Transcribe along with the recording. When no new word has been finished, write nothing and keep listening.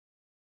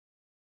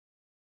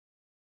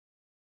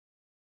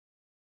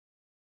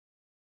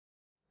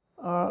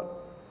Uh,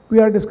 we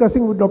are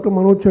discussing with Dr.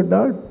 Manoj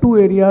Chadha two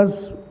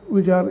areas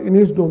which are in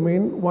his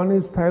domain. One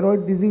is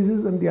thyroid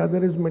diseases and the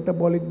other is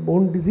metabolic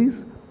bone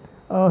disease.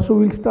 So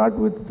we'll start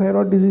with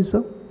thyroid disease,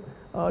 sir.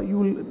 You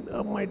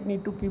will might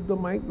need to keep the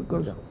mic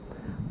because.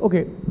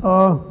 Okay.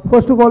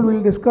 First of all,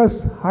 we'll discuss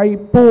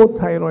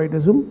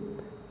hypothyroidism,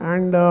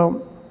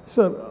 and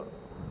sir,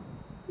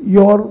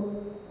 your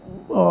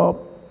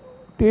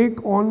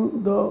take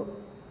on the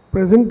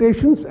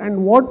presentations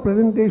and what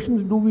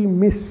presentations do we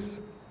miss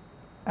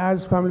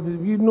as family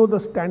physicians? We know the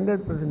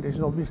standard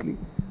presentation obviously,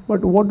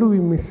 but what do we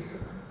miss?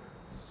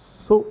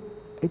 So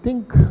I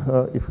think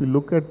if you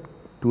look at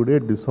today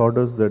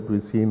disorders that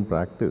we see in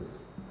practice,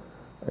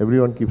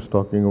 everyone keeps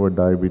talking about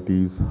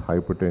diabetes,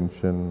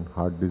 hypertension,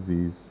 heart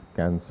disease,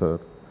 cancer,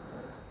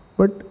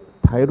 but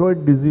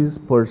thyroid disease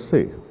per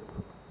se,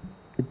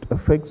 it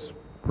affects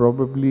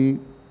probably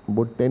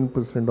about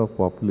 10% of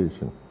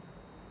population.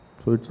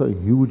 So it's a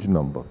huge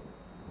number.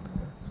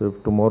 So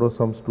if tomorrow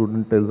some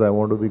student tells I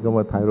want to become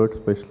a thyroid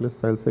specialist,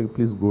 I'll say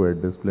please go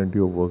ahead, there's plenty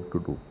of work to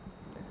do.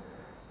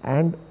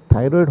 And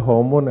thyroid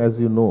hormone, as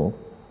you know,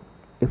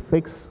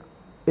 affects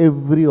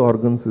every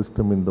organ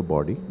system in the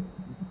body.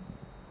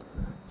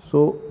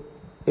 So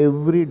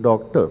every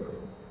doctor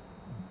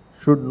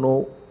should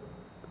know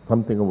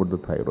something about the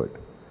thyroid.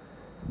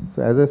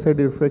 So as I said,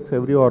 it affects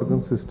every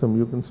organ system.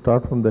 You can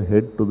start from the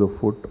head to the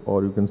foot,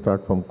 or you can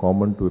start from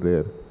common to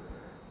rare.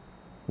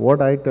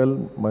 What I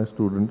tell my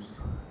students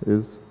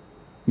is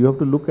you have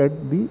to look at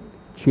the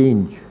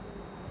change.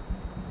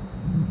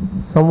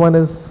 Someone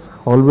has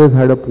always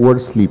had a poor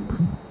sleep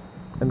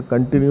and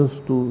continues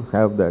to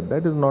have that.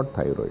 That is not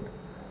thyroid.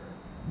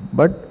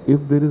 But if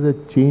there is a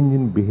change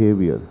in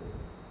behavior,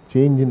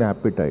 change in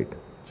appetite,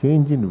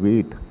 change in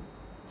weight,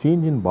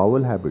 change in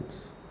bowel habits,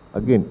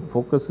 again,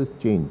 focus is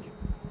change,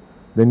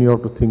 then you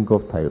have to think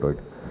of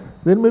thyroid.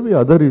 There may be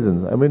other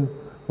reasons. I mean,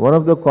 one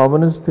of the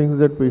commonest things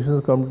that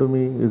patients come to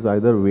me is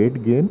either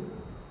weight gain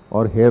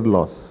or hair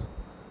loss.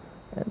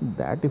 And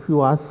that if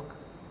you ask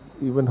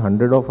even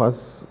 100 of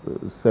us,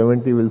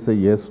 70 will say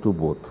yes to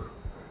both.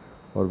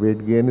 Or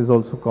weight gain is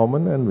also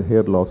common and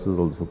hair loss is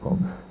also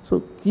common.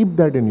 So keep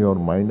that in your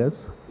mind as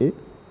a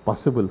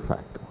possible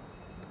fact.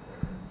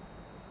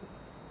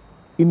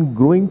 In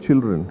growing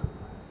children,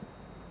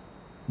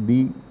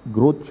 the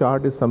growth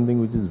chart is something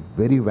which is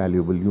very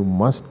valuable. You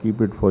must keep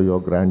it for your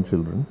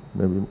grandchildren.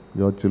 Maybe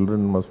your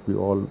children must be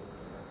all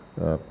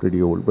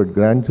pretty old, but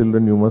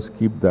grandchildren you must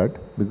keep that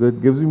because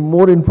it gives you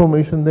more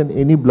information than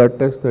any blood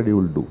test that you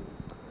will do.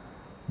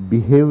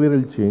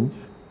 Behavioral change,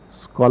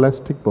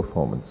 scholastic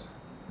performance.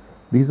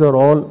 These are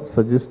all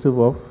suggestive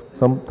of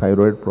some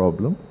thyroid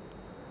problem.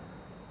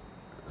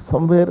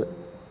 Somewhere,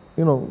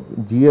 you know,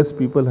 GS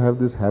people have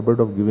this habit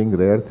of giving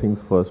rare things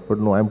first, but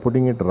no, I'm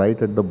putting it right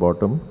at the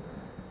bottom.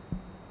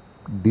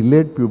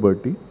 Delayed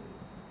puberty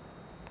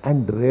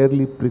and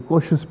rarely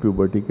precocious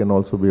puberty can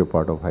also be a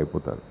part of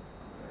hypothyroid.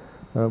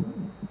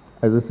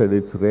 As I said,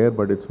 it's rare,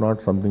 but it's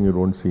not something you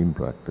don't see in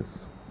practice.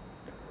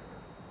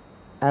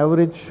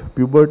 Average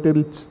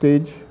pubertal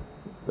stage,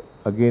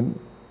 again,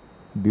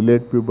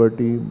 delayed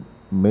puberty,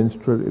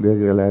 menstrual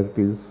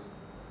irregularities,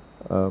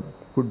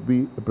 could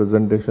be a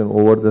presentation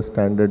over the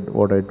standard,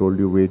 what I told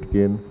you, weight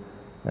gain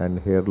and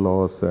hair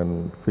loss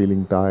and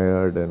feeling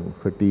tired and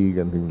fatigue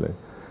and things like that.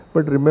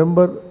 But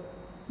remember,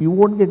 you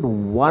won't get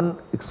one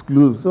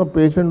exclusive. So a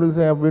patient will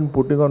say, I've been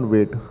putting on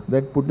weight.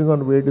 That putting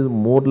on weight is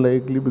more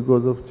likely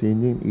because of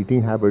changing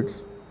eating habits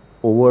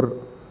over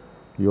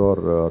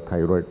your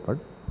thyroid part.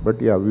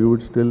 But yeah, we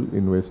would still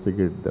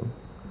investigate them.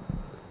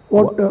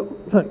 What,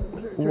 sorry.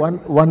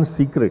 One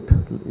secret,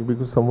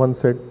 because someone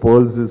said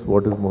pearls is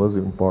what is most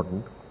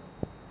important.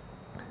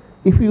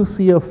 If you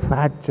see a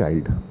fat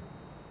child,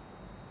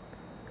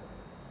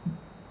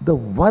 the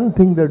one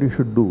thing that you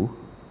should do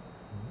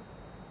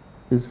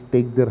is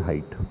take their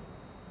height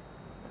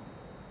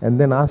and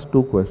then ask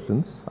two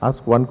questions.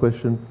 Ask one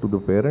question to the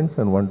parents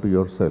and one to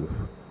yourself.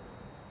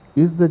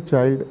 Is the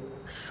child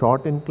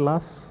short in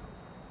class,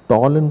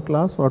 tall in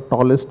class, or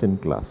tallest in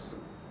class?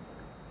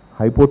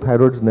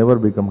 Hypothyroids never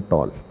become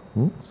tall.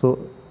 So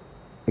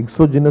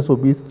exogenous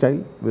obese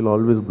child will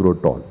always grow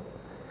tall.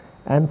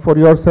 And for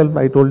yourself,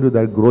 I told you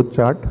that growth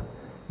chart,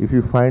 if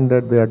you find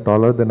that they are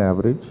taller than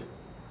average,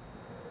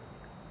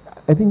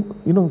 I think,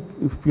 you know,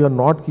 if you are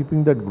not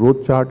keeping that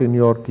growth chart in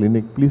your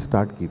clinic, please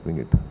start keeping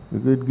it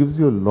because it gives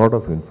you a lot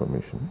of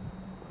information.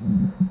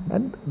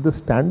 And the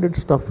standard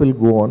stuff will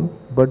go on,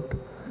 but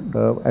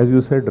as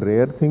you said,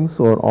 rare things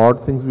or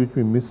odd things which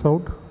we miss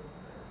out,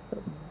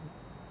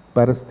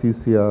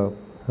 paresthesia,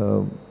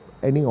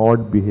 any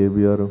odd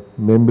behavior,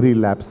 memory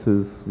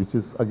lapses, which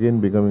is again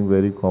becoming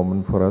very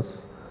common for us.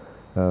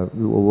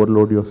 You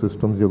overload your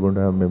systems, you're going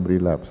to have memory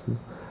lapses.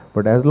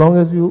 But as long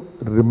as you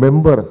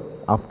remember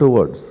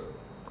afterwards,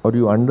 or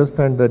you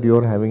understand that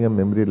you're having a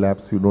memory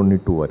lapse, you don't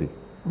need to worry.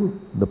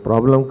 The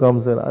problem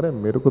comes in, "Arey,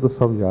 mere ko to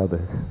sab yaad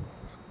hai."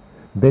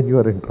 Then you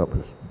are in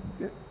trouble.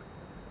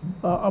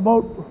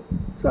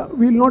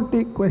 We'll not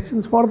take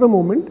questions for the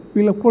moment.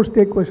 We'll of course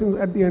take questions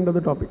at the end of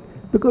the topic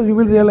because you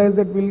will realize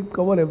that we'll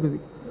cover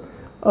everything.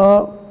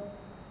 Uh,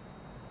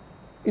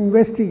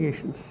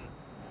 Investigations,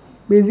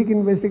 basic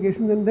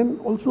investigations, and then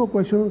also a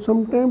question,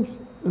 sometimes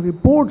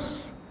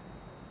reports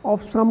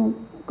of some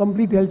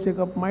complete health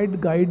checkup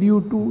might guide you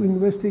to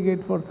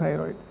investigate for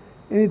thyroid.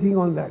 Anything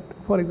on that?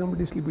 For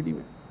example,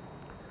 dyslipidemia.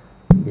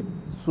 Okay.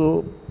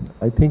 So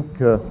I think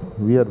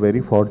we are very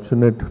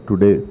fortunate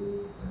today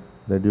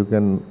that you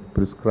can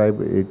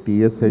prescribe a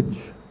TSH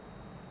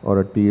or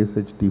a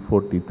TSH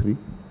T4 T3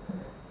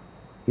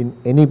 in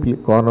any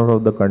corner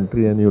of the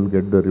country, and you'll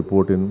get the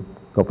report in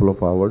couple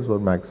of hours or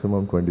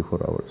maximum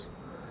 24 hours.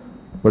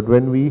 But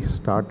when we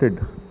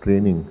started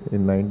training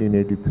in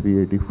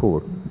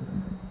 1983-84,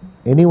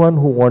 anyone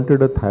who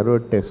wanted a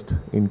thyroid test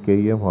in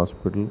KEM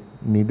hospital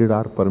needed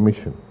our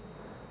permission.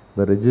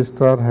 The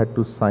registrar had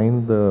to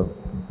sign the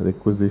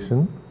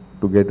requisition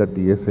to get a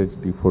TSH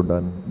T4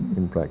 done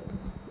in practice.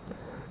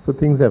 So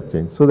things have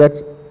changed. So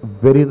that's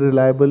very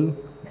reliable.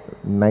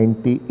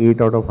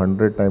 98 out of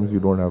 100 times you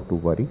don't have to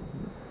worry.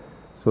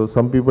 So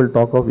some people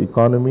talk of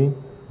economy,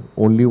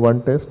 only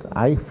one test.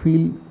 I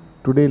feel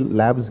today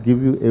labs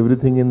give you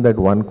everything in that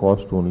one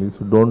cost only,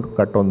 so don't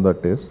cut on the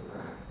test.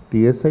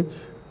 TSH,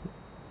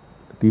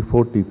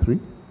 T4, T3,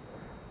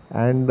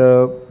 and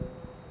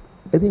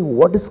I think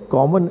what is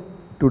common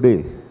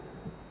today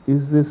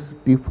is this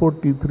T4,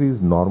 T3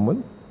 is normal,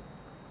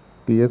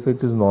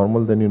 TSH is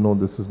normal, then you know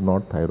this is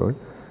not thyroid,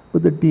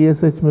 but the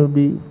TSH may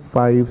be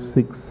 5,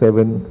 6,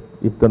 7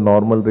 if the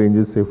normal range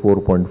is say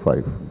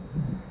 4.5,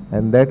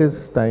 and that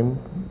is time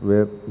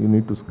where you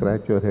need to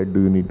scratch your head, do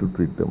you need to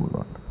treat them or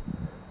not.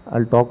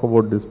 I'll talk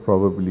about this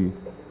probably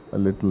a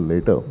little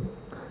later,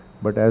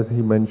 but as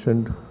he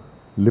mentioned,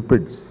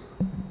 lipids,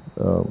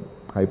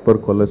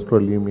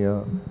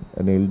 hypercholesterolemia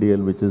and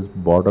LDL which is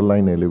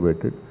borderline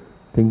elevated,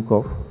 think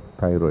of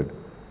thyroid.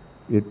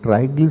 A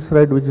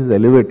triglyceride which is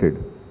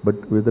elevated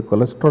but with the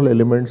cholesterol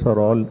elements are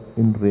all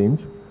in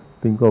range,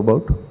 think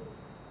about,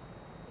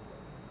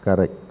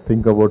 correct,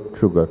 think about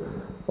sugar.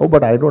 Oh,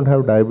 but I don't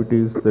have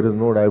diabetes, there is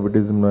no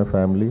diabetes in my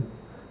family.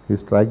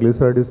 His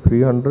triglyceride is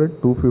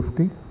 300,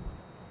 250.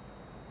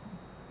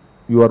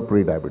 You are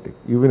pre-diabetic,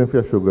 even if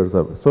your sugars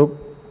are. So,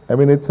 I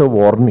mean, it's a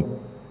warning.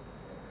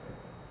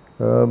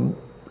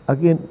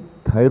 Again,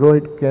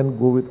 thyroid can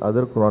go with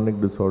other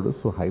chronic disorders.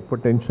 So,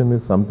 hypertension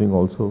is something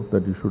also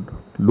that you should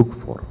look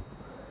for.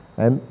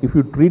 And if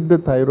you treat the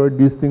thyroid,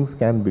 these things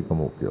can become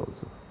okay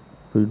also.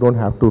 So, you don't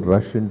have to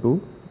rush into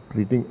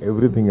treating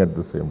everything at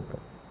the same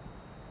time.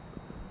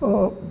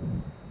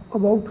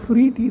 About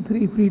free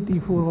T3, free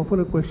T4, often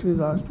a question is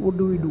asked, what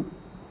do we do?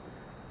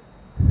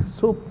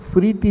 So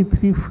free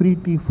T3, free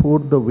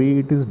T4, the way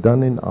it is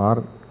done in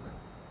our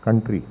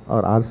country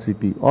or our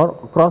city or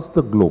across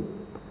the globe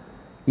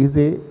is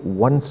a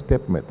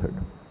one-step method,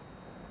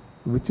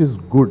 which is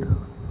good,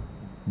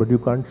 but you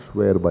can't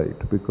swear by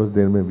it because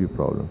there may be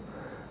problems.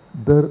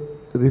 The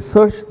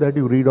research that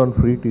you read on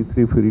free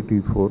T3, free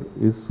T4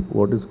 is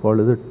what is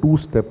called as a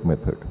two-step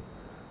method.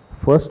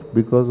 First,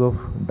 because of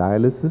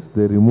dialysis,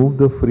 they remove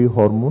the free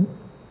hormone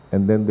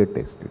and then they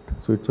test it.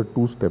 So it's a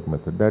two-step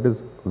method. That is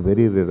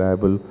very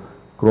reliable.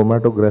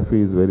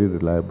 Chromatography is very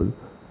reliable.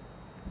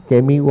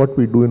 Chemi, what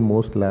we do in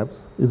most labs,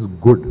 is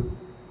good.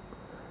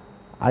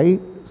 I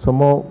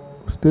somehow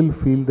still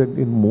feel that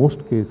in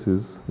most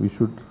cases we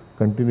should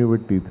continue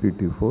with T3,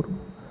 T4.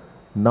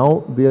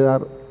 Now they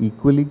are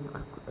equally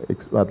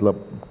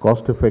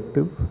cost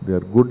effective. They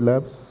are good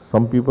labs.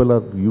 Some people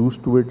are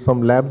used to it.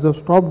 Some labs have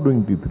stopped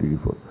doing T3,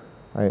 T4.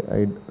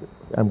 I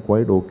am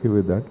quite okay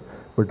with that.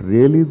 But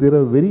really there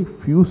are very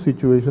few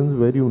situations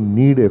where you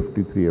need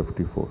FT3,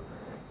 FT4.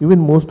 Even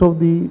most of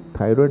the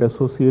thyroid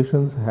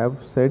associations have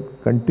said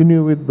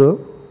continue with the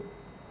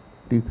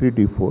T3,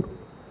 T4.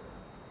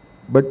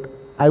 But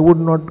I would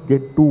not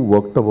get too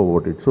worked up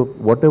about it. So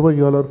whatever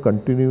you all are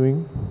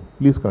continuing,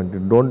 please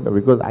continue. Don't,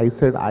 because I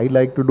said I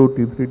like to do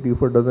T3,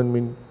 T4 doesn't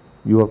mean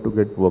you have to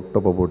get worked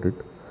up about it.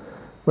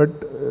 But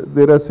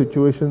there are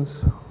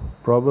situations,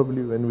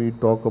 probably when we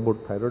talk about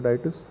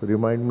thyroiditis,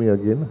 remind me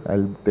again,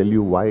 I'll tell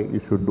you why you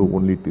should do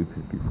only T3,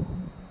 T4.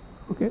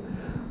 Okay.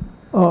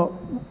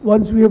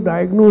 Once we have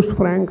diagnosed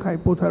frank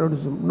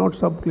hypothyroidism, not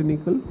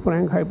subclinical,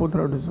 frank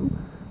hypothyroidism,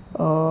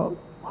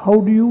 how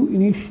do you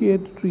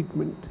initiate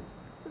treatment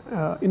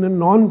in a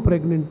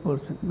non-pregnant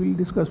person? We'll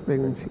discuss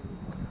pregnancy.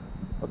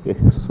 Okay,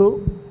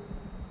 so,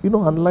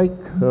 unlike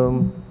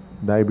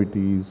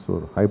diabetes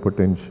or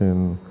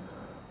hypertension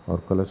or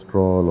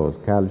cholesterol or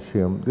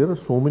calcium, there are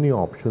so many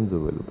options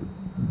available.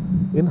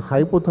 In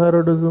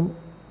hypothyroidism,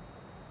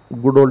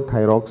 good old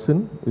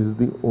thyroxine is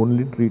the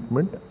only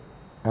treatment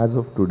as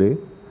of today,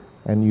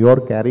 and your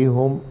carry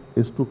home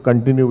is to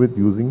continue with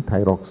using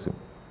thyroxine.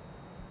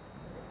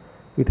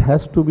 It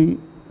has to be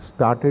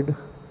started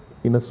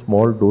in a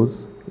small dose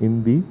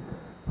in the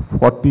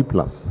 40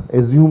 plus.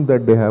 Assume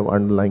that they have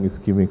underlying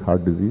ischemic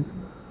heart disease.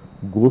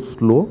 Go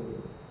slow,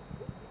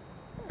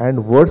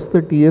 and worse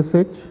the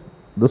TSH,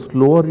 the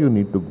slower you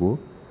need to go.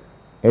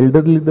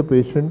 Elderly the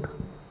patient,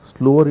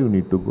 slower you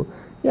need to go.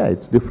 Yeah,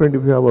 it's different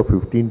if you have a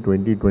 15,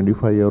 20,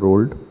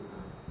 25-year-old.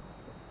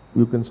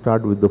 You can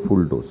start with the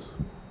full dose.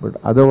 But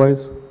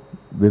otherwise,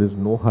 There is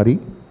no hurry.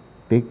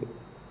 Take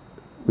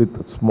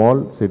with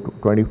small, say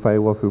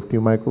 25 or 50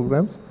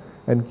 micrograms,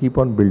 and keep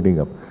on building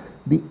up.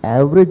 The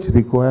average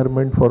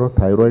requirement for a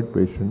thyroid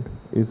patient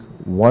is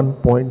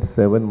 1.7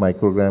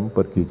 microgram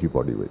per kg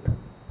body weight.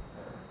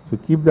 So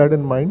keep that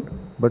in mind.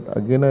 But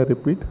again, I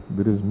repeat,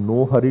 there is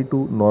no hurry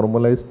to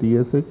normalize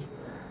TSH.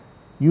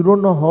 You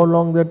don't know how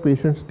long that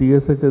patient's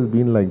TSH has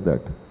been like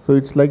that. So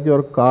it's like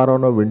your car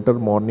on a winter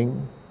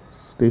morning,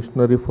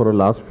 stationary for the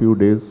last few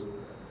days.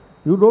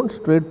 You don't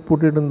straight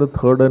put it in the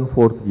third and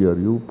fourth gear.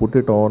 You put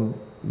it on,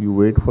 you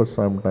wait for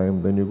some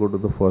time, then you go to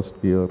the first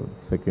gear,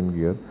 second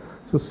gear.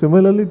 So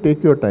similarly,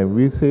 take your time.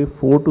 We say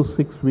 4 to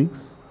 6 weeks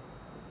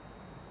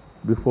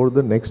before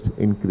the next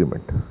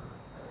increment.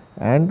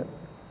 And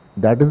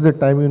that is the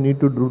time you need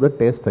to do the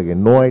test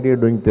again. No idea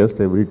doing test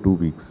every 2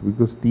 weeks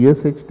because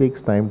TSH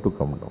takes time to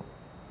come down.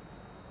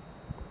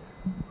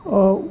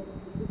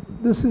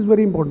 This is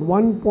very important.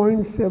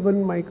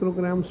 1.7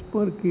 micrograms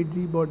per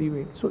kg body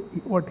weight. So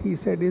what he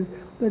said is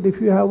that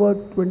if you have a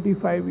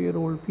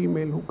 25-year-old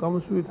female who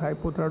comes with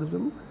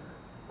hypothyroidism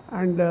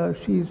and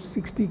she is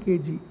 60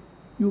 kg,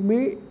 you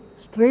may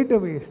straight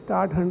away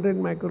start 100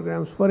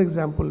 micrograms, for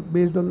example,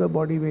 based on the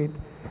body weight,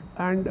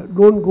 and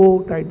don't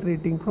go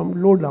titrating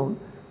from low down.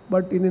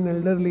 But in an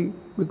elderly,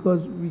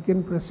 because we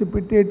can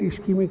precipitate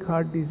ischemic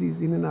heart disease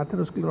in an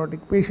atherosclerotic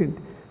patient,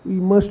 we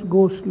must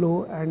go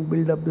slow and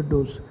build up the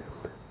dose.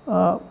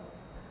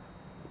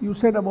 You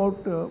said about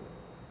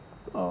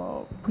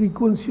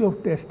frequency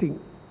of testing.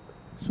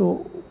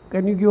 So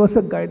can you give us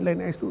a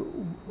guideline as to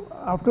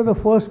after the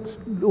first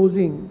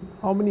dosing,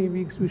 how many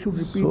weeks we should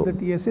repeat the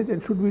TSH,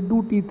 and should we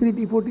do T3,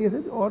 T4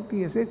 TSH or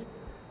TSH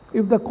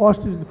if the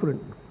cost is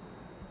different?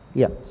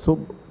 Yeah, so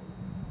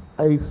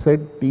I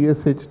said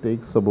TSH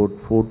takes about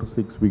 4 to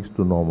 6 weeks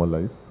to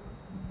normalize.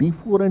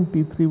 T4 and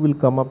T3 will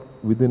come up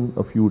within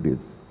a few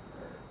days.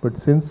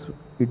 But since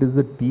it is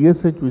the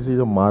TSH which is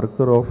a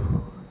marker of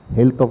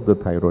health of the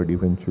thyroid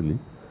eventually,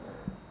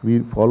 we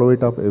follow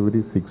it up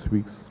every 6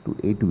 weeks to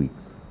 8 weeks.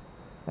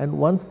 And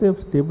once they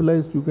have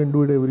stabilized, you can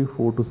do it every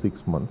 4 to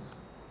 6 months.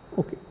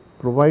 Okay.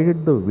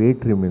 Provided the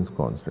weight remains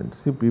constant.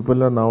 See,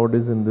 people are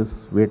nowadays in this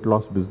weight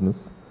loss business.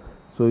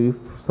 So if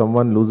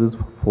someone loses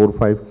 4 or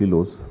 5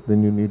 kilos,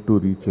 then you need to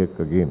recheck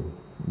again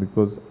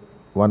because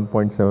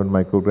 1.7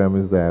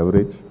 microgram is the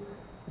average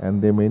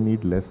and they may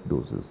need less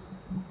doses.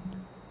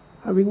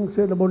 Having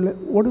said about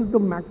what is the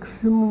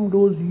maximum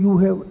dose you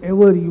have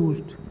ever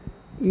used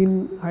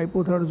in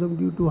hypothyroidism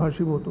due to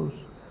Hashimoto's?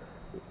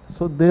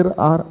 So there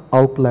are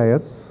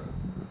outliers.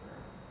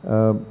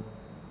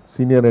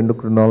 Senior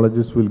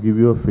endocrinologists will give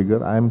you a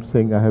figure. I am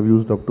saying I have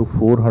used up to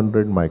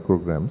 400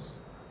 micrograms.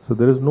 So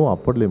there is no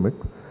upper limit.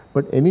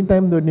 But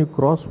anytime when you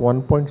cross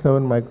 1.7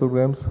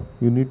 micrograms,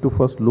 you need to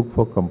first look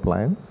for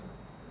compliance.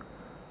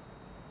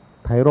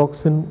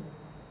 Thyroxine,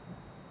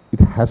 it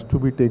has to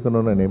be taken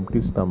on an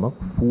empty stomach.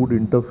 Food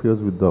interferes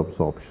with the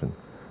absorption.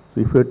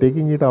 So if you are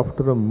taking it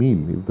after a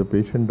meal, if the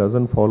patient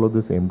doesn't follow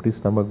this empty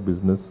stomach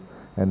business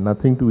and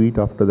nothing to eat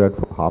after that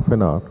for half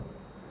an hour,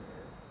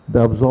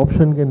 the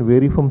absorption can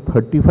vary from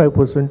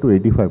 35% to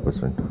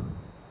 85%.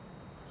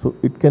 So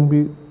it can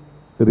be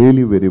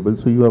really variable.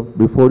 So you have,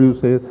 before you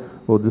say,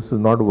 oh, this is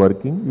not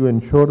working, you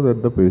ensure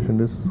that the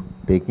patient is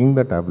taking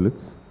the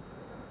tablets,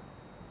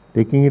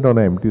 taking it on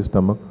an empty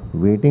stomach,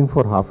 waiting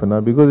for half an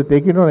hour, because they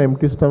take it on an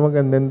empty stomach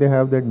and then they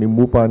have that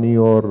nimbu pani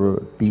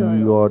or tea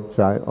chai. or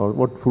chai or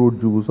what fruit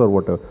juice or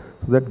whatever.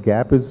 So that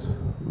gap is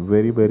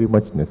very, very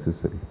much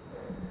necessary.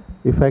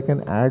 If I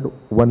can add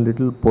one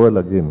little pearl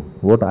again,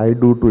 what I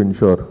do to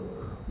ensure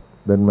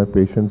that my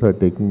patients are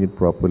taking it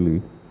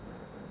properly,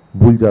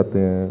 भूल जाते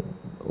हैं,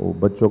 वो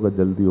बच्चों का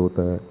जल्दी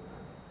होता है.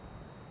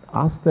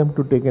 Ask them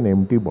to take an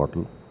empty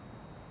bottle.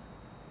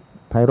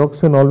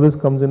 Thyroxine always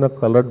comes in a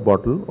colored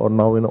bottle or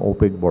now in an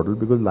opaque bottle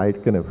because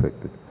light can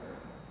affect it.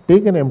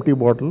 Take an empty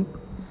bottle.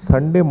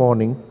 Sunday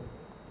morning,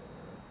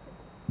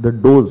 the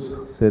dose,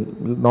 say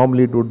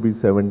normally it would be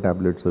 7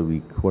 tablets a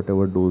week,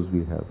 whatever dose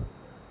we have.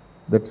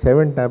 That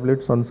 7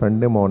 tablets on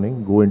Sunday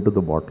morning go into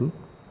the bottle.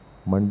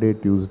 Monday,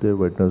 Tuesday,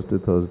 Wednesday,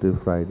 Thursday,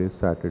 Friday,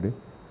 Saturday.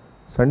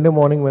 Sunday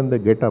morning when they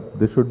get up,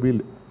 there should be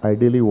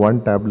ideally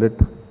 1 tablet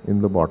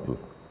in the bottle.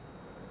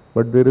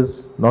 But there is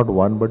not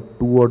 1 but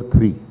 2 or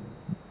 3.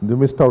 They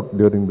missed out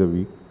during the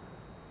week.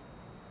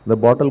 The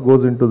bottle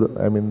goes into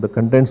the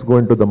contents go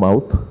into the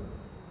mouth.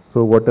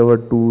 So whatever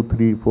 2,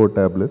 3, 4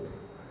 tablets.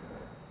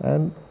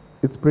 And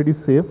it's pretty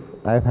safe.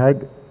 I've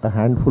had a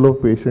handful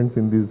of patients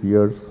in these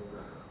years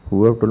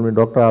who have told me,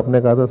 Doctor,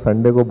 आपने कहा था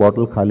Sunday को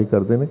bottle खाली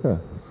कर देने का.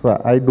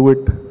 So I do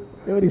it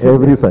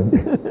every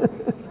Sunday.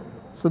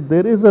 So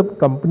there is a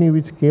company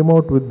which came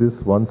out with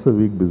this once a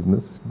week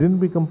business. Didn't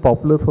become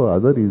popular for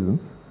other reasons.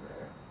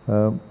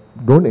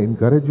 Don't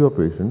encourage your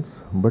patients,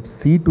 but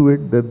see to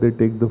it that they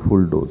take the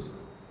full dose.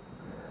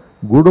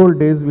 Good old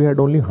days, we had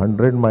only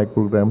 100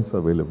 micrograms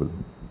available.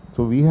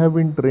 So we have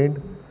been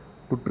trained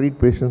to treat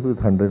patients with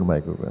 100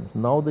 micrograms.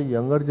 Now the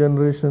younger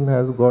generation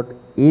has got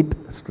 8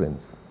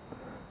 strengths.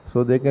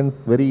 So they can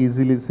very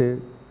easily say,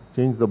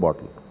 change the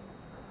bottle.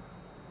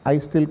 I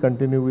still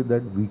continue with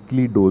that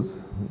weekly dose,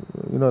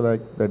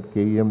 like that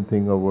KEM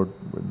thing about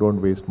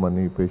don't waste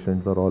money,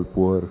 patients are all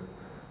poor.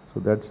 So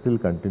that still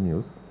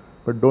continues.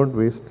 But don't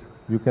waste,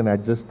 you can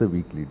adjust the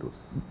weekly dose.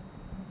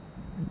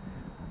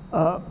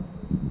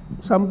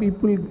 Some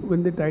people,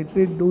 when they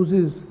titrate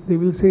doses, they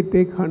will say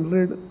take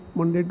 100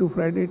 Monday to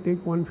Friday,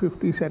 take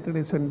 150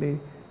 Saturday, Sunday,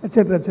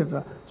 etc.,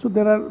 etc. So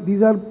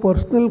these are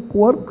personal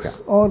quirks,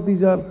 or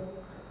these are...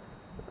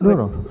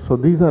 No. So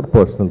these are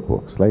personal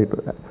quirks, right?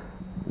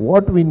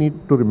 What we need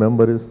to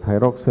remember is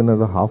thyroxine has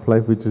a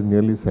half-life which is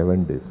nearly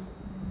 7 days.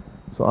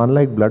 So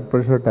unlike blood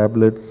pressure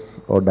tablets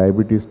or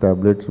diabetes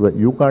tablets, where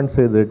you can't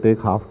say they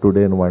take half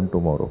today and one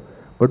tomorrow.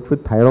 But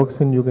with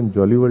thyroxine, you can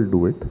jolly well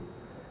do it.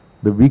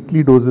 The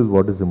weekly dose is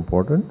what is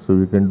important. So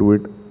you can do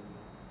it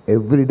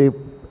every day,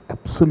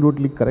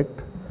 absolutely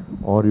correct,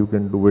 or you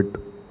can do it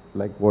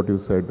like what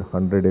you said,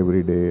 100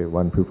 every day,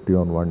 150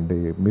 on one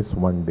day, miss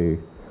one day.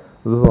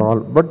 Those are all,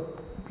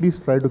 but please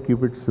try to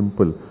keep it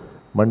simple.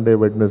 Monday,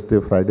 Wednesday,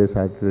 Friday,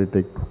 Saturday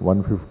take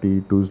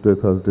 150, Tuesday,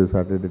 Thursday,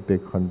 Saturday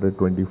take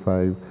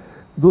 125.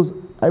 Those,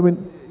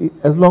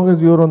 as long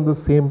as you're on the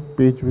same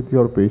page with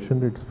your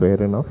patient, it's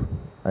fair enough.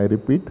 I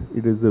repeat,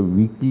 it is the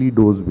weekly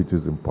dose which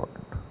is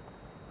important.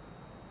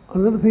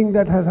 Another thing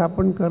that has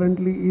happened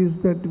currently is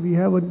that we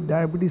have a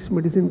diabetes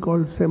medicine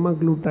called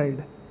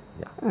semaglutide.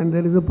 Yeah. And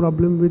there is a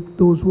problem with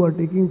those who are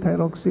taking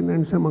thyroxine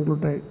and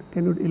semaglutide.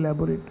 Can you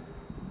elaborate?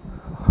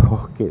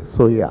 Okay,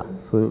 so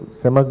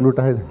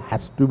semaglutide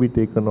has to be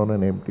taken on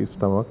an empty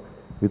stomach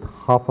with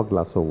half a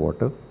glass of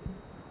water.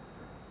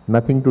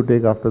 Nothing to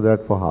take after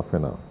that for half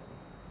an hour.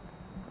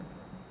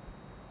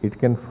 It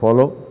can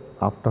follow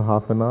after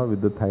half an hour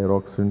with the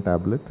thyroxine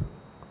tablet.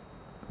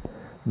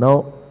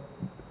 Now,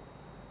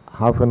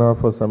 half an hour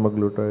for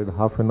semaglutide,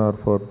 half an hour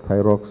for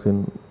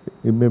thyroxine,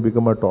 it may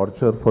become a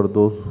torture for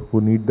those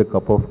who need the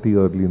cup of tea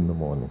early in the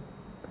morning.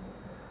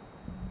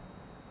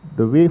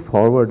 The way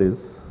forward is,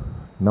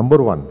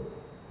 number one,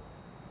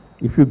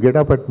 if you get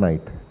up at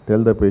night,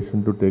 tell the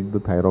patient to take the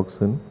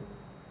thyroxine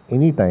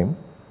anytime,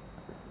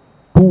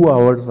 2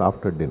 hours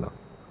after dinner.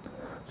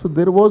 So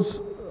there was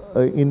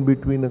in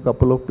between a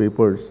couple of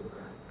papers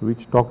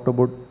which talked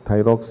about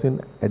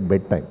thyroxine at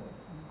bedtime.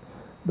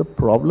 The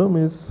problem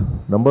is,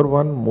 number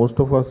one, most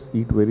of us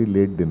eat very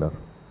late dinner.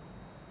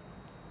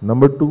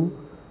 Number two,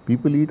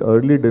 people eat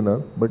early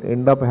dinner but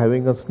end up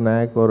having a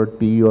snack or a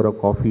tea or a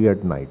coffee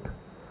at night.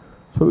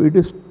 So it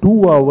is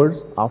 2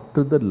 hours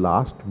after the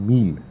last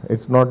meal.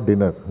 It's not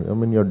dinner.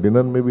 Your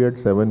dinner may be at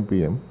 7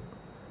 p.m.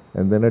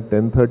 and then at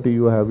 10:30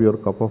 you have your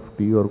cup of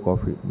tea or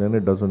coffee. Then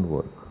it doesn't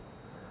work.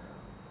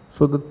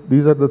 So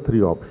these are the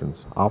three options.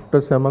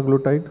 After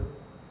semaglutide,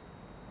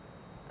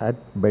 at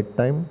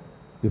bedtime,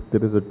 if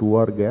there is a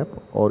 2-hour gap,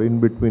 or in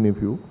between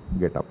if you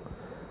get up.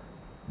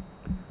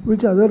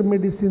 Which other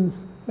medicines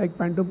like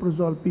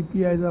pantoprazole,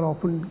 PPIs are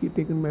often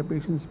taken by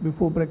patients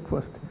before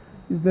breakfast?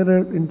 Is there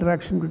an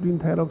interaction between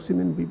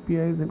thyroxine and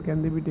PPIs, and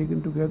can they be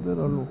taken together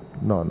or no?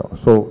 No.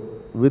 So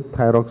with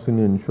thyroxine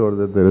you ensure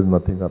that there is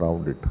nothing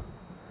around it.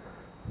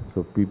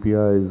 So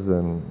PPIs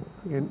and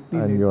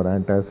your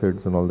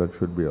antacids and all that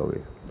should be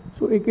away.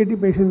 So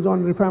AKT patients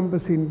on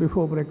rifampicin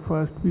before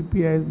breakfast,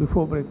 PPIs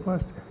before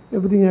breakfast,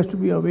 everything has to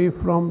be away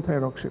from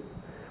thyroxine.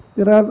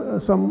 There are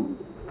some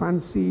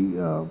fancy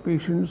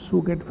patients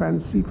who get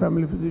fancy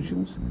family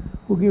physicians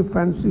who give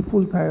fancy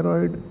full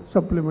thyroid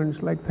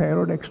supplements like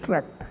thyroid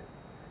extract,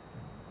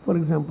 for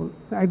example.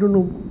 I don't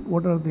know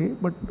what are they,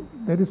 but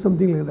there is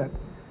something like that.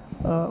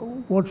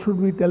 What should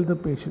we tell the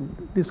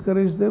patient?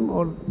 Discourage them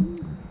or?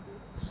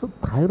 So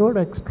thyroid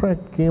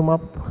extract came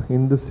up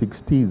in the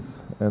 60s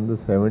and the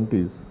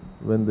 70s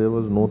when there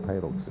was no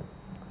thyroxine.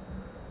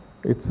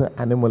 It's an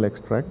animal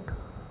extract.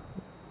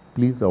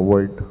 Please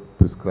avoid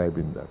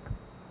prescribing that.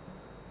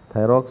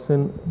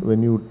 Thyroxine,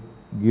 when you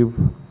give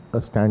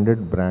a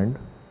standard brand,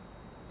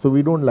 so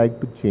we don't like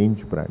to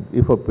change brand.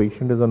 If a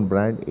patient is on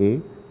brand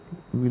A,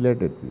 we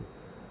let it be.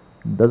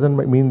 Doesn't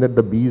mean that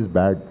the B is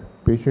bad.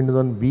 Patient is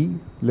on B,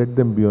 let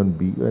them be on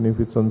B. And if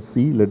it's on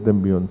C, let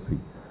them be on C.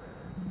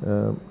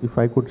 If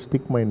I could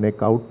stick my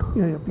neck out,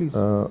 yeah, please.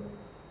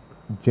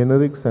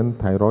 Generics and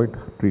thyroid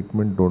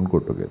treatment don't go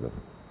together.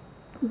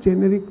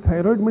 Generic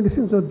thyroid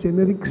medicines or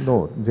generics?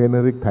 No,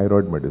 generic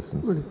thyroid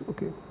medicines.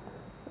 Okay.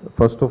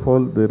 First of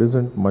all, there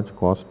isn't much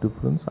cost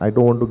difference. I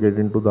don't want to get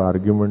into the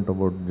argument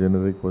about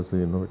generic versus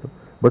innovative.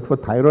 But for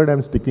thyroid,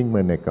 I'm sticking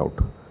my neck out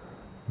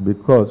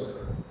because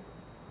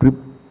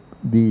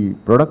the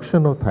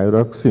production of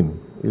thyroxine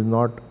is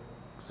not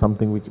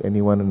something which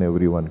anyone and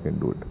everyone can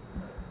do it.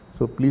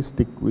 So please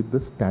stick with the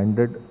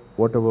standard,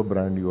 whatever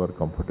brand you are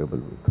comfortable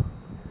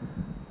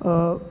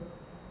with.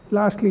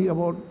 Lastly,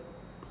 about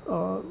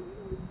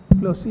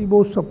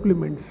placebo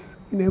supplements.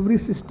 In every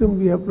system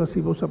we have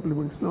placebo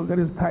supplements. Now there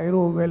is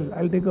Thyrovel.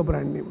 I'll take a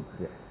brand name.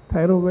 Yeah.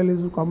 Thyrovel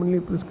is commonly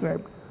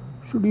prescribed.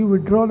 Should you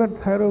withdraw that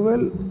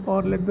Thyrovel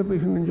or let the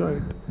patient enjoy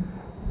it?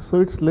 So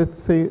it's,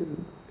 let's say,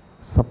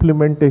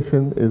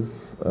 supplementation is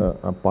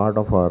a part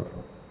of our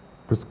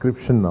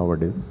prescription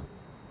nowadays.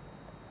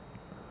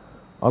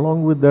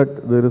 Along with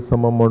that, there is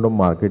some amount of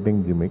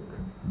marketing gimmick.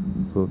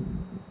 So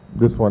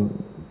this one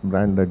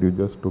brand that you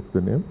just took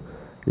the name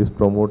is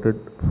promoted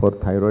for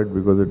thyroid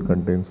because it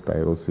contains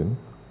tyrosine.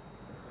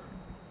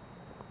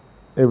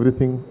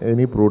 Everything,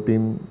 any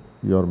protein,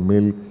 your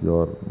milk,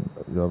 your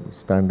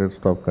standard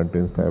stuff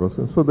contains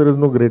tyrosine. So there is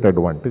no great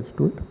advantage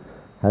to it.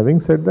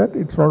 Having said that,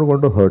 it's not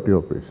going to hurt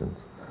your patients.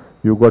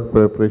 You got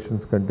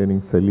preparations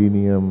containing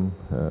selenium,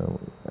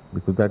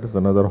 because that is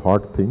another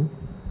hot thing.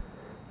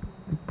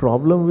 The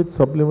problem with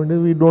supplement is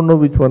we don't know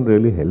which one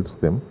really helps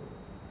them.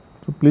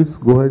 So please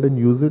go ahead and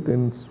use it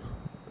in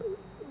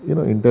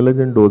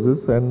intelligent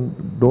doses,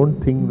 and don't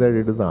think that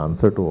it is the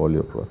answer to all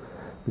your problems.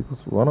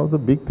 Because one of the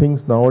big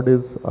things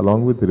nowadays,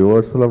 along with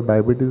reversal of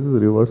diabetes,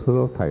 is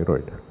reversal of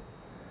thyroid.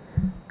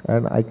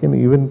 And I can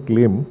even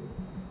claim,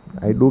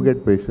 I do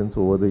get patients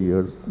over the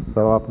years,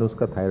 sir, आपने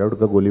उसका thyroid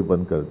का गोली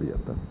बंद कर दिया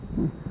था.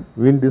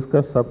 We'll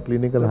discuss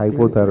subclinical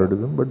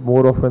hypothyroidism, but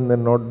more often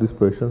than not, these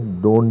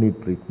patients don't need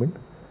treatment.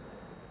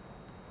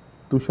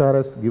 Tushar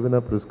has given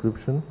a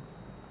prescription.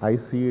 I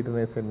see it and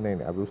I said, नहीं,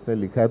 अभी उसने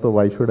लिखा है तो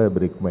why should I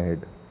break my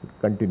head?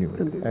 Continue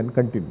it and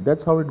continue.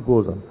 That's how it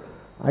goes on.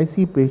 I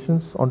see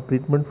patients on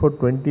treatment for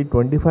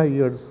 20-25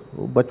 years.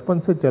 बचपन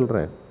से चल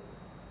रहा है.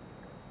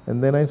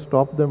 And then I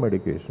stop the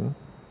medication.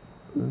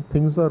 And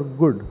things are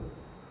good.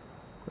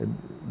 And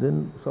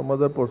then some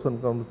other person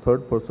comes,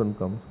 third person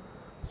comes.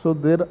 So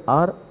there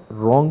are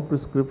wrong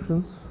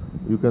prescriptions.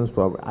 You can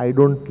stop. I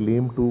don't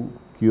claim to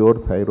cure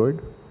thyroid,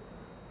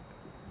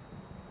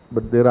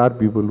 but there are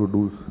people who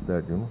do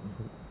that,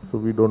 So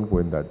we don't go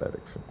in that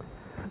direction.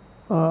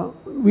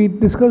 We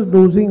discussed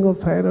dosing of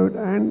thyroid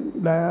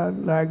and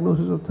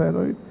diagnosis of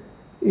thyroid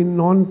in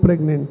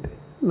non-pregnant.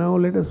 Now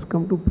let us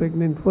come to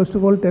pregnant. First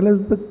of all, tell us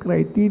the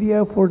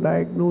criteria for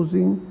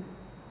diagnosing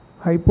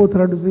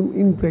hypothyroidism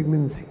in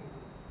pregnancy.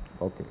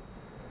 Okay.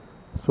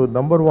 So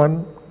number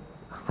one,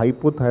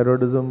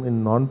 hypothyroidism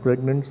in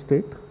non-pregnant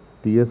state,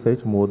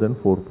 TSH more than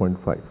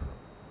 4.5,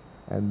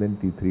 and then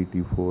T3,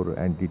 T4,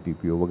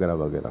 anti-TPO, वगैरह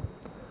वगैरह.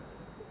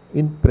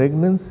 In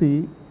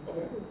pregnancy,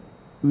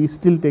 we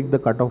still take the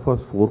cutoff as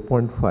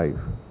 4.5,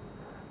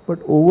 but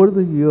over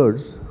the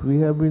years we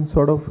have been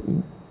sort of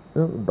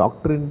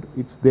doctrined.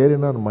 It's there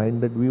in our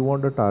mind that we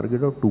want a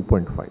target of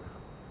 2.5.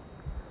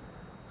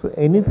 So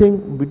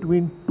anything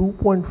between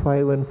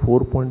 2.5 and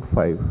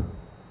 4.5,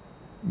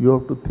 you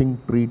have to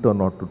think treat or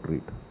not to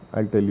treat.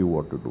 I'll tell you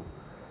what to do.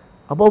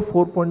 Above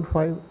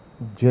 4.5,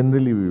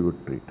 generally we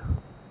would treat.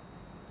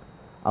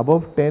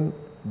 Above 10,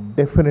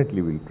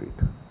 definitely we'll treat.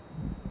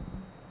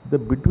 The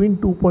between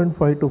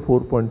 2.5 to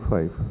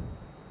 4.5,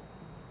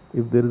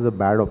 if there is a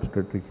bad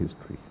obstetric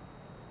history,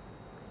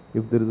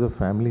 if there is a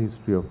family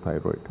history of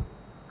thyroid,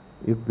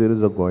 if there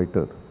is a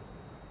goiter,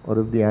 or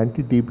if the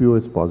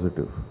anti-TPO is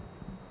positive,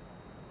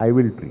 I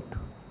will treat.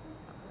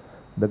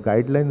 The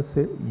guidelines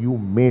say you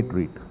may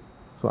treat.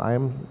 So I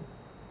am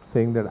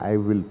saying that I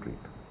will treat.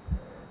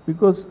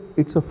 Because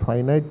it's a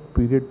finite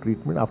period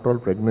treatment. After all,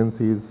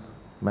 pregnancy is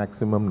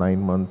maximum 9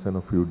 months and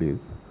a few days.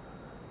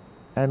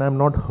 And I'm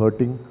not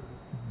hurting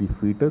the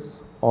fetus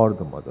or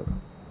the mother.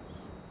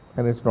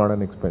 And it's not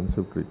an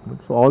expensive treatment.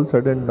 So all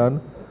said and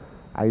done,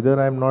 either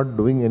I'm not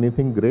doing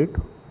anything great,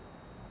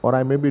 or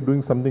I may be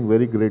doing something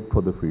very great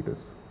for the fetus,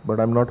 but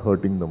I'm not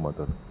hurting the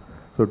mother.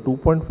 So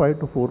 2.5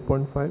 to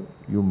 4.5,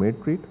 you may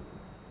treat.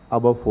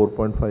 Above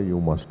 4.5, you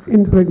must treat.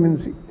 In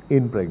pregnancy?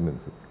 In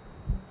pregnancy.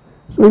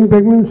 So in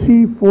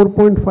pregnancy,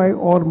 4.5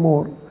 or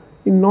more.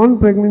 In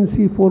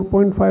non-pregnancy,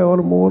 4.5 or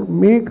more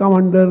may come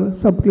under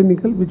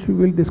subclinical, which we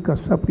will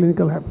discuss,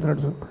 subclinical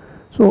hypothyroidism.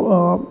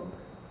 So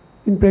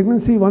in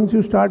pregnancy, once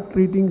you start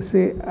treating,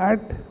 say at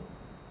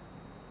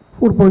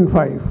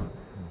 4.5,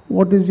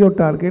 what is your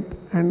target?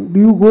 And do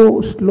you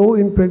go slow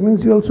in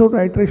pregnancy also,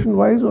 titration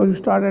wise, or you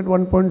start at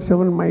 1.7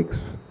 mics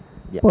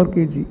per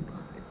kg?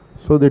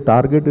 So the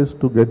target is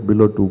to get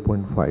below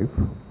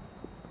 2.5.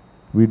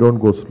 We don't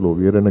go slow.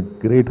 We are in a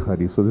great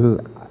hurry. So this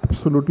is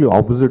absolutely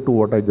opposite to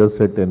what I just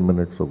said 10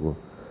 minutes ago.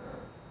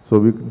 So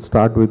we can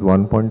start with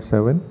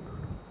 1.7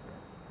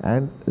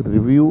 and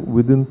review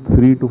within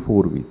 3 to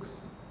 4 weeks.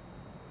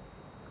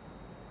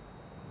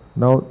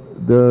 Now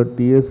the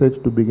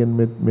TSH to begin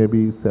with may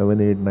be 7,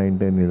 8, 9,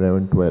 10,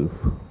 11, 12,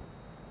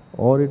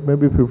 or it may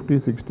be 50,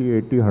 60,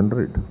 80,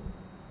 100.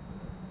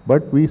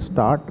 But we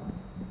start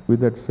with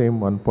that same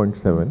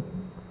 1.7,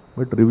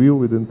 but review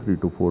within 3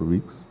 to 4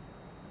 weeks.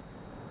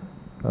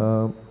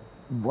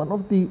 One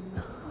of the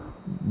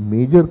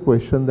major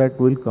question that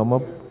will come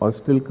up or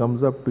still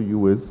comes up to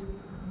you is,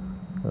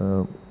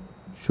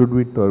 should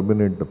we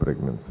terminate the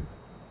pregnancy?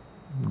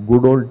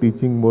 Good old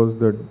teaching was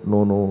that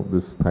no,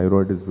 this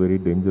thyroid is very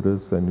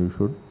dangerous and you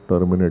should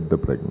terminate the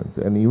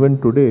pregnancy. And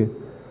even today,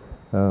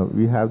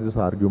 we have this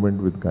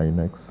argument with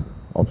gynecs,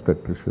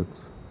 obstetricians.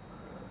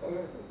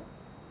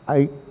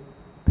 I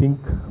think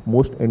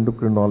most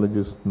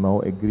endocrinologists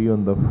now agree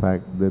on the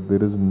fact that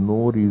there is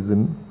no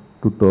reason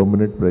to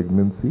terminate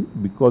pregnancy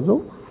because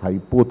of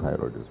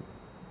hypothyroidism.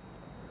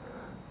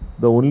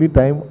 The only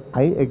time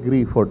I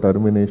agree for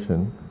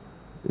termination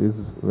is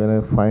when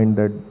I find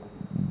that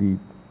the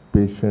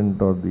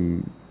patient or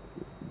the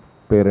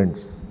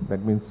parents,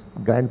 that means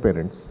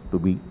grandparents to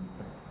be,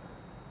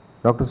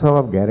 doctor साहब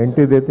आप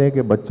guarantee देते हैं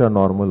कि बच्चा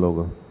normal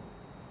होगा,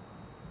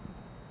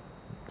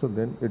 so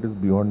then it is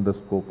beyond the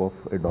scope of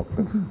a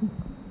doctor.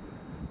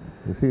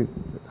 You see,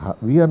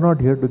 we are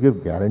not here to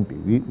give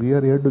guarantee. We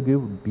are here to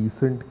give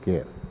decent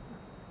care,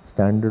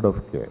 standard of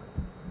care.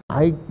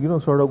 I,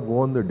 sort of go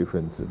on the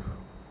defensive.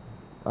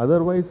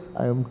 Otherwise,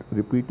 I am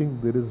repeating,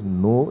 there is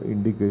no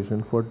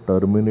indication for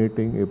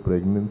terminating a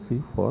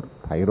pregnancy for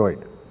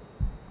thyroid.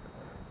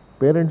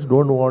 Parents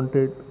don't want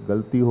it,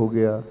 galti ho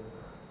gaya.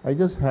 I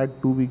just had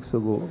 2 weeks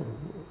ago,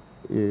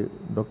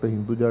 Dr.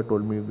 Hinduja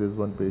told me there's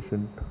one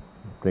patient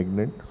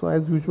pregnant. So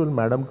as usual,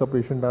 madam ka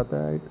patient aata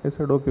hai. I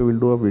said, okay, we'll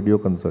do a video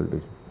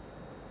consultation.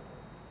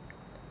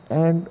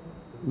 And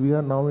we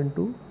are now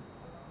into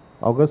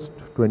August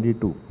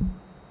 22.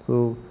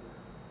 So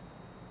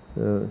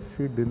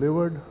she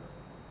delivered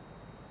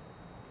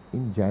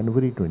in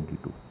January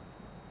 22.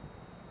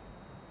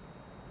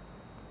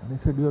 And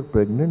I said, you are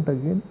pregnant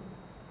again?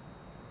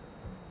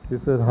 He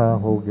said, हाँ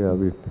हो गया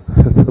अभी.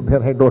 So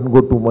then I don't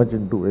go too much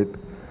into it.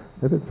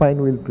 I said,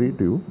 fine, we'll treat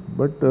you.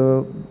 But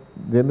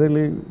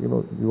generally,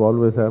 you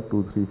always have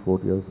 2, 3, 4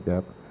 years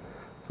gap.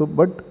 So,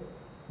 but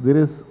there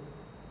is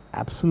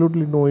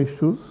absolutely no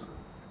issues.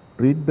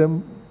 Treat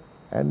them.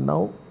 And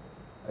now,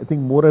 I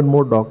think more and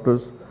more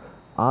doctors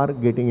are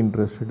getting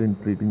interested in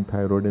treating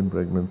thyroid in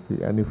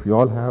pregnancy. And if you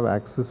all have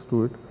access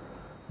to it,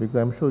 because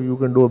I'm sure you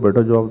can do a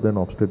better job than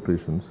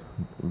obstetricians,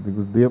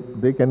 because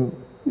they can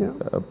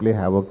play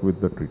havoc with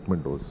the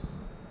treatment dose.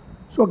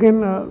 So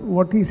again,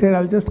 what he said,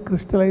 I'll just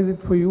crystallize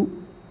it for you.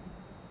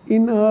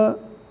 In a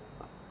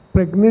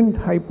pregnant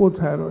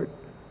hypothyroid,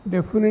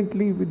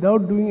 definitely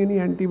without doing any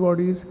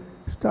antibodies,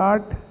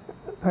 start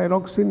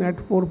thyroxine at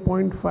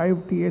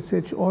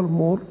 4.5 TSH or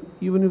more,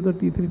 even if the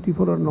T3,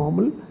 T4 are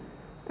normal,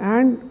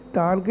 and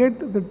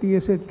target the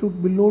TSH to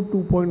below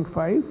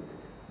 2.5,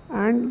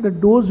 and the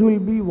dose will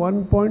be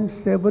 1.7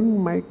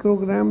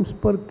 micrograms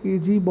per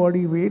kg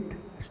body weight,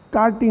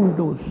 starting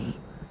dose.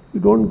 You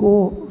don't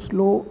go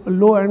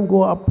low and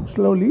go up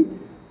slowly,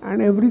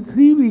 and every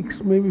 3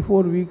 weeks, maybe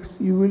 4 weeks,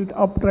 you will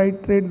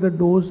up-titrate the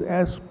dose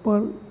as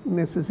per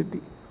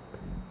necessity.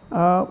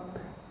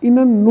 In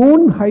a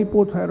known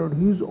hypothyroid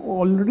who is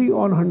already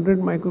on 100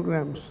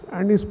 micrograms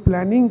and is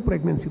planning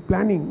pregnancy,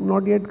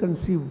 not yet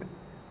conceived,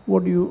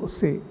 what do you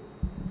say?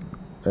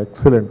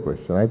 Excellent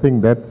question. I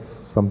think that's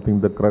something,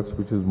 the crux,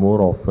 which is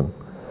more often.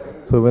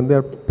 So when they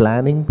are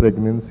planning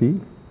pregnancy,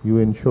 you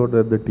ensure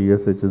that the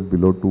TSH is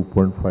below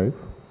 2.5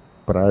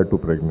 prior to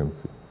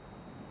pregnancy.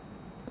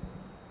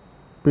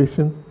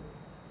 Patient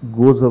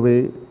goes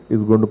away,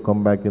 is going to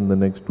come back in the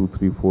next 2,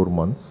 3, 4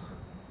 months.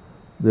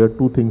 There are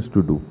 2 things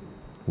to do.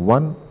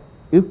 One,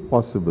 if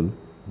possible,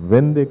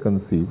 when they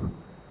conceive,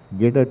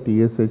 get a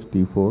TSH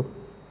T4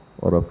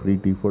 or a free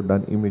T4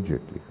 done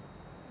immediately.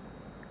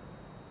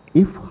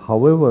 If,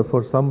 however,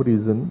 for some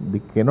reason they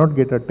cannot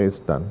get a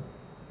test done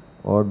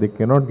or they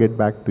cannot get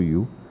back to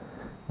you,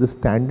 the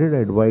standard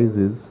advice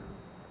is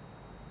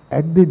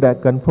at the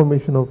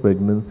confirmation of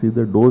pregnancy,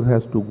 the dose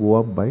has to go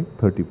up by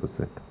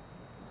 30%.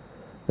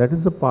 That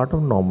is a part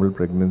of normal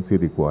pregnancy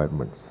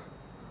requirements.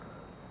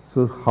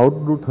 So how to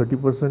do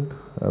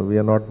 30%? We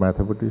are not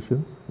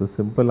mathematicians. The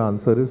simple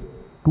answer is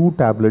 2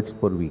 tablets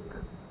per week.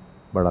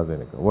 Bada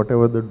dene ka.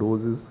 Whatever the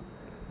dose is,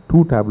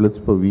 2 tablets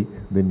per week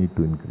they need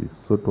to increase.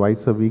 So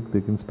twice a week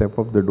they can step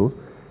up the dose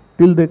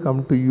till they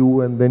come to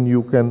you, and then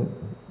you can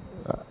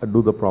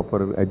do the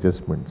proper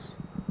adjustments.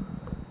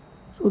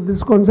 So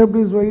this concept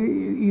is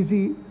very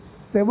easy.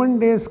 7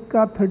 days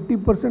ka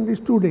 30% is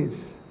 2 days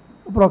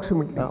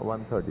approximately.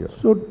 1/3, yeah.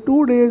 So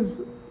 2 days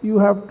you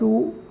have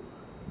to,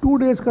 2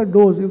 days ka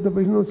dose, if the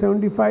patient is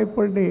 75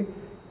 per day,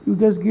 you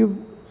just give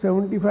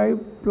 75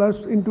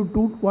 plus into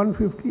 2,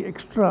 150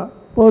 extra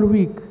per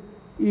week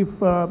if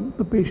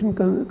the patient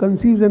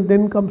conceives and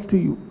then comes to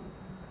you.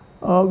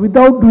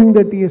 Without doing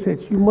the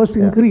TSH, you must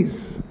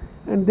increase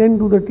and then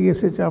do the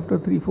TSH after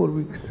 3, 4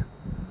 weeks.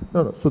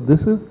 No. So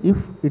this is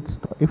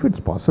if it's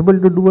possible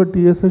to do a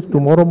TSH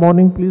tomorrow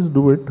morning, please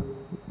do it.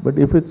 But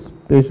if it's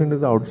patient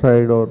is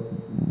outside or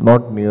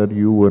not near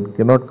you and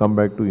cannot come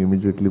back to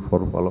immediately for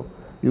follow,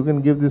 you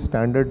can give the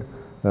standard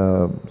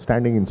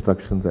standing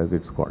instructions, as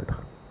it's called.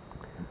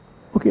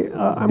 Okay.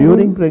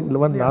 During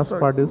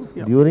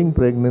during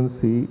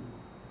pregnancy,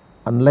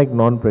 unlike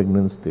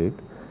non-pregnant state,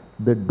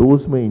 the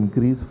dose may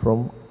increase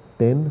from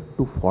 10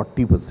 to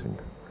 40%.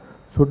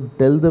 So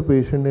tell the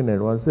patient in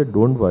advance that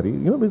don't worry,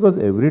 because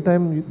every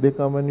time they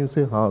come and you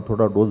say, हाँ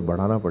थोड़ा dose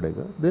बढ़ाना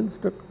पड़ेगा, they'll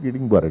start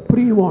getting worried.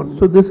 Pre-warn.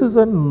 So this is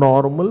a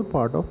normal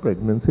part of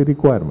pregnancy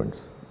requirements.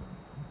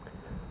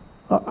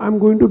 I'm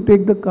going to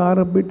take the car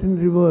a bit in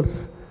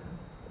reverse.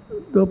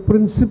 The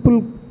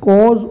principal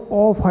cause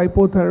of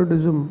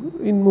hypothyroidism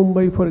in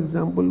Mumbai, for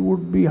example,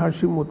 would be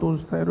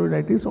Hashimoto's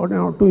thyroiditis or an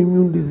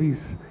autoimmune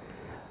disease.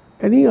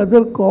 Any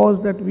other cause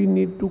that we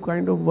need to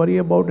kind of worry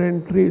about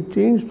and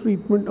change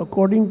treatment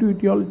according to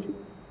etiology?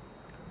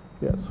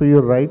 Yeah, so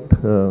you're right.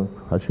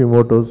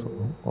 Hashimoto's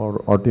or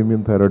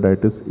autoimmune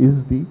thyroiditis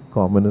is the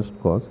commonest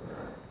cause.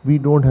 We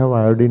don't have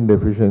iodine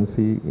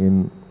deficiency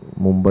in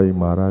Mumbai,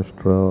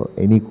 Maharashtra,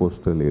 any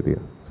coastal area.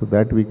 So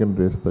that we can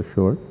rest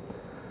assured.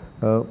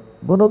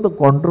 One of the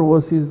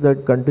controversies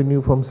that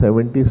continue from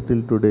 70s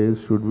till today is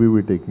should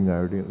we be taking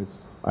iodine? It's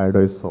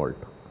iodized salt.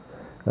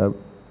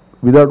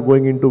 Without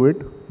going into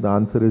it, the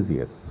answer is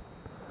yes.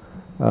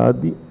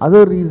 The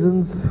other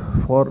reasons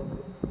for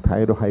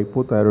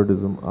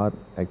hypothyroidism are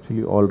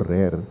actually all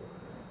rare.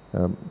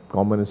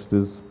 Commonest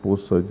is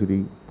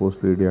post-surgery,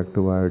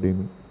 post-radioactive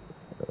iodine,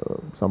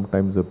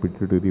 sometimes a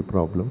pituitary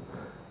problem.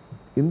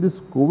 In this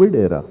COVID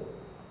era,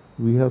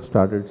 we have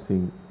started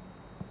seeing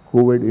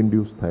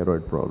COVID-induced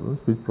thyroid problems,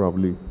 which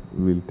probably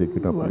we'll take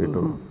it up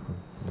later.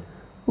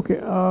 Okay,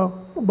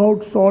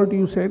 about salt,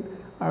 you said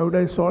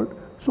iodized salt.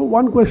 So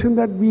one question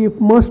that we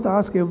must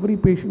ask every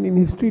patient in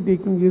history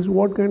taking is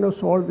what kind of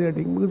salt they are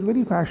taking, because it's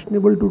very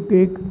fashionable to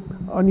take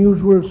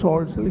unusual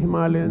salts, like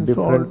Himalayan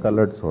Different salt,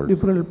 colored salts.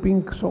 different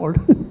pink salt,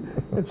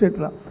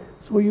 etc.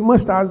 So you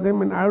must ask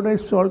them, and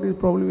iodized salt is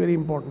probably very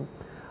important.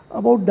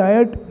 About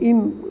diet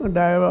in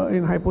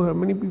hypothyroid,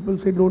 many people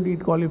say don't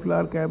eat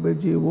cauliflower,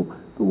 cabbage, So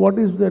what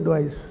is the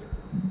advice?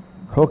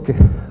 Okay,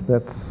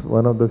 that's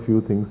one of the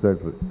few things that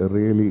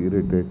really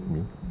irritate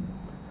me.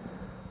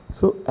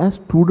 So as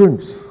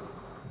students,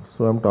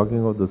 so I'm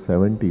talking of the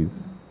 70s,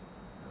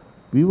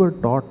 we were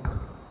taught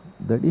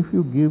that if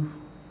you give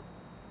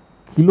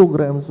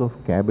kilograms of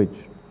cabbage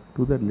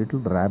to that little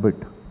rabbit,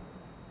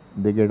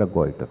 they get a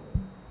goiter.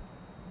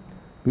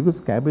 Because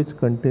cabbage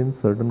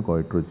contains certain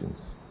goitrogens.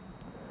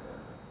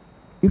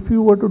 If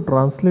you were to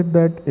translate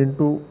that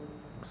into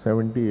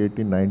 70,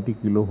 80, 90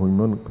 kilo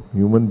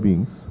human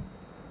beings,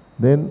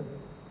 then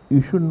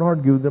you should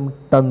not give them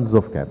tons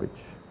of cabbage.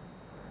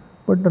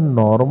 But the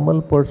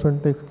normal person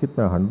takes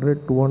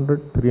 100,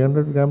 200,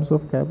 300 grams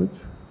of cabbage.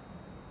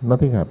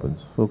 Nothing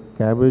happens. So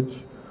cabbage,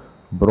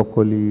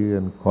 broccoli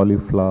and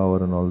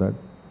cauliflower and all that,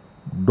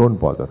 don't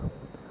bother.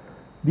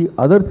 The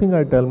other thing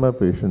I tell my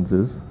patients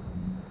is,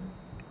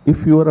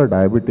 if you are a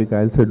diabetic,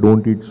 I'll say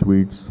don't eat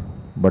sweets,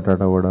 batata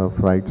vada,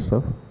 fried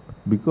stuff,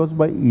 because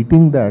by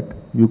eating that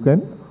you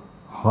can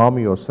harm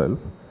yourself,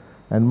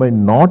 and by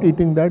not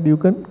eating that you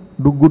can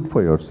do good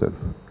for yourself.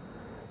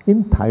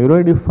 In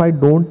thyroid, if I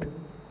don't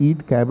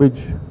eat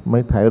cabbage,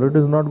 my thyroid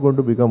is not going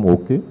to become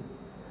okay,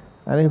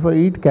 and if I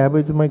eat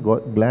cabbage, my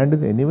gland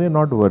is anyway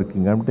not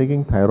working. I'm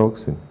taking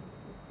thyroxine.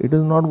 It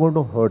is not going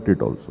to hurt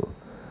it also.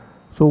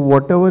 So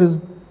whatever is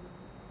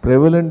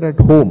prevalent at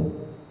home,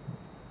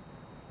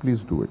 please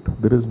do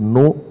it. There is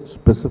no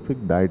specific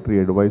dietary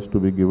advice to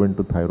be given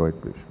to thyroid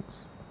patients.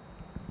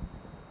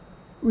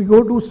 We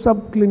go to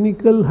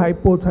subclinical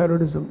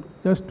hypothyroidism.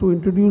 Just to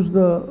introduce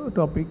the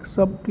topic,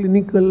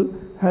 subclinical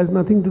has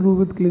nothing to do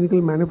with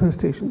clinical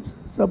manifestations.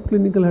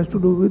 Subclinical has to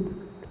do with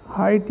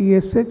high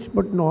TSH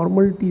but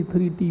normal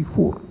T3,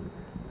 T4.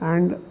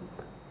 And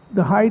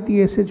the high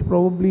TSH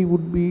probably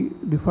would be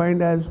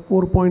defined as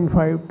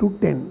 4.5 to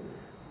 10.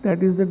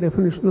 That is the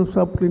definition of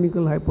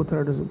subclinical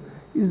hypothyroidism.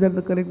 Is that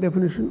the correct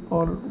definition,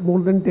 or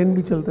more than 10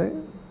 bhi chalta hai?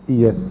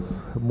 Yes,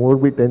 more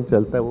bhi 10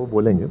 chalta hai, wo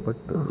bolenge, but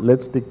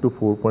let's stick to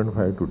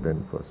 4.5 to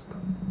 10 first.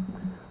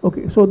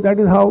 Okay, so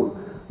that is how,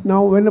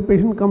 now when a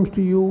patient comes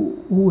to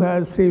you who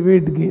has, say,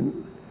 weight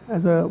gain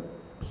as a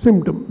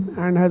symptom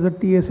and has a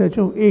TSH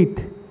of 8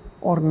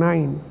 or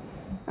 9,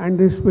 and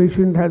this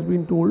patient has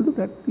been told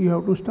that you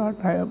have to start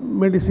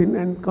medicine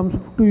and comes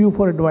to you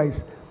for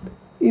advice,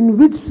 in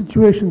which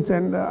situations,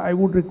 and I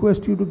would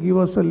request you to give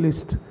us a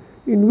list,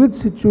 in which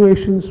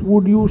situations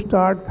would you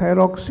start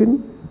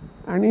thyroxine,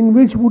 and in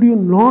which would you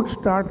not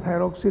start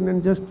thyroxine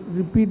and just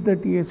repeat the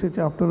TSH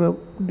after a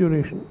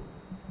duration?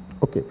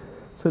 Okay,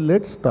 so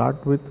let's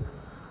start with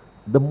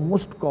the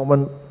most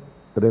common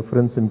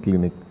reference in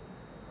clinic.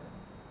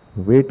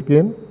 Weight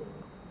gain,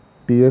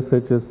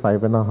 TSH is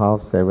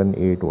 5.5, 7,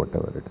 8,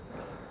 whatever it is.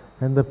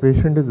 And the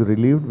patient is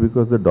relieved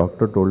because the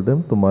doctor told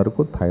them, तुम्हारे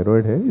को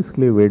thyroid है,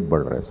 इसलिए weight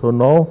बढ़ रहा है. So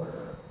now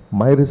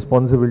my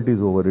responsibility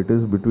is over. It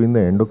is between the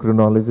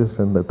endocrinologist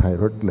and the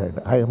thyroid gland.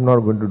 I am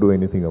not going to do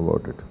anything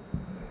about it.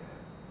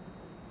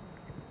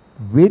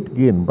 Weight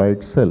gain by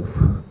itself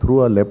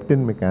through a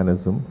leptin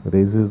mechanism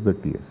raises the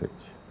TSH.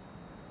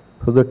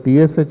 So the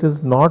TSH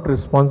is not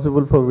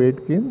responsible for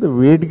weight gain. The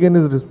weight gain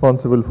is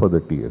responsible for the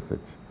TSH.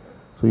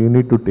 So you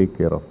need to take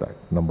care of that,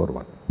 number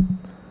one.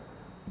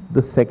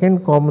 The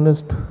second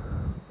commonest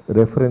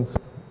reference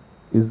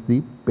is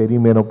the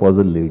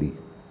perimenopausal lady.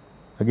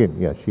 Again,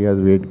 yeah, she has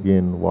weight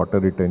gain, water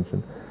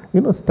retention.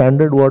 You know,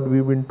 standard what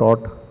we've been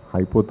taught,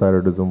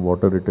 hypothyroidism,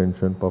 water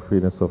retention,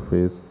 puffiness of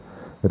face,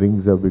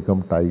 rings have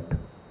become tight.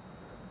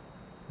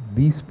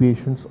 These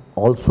patients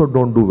also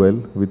don't do well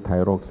with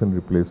thyroxine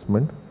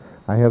replacement.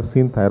 I have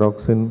seen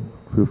thyroxine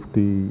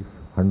 50,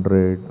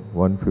 100,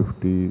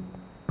 150,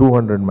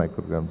 200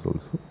 micrograms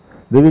also.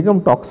 They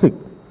become toxic,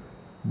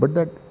 but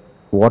that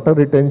water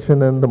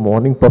retention and the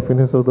morning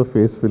puffiness of the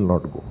face will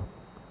not go.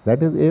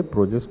 That is a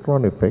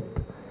progesterone effect.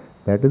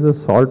 That is a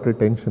salt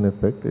retention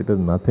effect. It has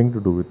nothing to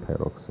do with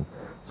thyroxine.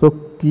 So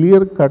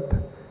clear cut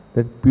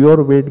that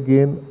pure weight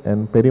gain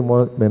and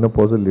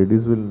perimenopausal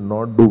ladies will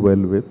not do well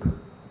with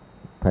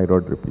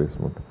thyroid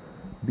replacement.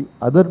 The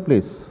other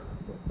place,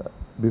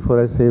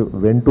 before I say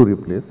when to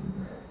replace,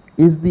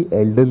 is the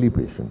elderly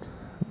patients.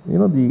 You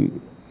know, the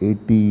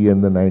 80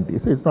 and the 90.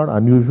 So it's not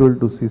unusual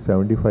to see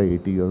 75,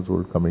 80 years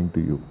old coming to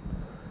you.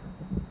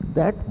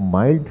 That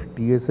mild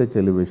TSH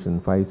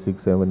elevation, 5,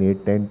 6, 7,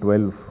 8, 10,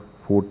 12,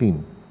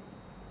 14,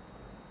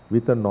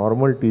 with a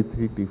normal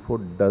T3,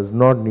 T4 does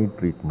not need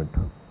treatment.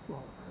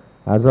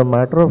 As a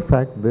matter of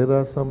fact, there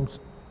are some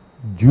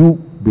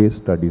Jew-based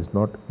studies,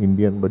 not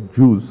Indian, but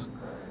Jews,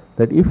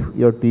 that if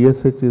your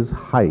TSH is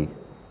high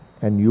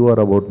and you are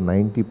about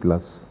 90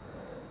 plus,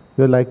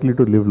 you are likely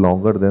to live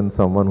longer than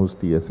someone whose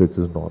TSH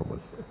is normal.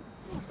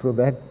 So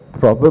that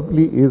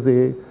probably is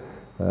a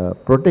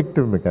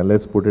protective mechanism,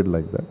 let's put it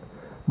like that.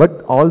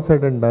 But all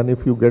said and done,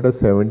 if you get a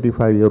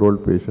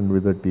 75-year-old patient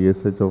with a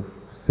TSH of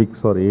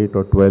 6 or 8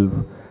 or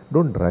 12,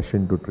 don't rush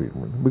into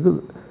treatment.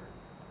 Because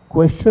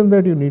question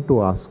that you need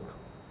to ask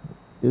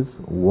is,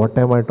 what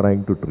am I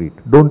trying to treat?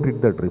 Don't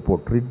treat that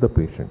report, treat the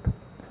patient.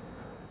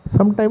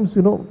 Sometimes,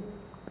 you know,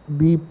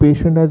 the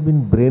patient has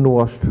been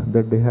brainwashed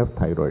that they have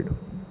thyroid.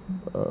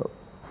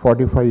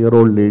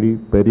 45-year-old lady,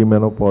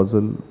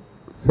 perimenopausal,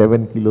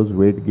 7 kilos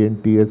weight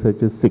gain,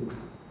 TSH is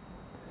 6.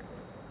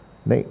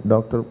 नहीं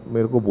doctor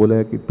मेरे को बोला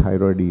है कि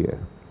thyroid ही है.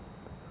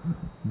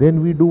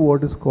 Then we do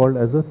what is called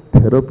as a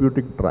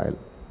therapeutic trial.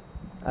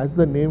 As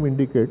the name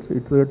indicates,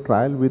 it's a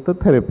trial with a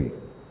therapy.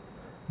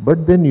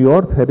 But then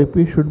your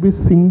therapy should be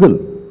single.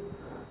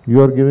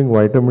 You are giving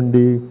vitamin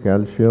D,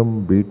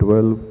 calcium,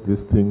 B12,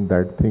 this thing,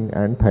 that thing,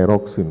 and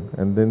thyroxine,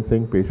 and then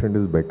saying patient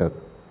is better.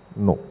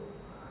 No.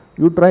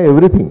 You try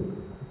everything,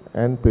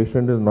 and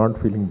patient is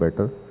not feeling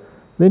better.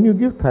 Then you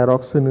give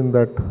thyroxine in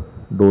that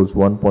dose,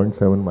 1.7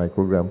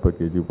 microgram per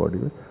kg body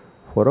weight,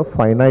 for a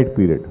finite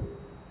period.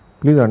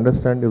 Please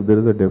understand, if there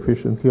is a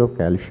deficiency of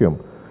calcium,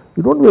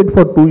 you don't wait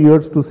for 2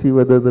 years to see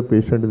whether the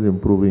patient is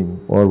improving,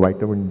 or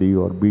vitamin D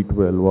or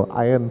B12 or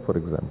iron, for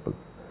example.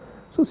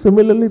 So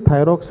similarly,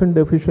 thyroxine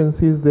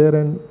deficiency is there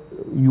and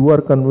you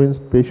are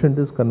convinced, patient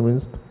is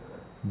convinced,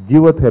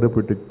 give a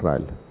therapeutic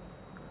trial,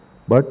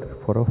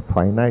 but for a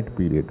finite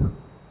period.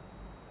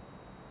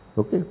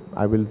 Okay,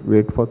 I will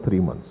wait for 3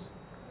 months.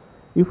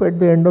 If at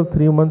the end of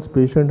 3 months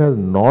patient has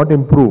not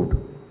improved,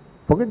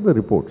 forget the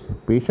reports,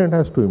 patient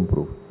has to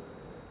improve,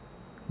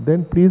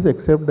 then please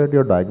accept that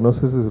your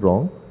diagnosis is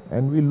wrong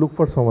and we'll look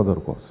for some other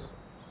cause.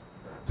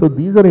 So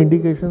these are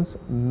indications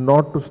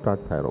not to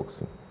start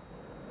thyroxine.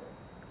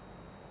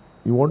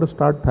 You want to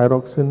start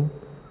thyroxine,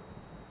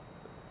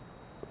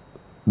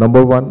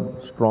 number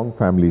 1, strong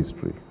family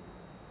history.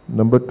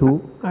 Number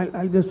 2,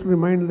 I'll just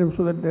remind them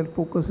so that their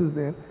focus is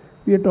there.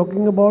 We are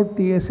talking about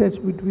TSH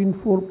between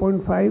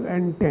 4.5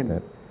 and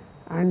 10,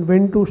 and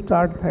when to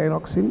start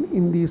thyroxine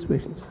in these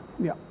patients.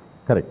 Yeah.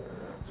 Correct.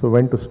 So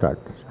when to start?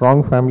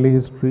 Strong family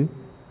history.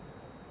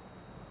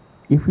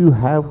 If you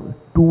have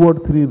 2 or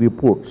 3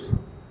 reports,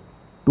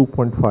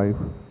 2.5,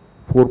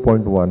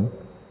 4.1,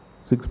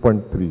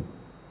 6.3,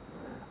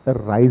 a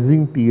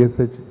rising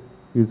TSH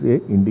is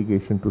a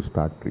indication to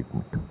start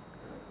treatment.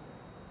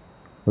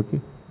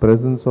 Okay.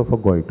 Presence of a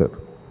goiter.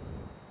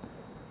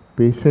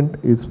 Patient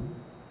is,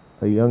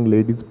 a young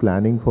lady is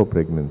planning for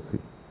pregnancy.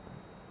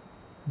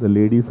 The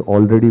lady is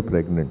already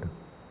pregnant.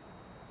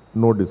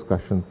 No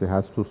discussions, they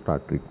has to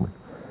start treatment.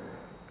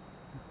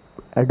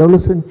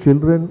 Adolescent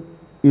children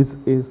is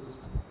a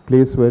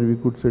place where we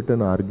could sit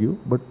and argue,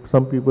 but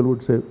some people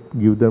would say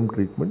give them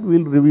treatment.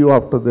 We'll review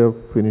after they have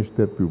finished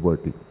their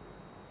puberty.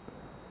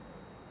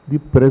 The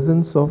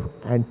presence of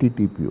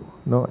anti-TPO.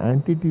 Now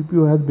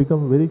anti-TPO has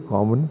become very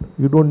common.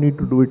 You don't need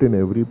to do it in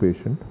every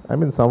patient. I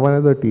mean, someone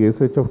has a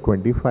TSH of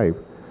 25,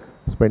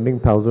 spending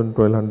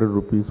 1,000-1,200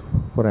 rupees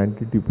for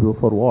anti-TPO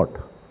for what?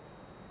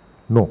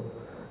 No.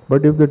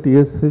 But if the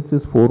TSH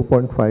is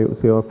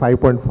 4.5, say, or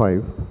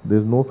 5.5, there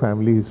is no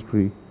family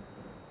history,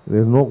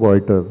 there is no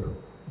goiter,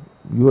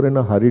 you are in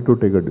a hurry to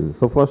take a decision.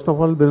 So first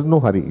of all, there is no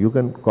hurry. You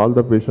can call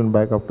the patient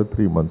back after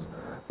 3 months.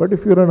 But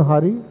if you are in a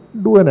hurry,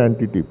 do an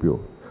anti-TPO.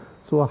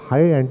 So a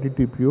high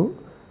anti-TPO,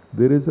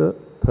 there is a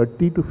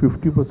 30 to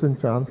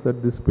 50% chance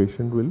that this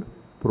patient will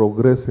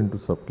progress into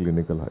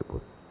subclinical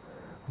hypothyroid.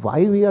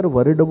 Why we are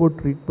worried about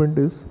treatment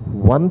is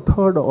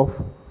 1/3 of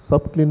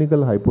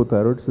subclinical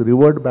hypothyroids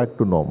revert back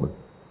to normal.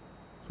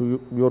 So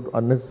you are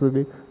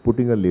unnecessarily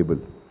putting a label.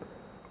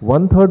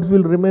 1/3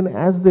 will remain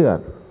as they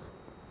are,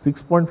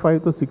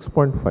 6.5 to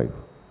 6.5.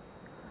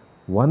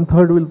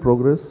 1/3 will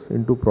progress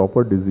into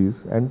proper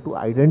disease, and to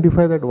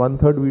identify that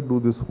 1/3 we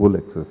do this whole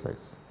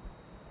exercise.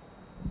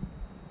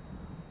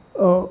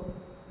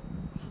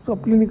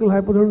 Subclinical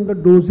hypothyroid, the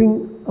dosing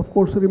of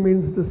course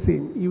remains the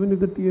same. Even if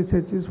the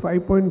TSH is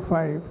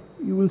 5.5,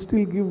 you will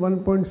still give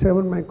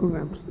 1.7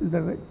 micrograms. Is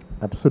that right?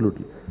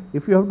 Absolutely.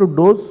 If you have to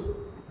dose,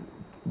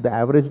 the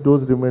average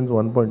dose remains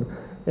 1.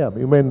 Yeah,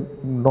 you may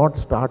not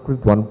start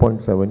with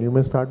 1.7, you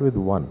may start with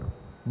 1.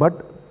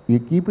 But you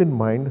keep in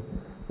mind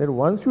that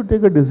once you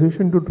take a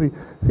decision to treat,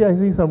 see, I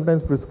see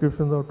sometimes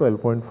prescriptions of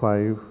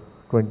 12.5,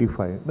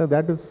 25. Now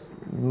that is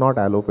not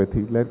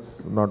allopathy. Let's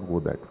not go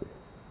that way.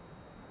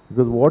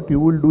 Because what you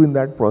will do in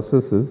that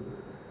process is,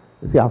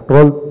 See, after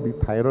all, the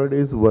thyroid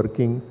is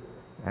working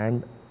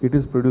and it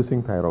is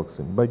producing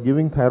thyroxine. By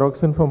giving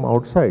thyroxine from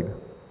outside,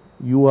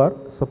 you are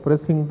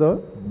suppressing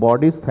the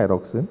body's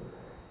thyroxine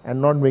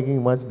and not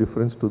making much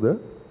difference to the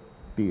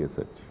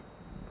TSH.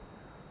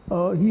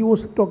 He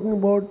was talking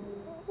about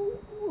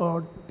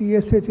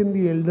TSH in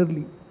the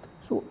elderly.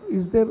 So,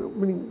 is there,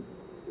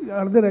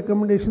 are there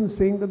recommendations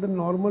saying that the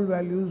normal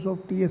values of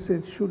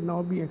TSH should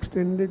now be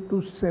extended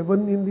to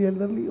 7 in the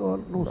elderly, or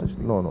no such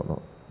thing?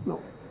 No.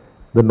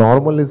 The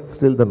normal is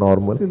still the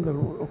normal. Still the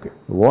normal, okay.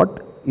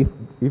 What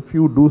if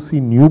you do see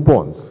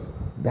newborns?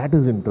 That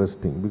is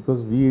interesting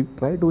because we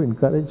try to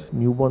encourage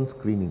newborn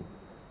screening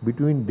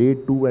between day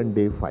 2 and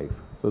day 5.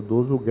 So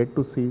those who get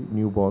to see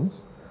newborns,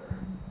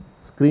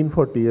 screen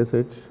for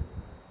TSH,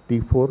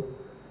 T4.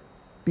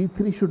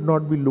 T3 should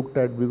not be looked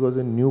at because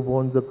in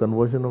newborns the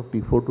conversion of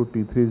T4 to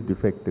T3 is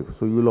defective.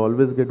 So you will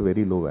always get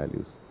very low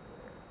values.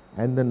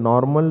 And the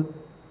normal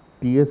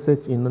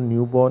TSH in a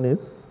newborn is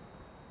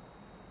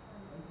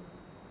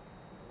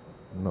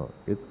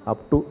it's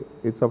up to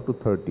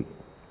 30,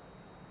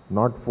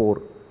 not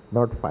 4,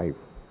 not 5,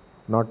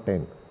 not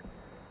 10,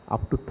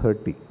 up to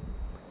 30.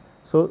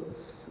 So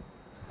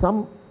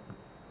some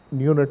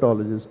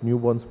neonatologists,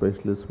 newborn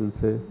specialists will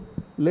say,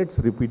 let's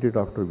repeat it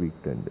after week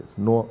 10 days.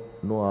 No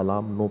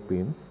alarm, no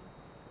pains.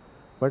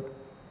 But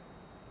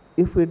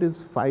if it is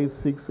 5,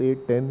 6,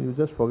 8, 10, you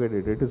just forget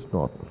it. It is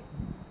normal.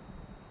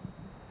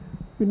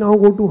 We now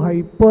go to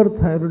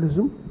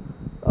hyperthyroidism.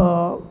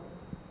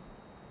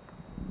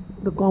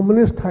 The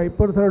commonest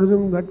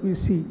hyperthyroidism that we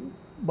see,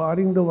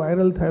 barring the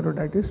viral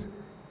thyroiditis,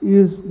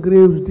 is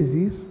Graves'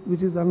 disease,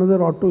 which is another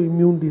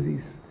autoimmune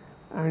disease.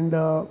 And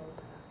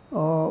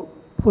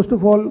first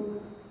of all,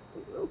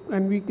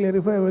 can we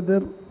clarify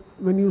whether,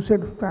 when you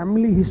said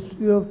family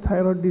history of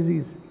thyroid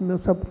disease in a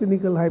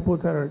subclinical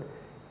hypothyroid,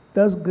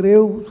 does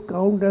Graves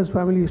count as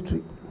family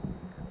history?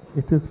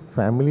 It is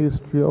family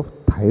history of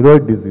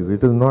thyroid disease.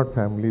 It is not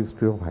family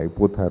history of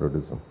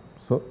hypothyroidism.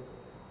 So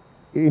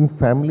in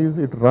families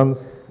it runs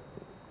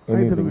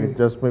anything. It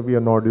just may be a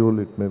nodule,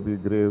 it may be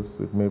Graves,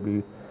 it may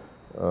be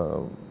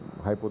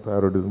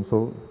hypothyroidism.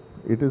 So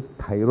it is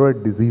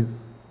thyroid disease,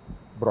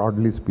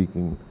 broadly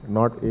speaking,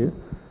 not a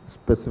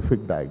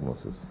specific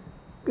diagnosis.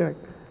 Correct.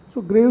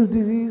 So Graves'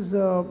 disease,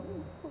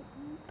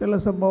 tell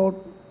us about,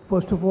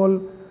 first of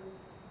all,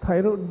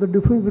 thyroid, the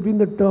difference between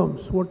the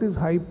terms. What is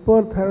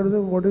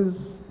hyperthyroidism? What is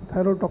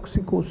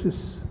thyrotoxicosis?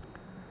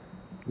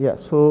 Yeah,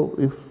 so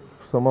if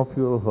some of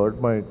you have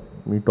heard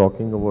me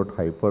talking about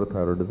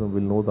hyperthyroidism,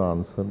 will know the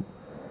answer.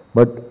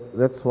 But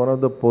that's one of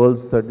the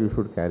pearls that you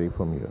should carry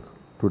from here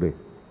today.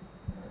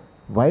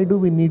 Why do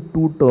we need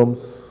two terms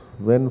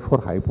when for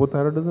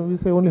hypothyroidism we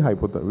say only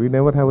hypothyroid? We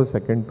never have a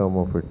second term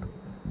of it.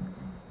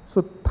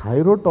 So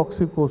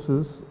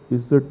thyrotoxicosis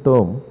is the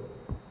term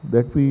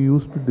that we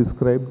use to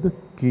describe the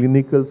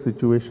clinical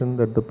situation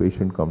that the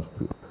patient comes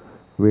to.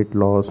 Weight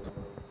loss,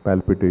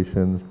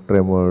 palpitations,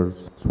 tremors,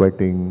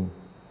 sweating,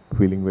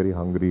 feeling very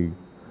hungry,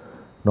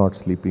 not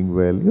sleeping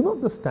well,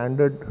 the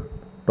standard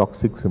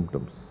toxic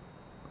symptoms.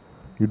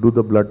 You do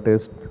the blood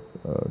test,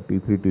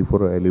 T3,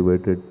 T4 are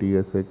elevated,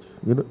 TSH.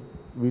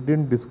 We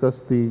didn't discuss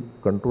the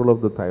control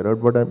of the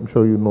thyroid, but I'm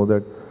sure you know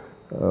that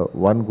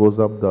one goes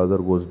up, the other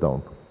goes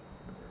down.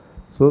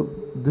 So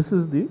this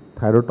is the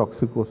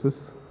thyrotoxicosis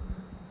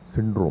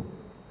syndrome.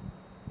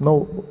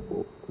 Now,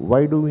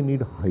 why do we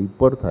need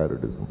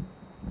hyperthyroidism?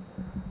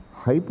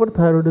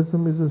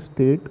 Hyperthyroidism is a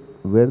state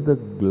where the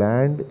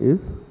gland is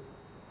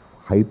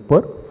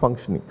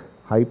hyperfunctioning.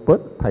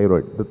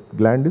 Hyperthyroid, the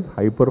gland is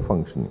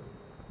hyperfunctioning.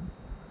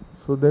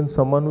 So then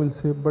someone will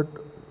say, but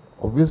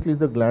obviously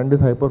the gland is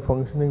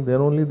hyperfunctioning,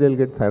 then only they'll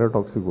get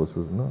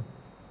thyrotoxicosis, no?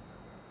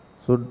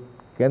 So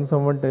can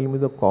someone tell me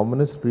the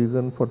commonest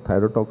reason for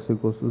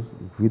thyrotoxicosis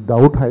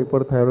without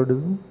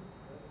hyperthyroidism?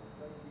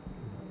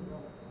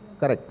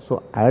 Correct.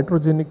 So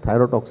iatrogenic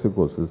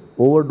thyrotoxicosis,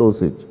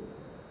 overdosage,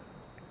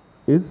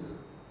 is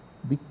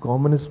the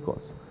commonest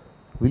cause.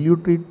 Will you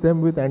treat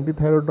them with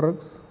antithyroid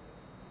drugs?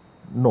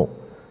 No.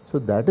 So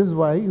that is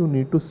why you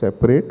need to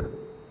separate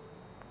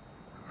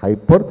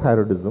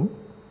hyperthyroidism,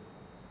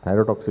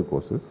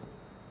 thyrotoxicosis,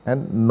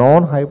 and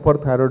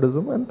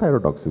non-hyperthyroidism and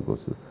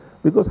thyrotoxicosis.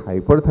 Because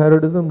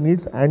hyperthyroidism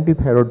needs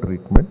antithyroid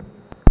treatment,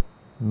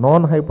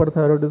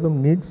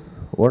 non-hyperthyroidism needs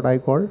what I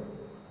call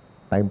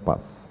time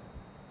pass.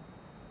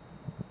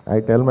 I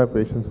tell my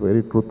patients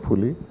very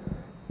truthfully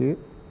कि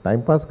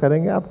time pass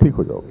करेंगे आप ठीक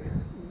हो जाओगे.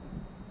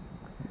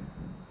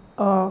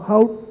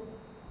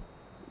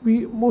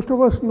 Most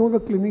of us know the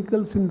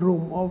clinical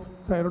syndrome of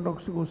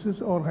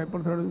thyrotoxicosis or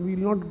hyperthyroidism. We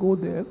will not go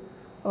there.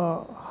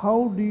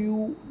 How do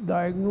you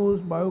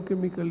diagnose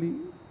biochemically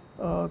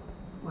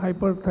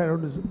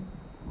hyperthyroidism?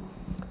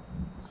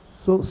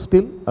 So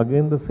still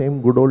again the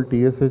same good old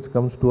TSH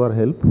comes to our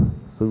help.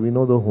 So we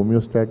know the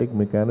homeostatic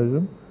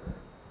mechanism.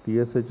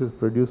 TSH is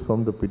produced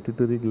from the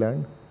pituitary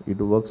gland. It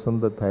works on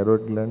the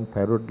thyroid gland.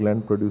 Thyroid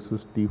gland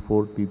produces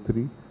T4,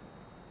 T3.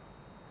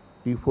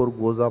 T4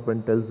 goes up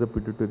and tells the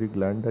pituitary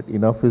gland that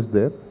enough is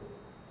there,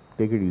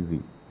 take it easy.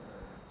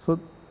 So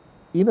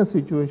in a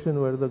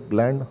situation where the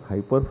gland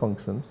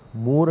hyperfunctions,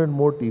 more and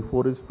more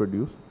T4 is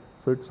produced,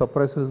 so it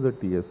suppresses the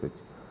TSH.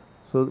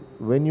 So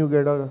when you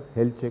get a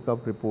health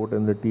checkup report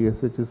and the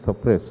TSH is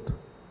suppressed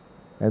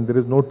and there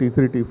is no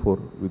T3, T4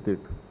 with it,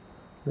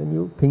 then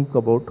you think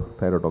about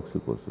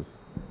thyrotoxicosis.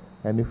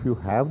 And if you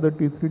have the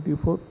T3,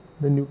 T4,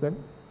 then you can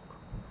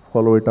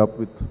follow it up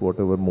with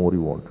whatever more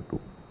you want to do.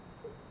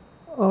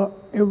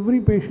 Every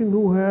patient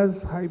who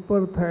has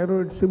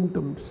hyperthyroid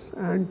symptoms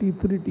and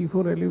T3,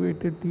 T4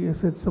 elevated,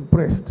 TSH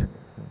suppressed,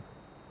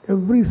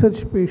 every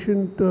such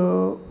patient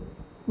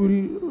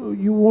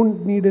you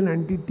won't need an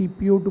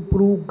anti-TPO to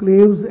prove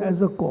Graves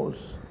as a cause.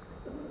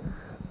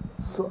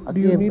 So again,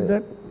 do you need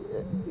that?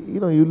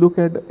 You look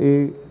at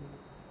a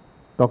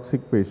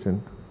toxic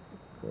patient,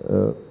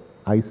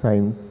 eye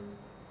signs,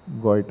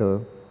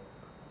 goiter,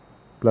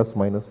 plus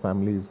minus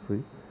family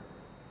history,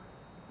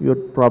 you're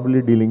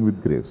probably dealing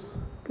with Graves.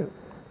 Okay.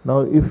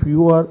 Now, if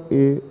you are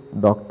a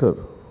doctor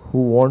who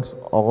wants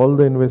all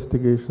the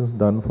investigations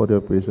done for your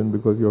patient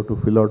because you have to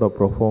fill out a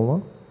pro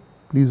forma,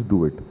 please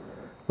do it.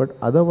 But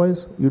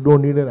otherwise, you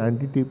don't need an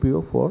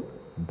anti-TPO for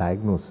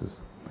diagnosis.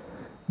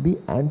 The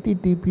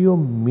anti-TPO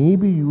may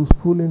be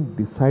useful in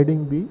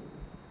deciding the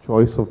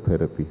choice of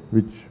therapy,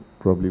 which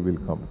probably will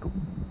come to.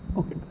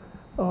 Okay.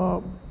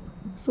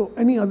 So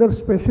any other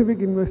specific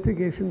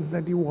investigations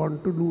that you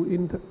want to do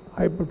in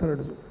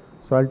hyperthyroidism?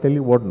 So I'll tell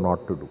you what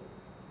not to do.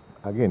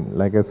 Again,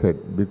 like I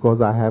said,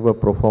 because I have a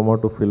pro forma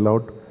to fill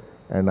out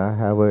and I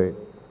have a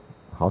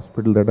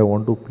hospital that I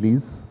want to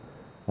please,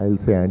 I'll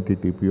say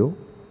anti-TPO,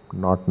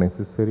 not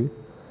necessary.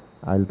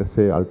 I'll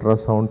say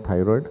ultrasound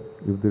thyroid.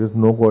 If there is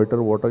no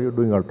goiter, what are you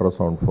doing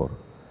ultrasound for?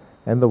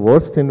 And the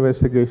worst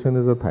investigation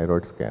is a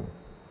thyroid scan.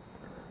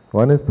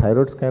 One is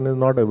thyroid scan is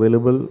not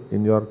available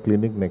in your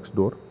clinic next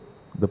door.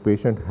 The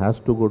patient has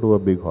to go to a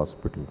big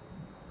hospital.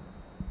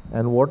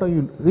 And what are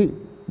you, see,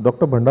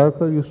 Dr.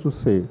 Bhandarkar used to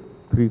say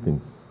three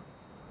things.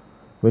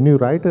 When you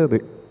write a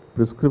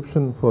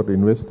prescription for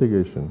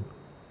investigation,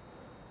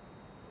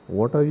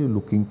 what are you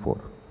looking for?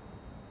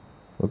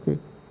 Okay,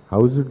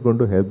 how is it going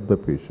to help the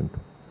patient?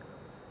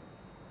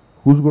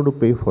 Who's going to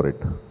pay for it?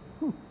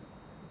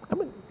 I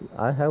mean,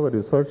 I have a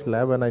research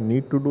lab and I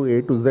need to do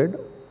A to Z.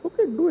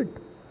 Okay, do it.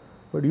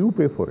 But you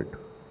pay for it.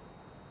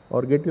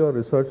 Or get your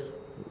research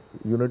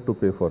unit to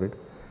pay for it.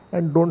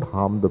 And don't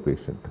harm the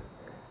patient.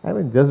 I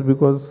mean, just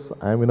because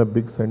I'm in a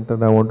big center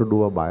and I want to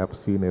do a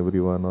biopsy in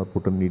everyone or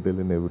put a needle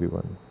in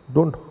everyone,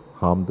 don't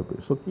harm the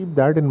patient. So keep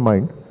that in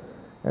mind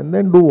and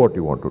then do what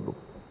you want to do.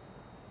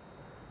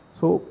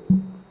 So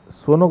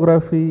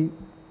sonography,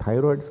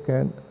 thyroid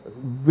scan,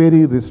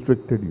 very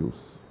restricted use.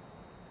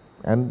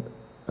 And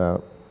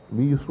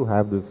we used to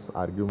have this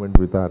argument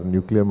with our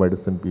nuclear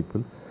medicine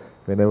people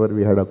whenever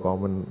we had a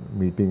common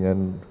meeting,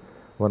 and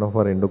one of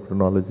our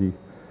endocrinology,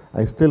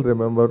 I still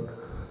remember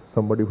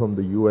somebody from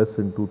the US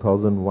in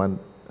 2001,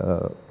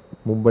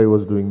 Mumbai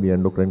was doing the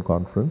endocrine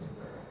conference,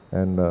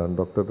 and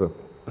Dr.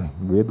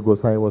 Ved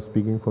Gosai was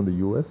speaking from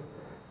the US,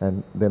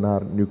 and then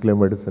our nuclear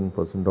medicine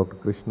person, Dr.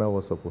 Krishna,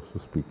 was supposed to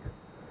speak.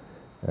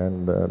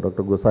 And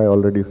Dr. Gosai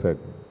already said,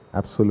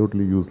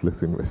 absolutely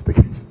useless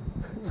investigation.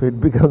 So it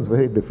becomes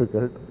very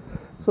difficult.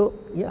 So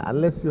yeah,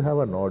 unless you have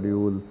a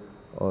nodule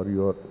or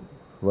you're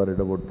worried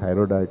about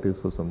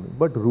thyroiditis or something,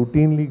 but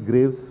routinely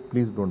Graves,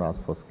 please don't ask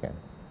for scan.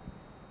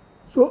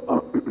 So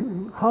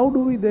how do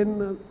we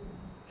then,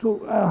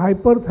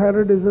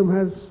 hyperthyroidism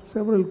has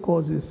several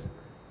causes.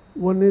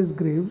 One is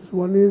Graves,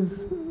 one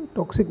is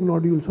toxic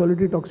nodule,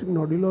 solitary toxic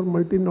nodule or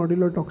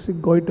multinodular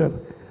toxic goiter.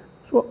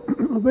 So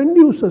when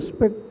do you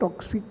suspect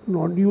toxic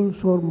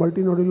nodules or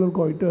multinodular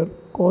goiter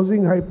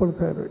causing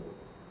hyperthyroid?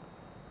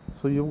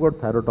 So you've got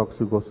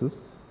thyrotoxicosis,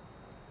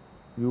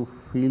 you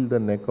feel the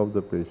neck of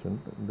the patient,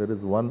 there is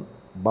one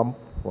bump,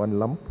 one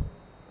lump,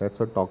 that's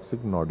a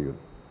toxic nodule.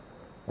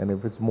 And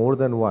if it's more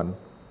than one,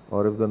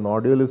 or if the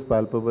nodule is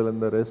palpable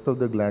and the rest of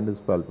the gland is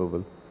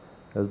palpable,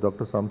 as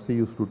Dr. Samsi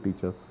used to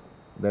teach us,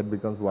 that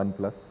becomes 1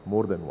 plus,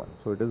 more than 1.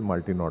 So it is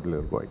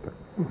multinodular goiter.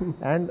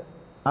 And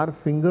our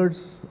fingers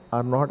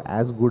are not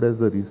as good as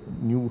the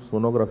new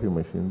sonography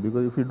machine,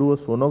 because if you do a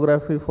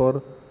sonography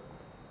for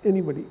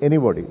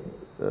anybody,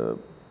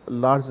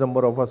 large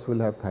number of us will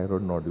have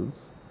thyroid nodules.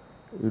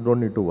 You don't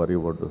need to worry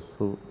about this.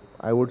 So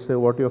I would say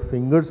what your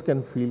fingers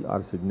can feel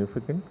are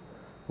significant.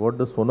 What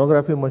the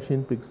sonography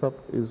machine picks up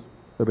is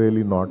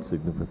really not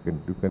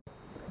significant.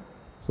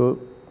 So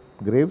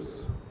Graves,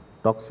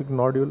 toxic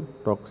nodule,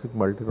 toxic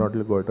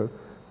multinodular goiter,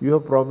 you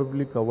have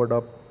probably covered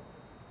up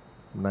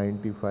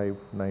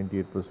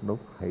 95-98% of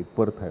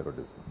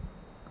hyperthyroidism.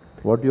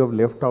 What you have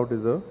left out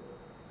is a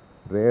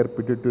rare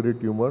pituitary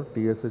tumor,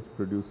 TSH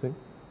producing,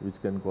 which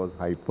can cause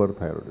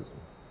hyperthyroidism.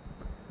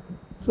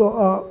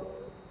 So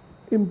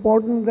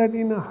important that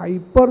in a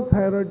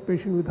hyperthyroid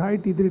patient with high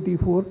T3,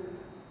 T4,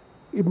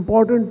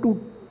 important to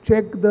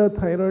check the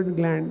thyroid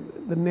gland,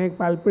 the neck,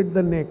 palpate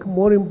the neck,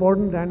 more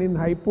important than in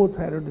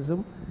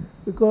hypothyroidism,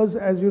 because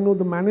as you know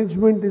the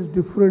management is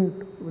different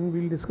when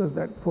we'll discuss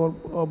that for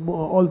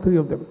all three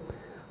of them.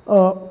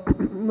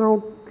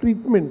 Now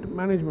treatment,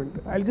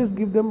 management, I'll just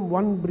give them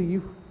one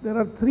brief. There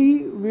are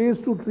three ways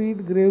to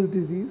treat Graves'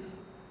 disease.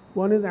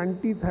 One is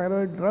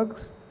anti-thyroid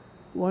drugs,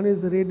 one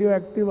is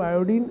radioactive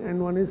iodine,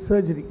 and one is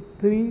surgery.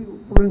 Three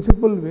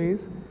principal ways.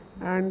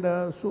 And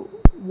so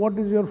what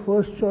is your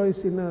first choice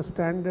in a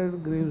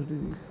standard Graves'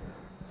 disease?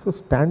 So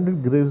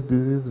standard Graves'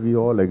 disease, we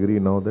all agree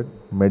now that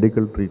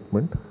medical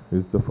treatment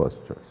is the first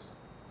choice.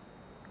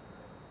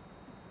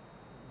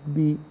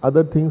 The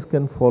other things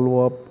can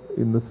follow up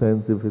in the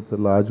sense if it's a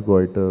large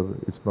goiter,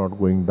 it's not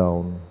going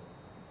down,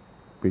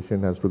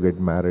 patient has to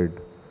get married,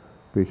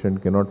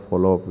 patient cannot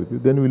follow up with you,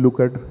 then we look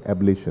at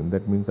ablation.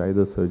 That means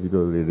either surgery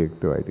or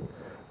radioactive iodine.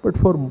 But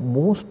for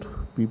most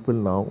people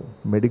now,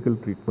 medical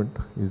treatment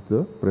is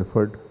the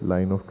preferred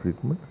line of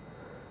treatment.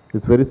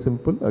 It's very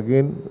simple.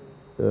 Again,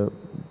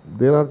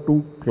 there are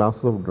two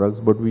classes of drugs,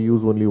 but we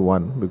use only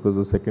one because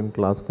the second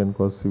class can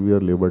cause severe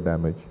liver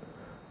damage.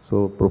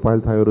 So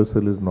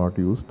propylthiouracil is not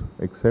used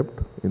except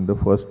in the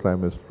first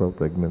trimester of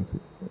pregnancy.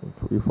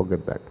 You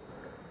forget that.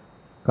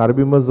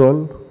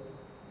 Carbimazole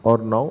or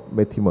now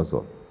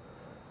methimazole.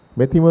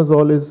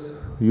 Methimazole is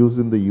used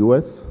in the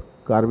US,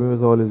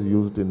 carbimazole is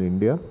used in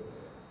India.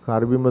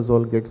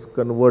 Carbimazole gets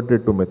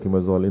converted to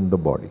methimazole in the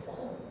body.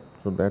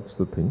 So that's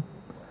the thing.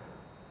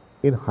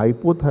 In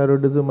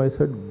hypothyroidism, I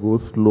said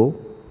go slow,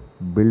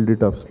 build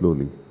it up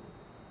slowly.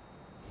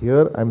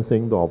 Here I'm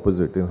saying the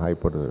opposite in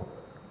hyperthyroid.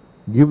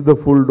 Give the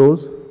full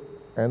dose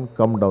and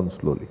come down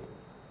slowly.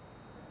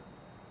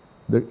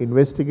 The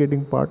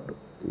investigating part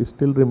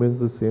still remains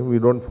the same. We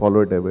don't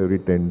follow it every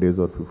 10 days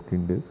or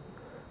 15 days.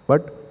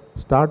 But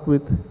start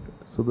with,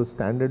 so the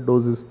standard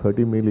dose is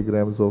 30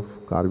 milligrams of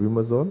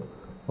carbimazole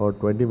or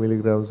 20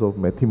 milligrams of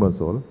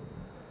methimazole.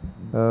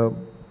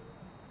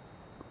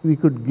 We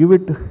could give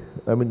it,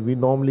 we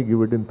normally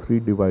give it in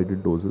 3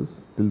 divided doses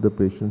till the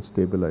patient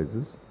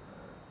stabilizes.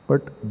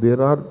 But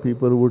there are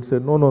people who would say,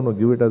 no,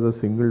 give it as a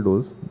single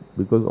dose,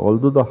 because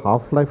although the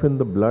half-life in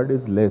the blood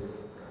is less,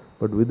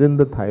 but within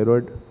the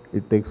thyroid,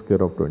 it takes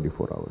care of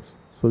 24 hours.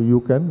 So you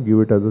can give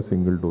it as a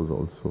single dose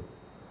also.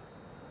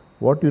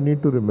 What you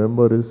need to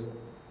remember is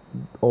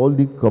all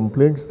the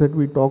complaints that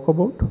we talk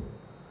about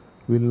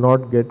will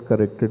not get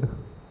corrected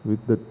with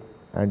the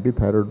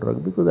antithyroid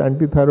drug, because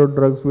antithyroid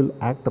drugs will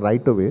act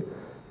right away,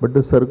 but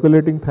the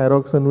circulating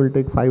thyroxine will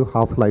take 5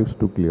 half-lives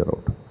to clear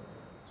out.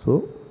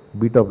 So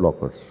beta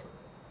blockers,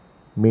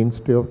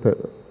 mainstay of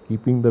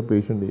keeping the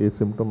patient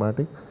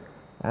asymptomatic,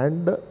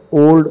 and the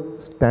old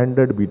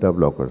standard beta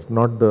blockers,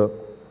 not the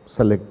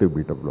selective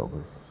beta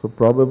blockers. So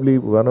probably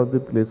one of the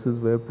places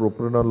where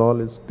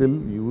propranolol is still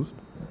used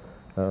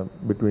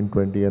between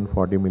 20 and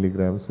 40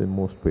 milligrams in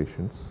most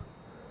patients,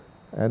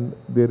 and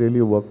they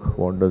really work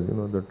wonders.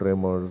 The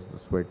tremors, the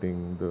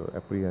sweating, the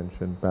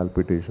apprehension,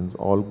 palpitations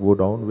all go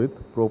down with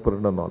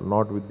propranolol,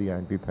 not with the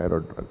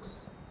antithyroid drugs.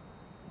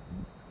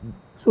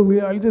 So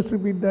I'll just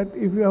repeat that.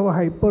 If you have a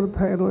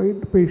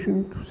hyperthyroid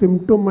patient,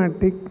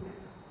 symptomatic,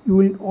 you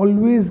will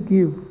always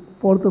give,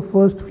 for the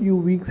first few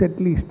weeks at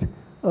least,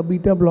 a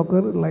beta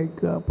blocker like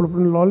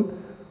propranolol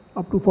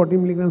up to 40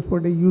 milligrams per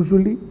day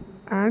usually,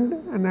 and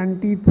an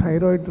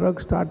anti-thyroid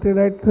drug started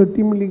at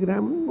 30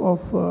 milligram of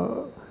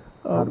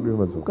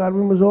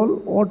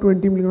carbimazole or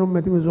 20 milligram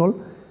of methimazole,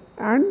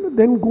 and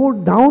then go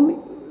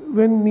down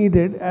when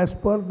needed as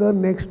per the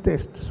next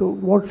test. So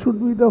what should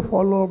be the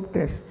follow-up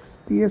tests,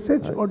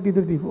 TSH or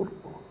T3T4?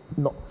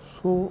 No.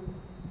 So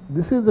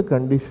this is the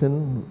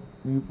condition.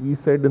 We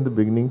said in the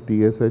beginning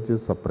TSH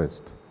is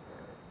suppressed,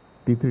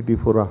 T3,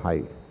 T4 are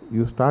high.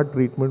 You start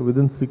treatment,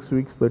 within 6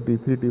 weeks the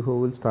T3, T4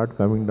 will start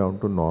coming down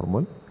to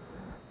normal.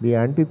 The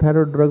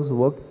antithyroid drugs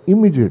work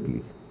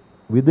immediately,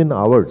 within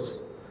hours,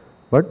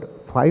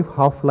 but 5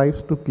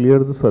 half-lives to clear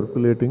the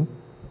circulating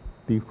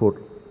T4.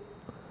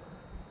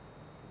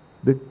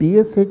 The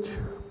TSH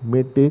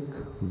may take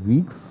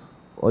weeks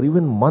or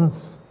even months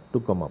to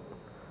come up.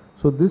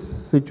 So this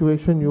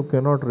situation, you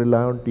cannot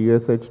rely on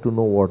TSH to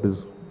know what is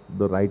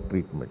the right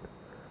treatment.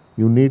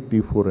 You need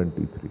T4 and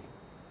T3.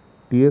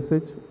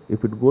 TSH,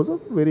 if it goes up,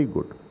 very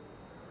good.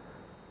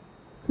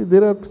 See,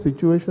 there are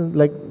situations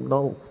like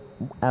now,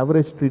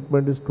 average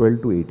treatment is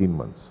 12 to 18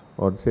 months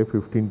or say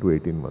 15 to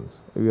 18 months.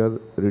 We are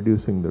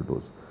reducing the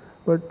dose.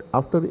 But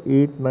after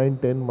 8, 9,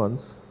 10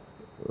 months,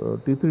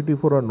 T3,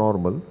 T4 are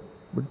normal,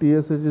 but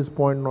TSH is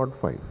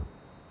 0.05.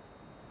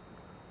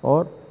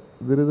 Or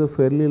there is a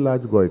fairly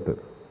large goiter.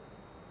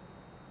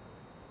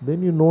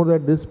 Then you know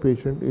that this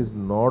patient is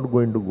not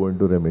going to go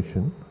into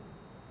remission.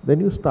 Then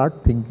you start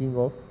thinking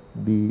of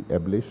the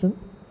ablation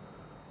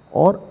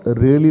or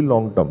really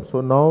long term.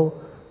 So now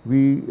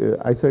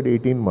I said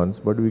 18 months,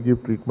 but we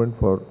give treatment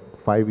for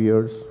 5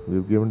 years.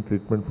 We've given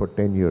treatment for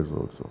 10 years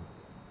also.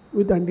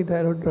 With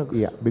antithyroid drugs?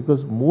 Yeah,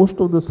 because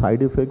most of the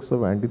side effects of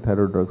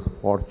antithyroid drugs,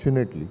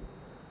 fortunately,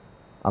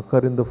 occur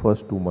in the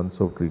first 2 months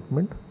of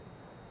treatment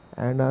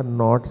and are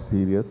not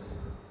serious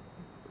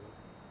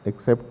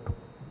except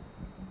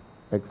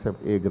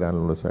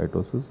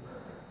agranulocytosis,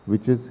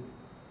 which is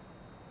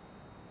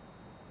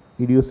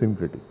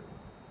idiosyncratic.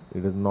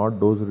 It is not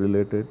dose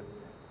related.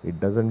 It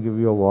doesn't give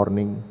you a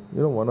warning.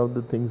 One of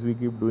the things we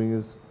keep doing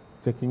is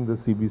checking the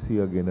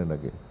CBC again and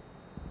again.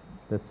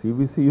 The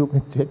CBC you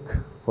can check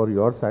for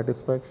your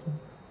satisfaction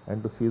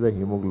and to see the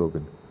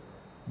hemoglobin.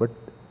 But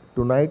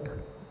tonight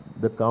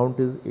the count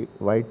is,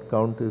 white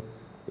count is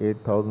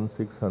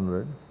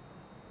 8,600.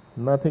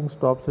 Nothing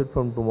stops it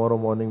from tomorrow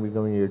morning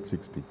becoming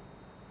 860.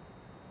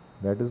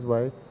 That is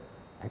why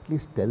at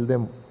least tell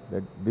them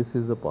that this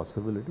is a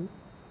possibility.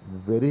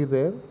 Very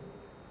rare,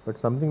 but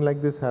something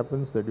like this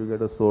happens, that you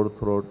get a sore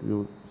throat,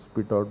 you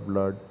spit out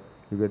blood,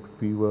 you get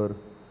fever,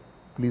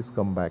 please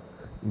come back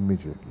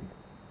immediately.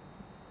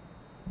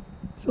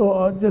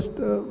 So just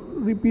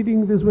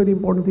repeating this very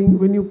important thing,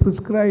 when you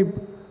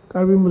prescribe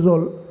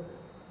carbimazole,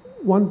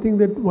 one thing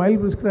that while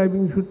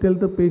prescribing you should tell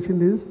the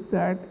patient is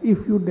that if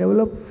you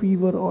develop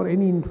fever or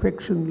any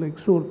infection like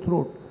sore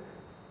throat,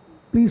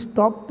 please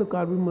stop the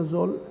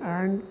carbimazole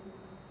and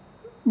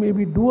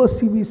maybe do a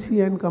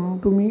CBC and come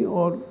to me,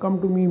 or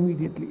come to me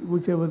immediately,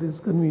 whichever is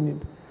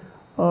convenient.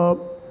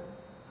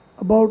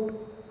 About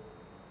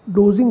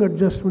dosing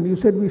adjustment, you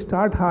said we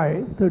start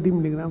high, 30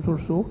 milligrams or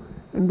so,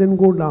 and then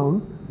go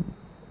down.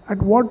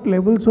 At what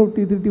levels of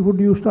T3, T4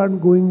 do you start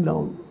going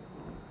down?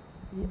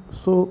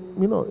 So,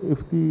 you know, if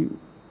the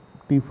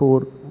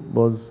T4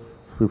 was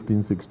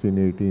 15, 16,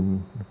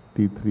 18,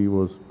 T3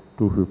 was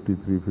 250,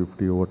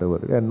 350 or whatever,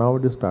 and now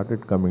it has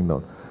started coming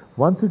down.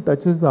 Once it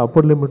touches the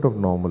upper limit of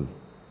normal,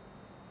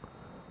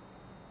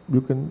 you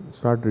can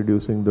start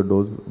reducing the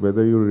dose.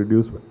 Whether you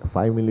reduce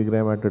 5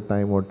 milligram at a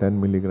time or 10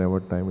 milligram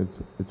at a time,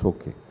 it's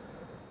okay.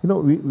 You know,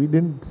 we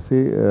didn't say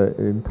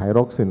in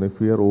thyroxine, if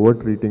we are over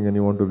treating and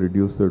you want to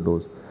reduce the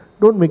dose,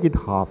 don't make it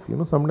half. You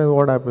know, sometimes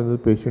what happens is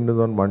the patient is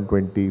on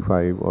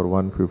 125 or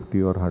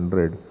 150 or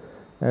 100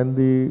 and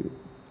the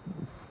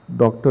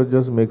doctor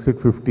just makes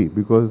it 50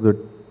 because the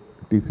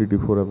T3,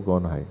 T4 have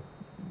gone high.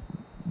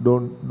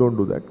 Don't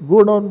do that.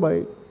 Go down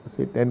by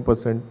say 10%,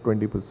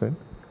 20%.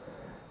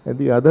 And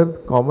the other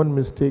common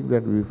mistake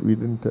that we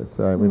didn't,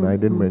 I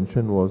didn't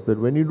mention was that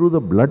when you do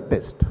the blood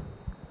test,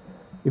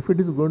 if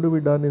it is going to be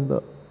done in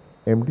the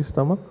empty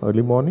stomach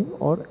early morning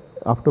or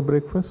after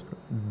breakfast,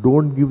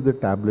 don't give the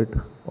tablet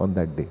on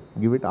that day.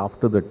 Give it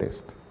after the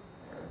test.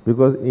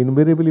 Because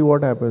invariably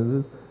what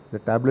happens is the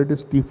tablet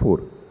is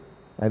T4,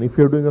 and if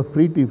you are doing a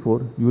free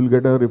T4, you will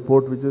get a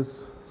report which is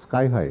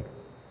sky high.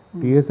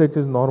 TSH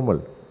is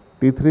normal,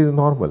 T3 is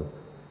normal,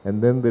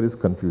 and then there is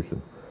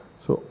confusion.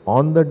 So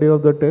on the day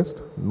of the test,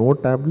 no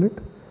tablet.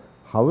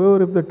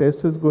 However, if the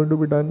test is going to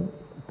be done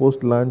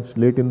post lunch,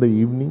 late in the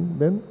evening,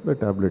 then the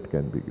tablet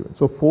can be given.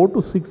 So 4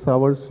 to 6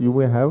 hours you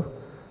may have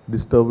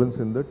disturbance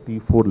in the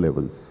T4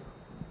 levels.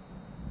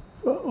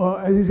 So,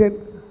 as you said,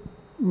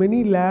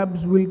 many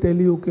labs will tell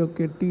you,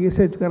 okay,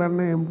 TSH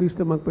karana hai, empty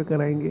stomach pe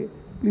karayenge.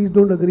 Please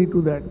don't agree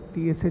to that.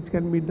 TSH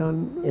can be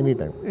done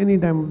anytime. Any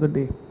time of the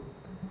day.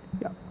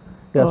 Yeah.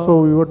 Yeah,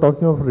 so we were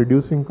talking of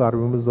reducing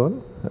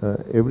carbimazole.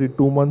 Every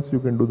 2 months you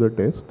can do the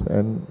test,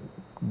 and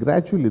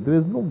gradually, there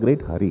is no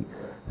great hurry.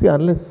 See,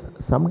 unless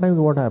sometimes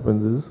what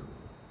happens is,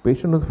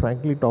 patient is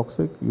frankly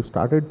toxic, you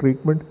started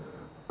treatment,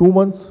 2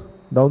 months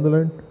down the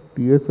line,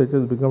 TSH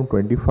has become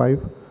 25,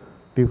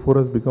 T4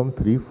 has become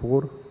 3,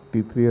 4,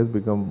 T3 has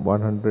become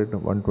 100,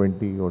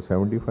 120 or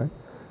 75.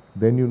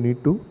 Then you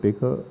need to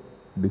take a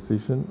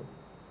decision,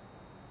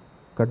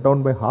 cut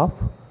down by half,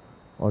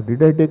 or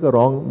did I make a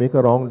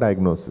wrong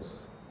diagnosis,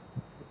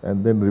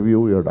 and then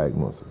review your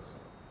diagnosis.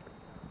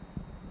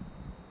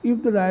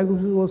 If the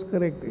diagnosis was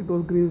correct, it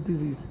was Graves'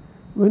 disease,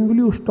 when will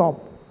you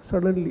stop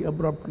suddenly,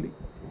 abruptly?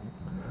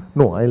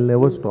 No, I'll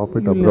never stop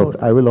it You'll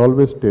abruptly. I will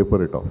always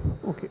taper it off.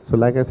 Okay. So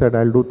like I said,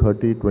 I'll do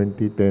 30,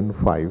 20, 10,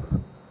 5.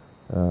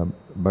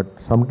 But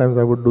sometimes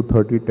I would do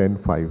 30, 10,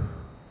 5.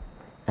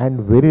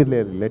 And very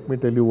rarely, let me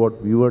tell you what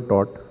we were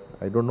taught.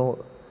 I don't know,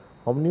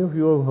 how many of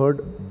you have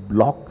heard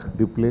block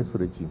replace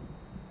regime?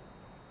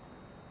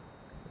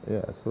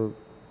 Yeah, so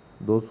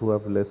those who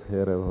have less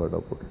hair have heard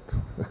about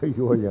it.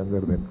 You are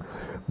younger then.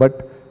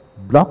 But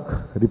block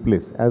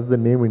replace, as the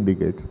name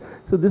indicates.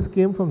 So this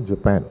came from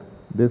Japan.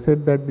 They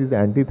said that these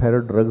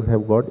anti-thyroid drugs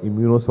have got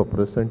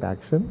immunosuppressant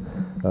action.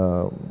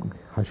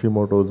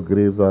 Hashimoto's,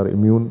 Graves are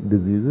immune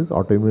diseases,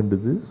 autoimmune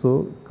disease.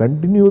 So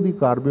continue the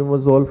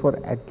carbimazole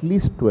for at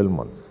least 12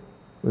 months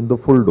in the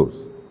full dose.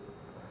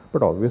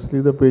 But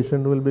obviously the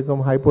patient will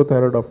become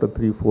hypothyroid after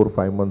 3, 4,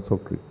 5 months of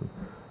treatment.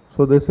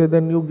 So they say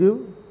then you give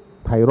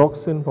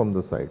thyroxine from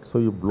the side. So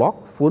you block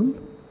full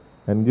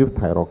and give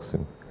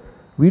thyroxine.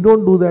 We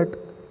don't do that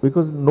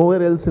because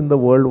nowhere else in the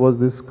world was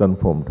this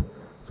confirmed.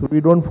 So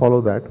we don't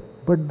follow that.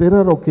 But there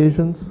are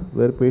occasions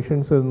where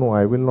patient says, no,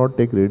 I will not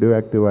take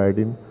radioactive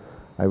iodine,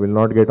 I will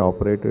not get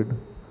operated.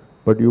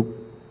 But you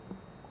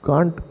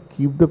can't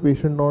keep the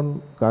patient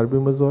on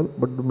carbimazole,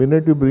 but the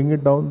minute you bring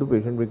it down, the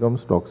patient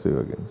becomes toxic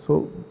again.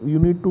 So you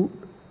need to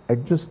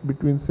adjust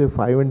between say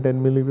 5 and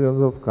 10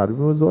 milligrams of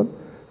carbimazole,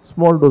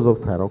 small dose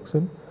of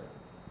thyroxine,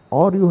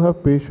 or you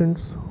have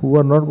patients who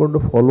are not going to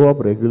follow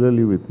up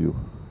regularly with you.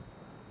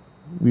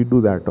 We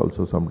do that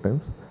also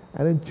sometimes.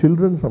 And in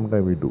children,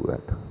 sometimes we do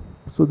that.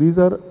 So these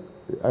are,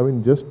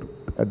 just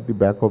at the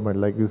back of my,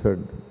 like you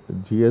said,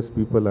 GS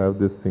people have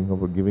this thing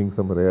of giving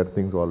some rare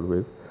things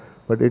always.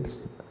 But it's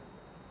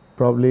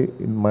probably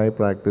in my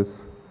practice,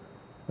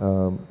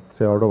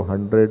 say out of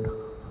 100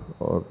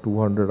 or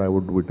 200, I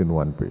would do it in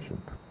one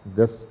patient.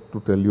 Just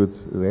to tell you, it's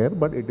rare,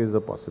 but it is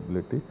a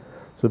possibility.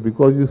 So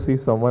because you see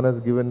someone has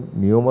given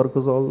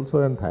neomarcos also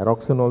and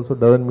thyroxine also,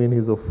 doesn't mean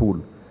he's a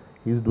fool.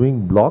 He's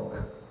doing block,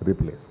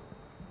 replace.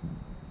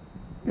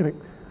 Correct.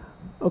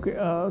 Okay,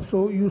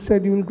 so you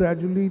said you will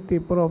gradually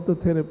taper off the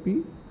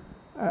therapy.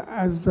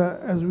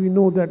 As we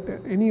know that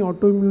any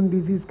autoimmune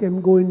disease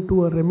can go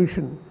into a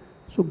remission.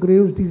 So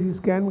Graves' disease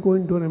can go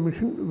into a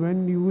remission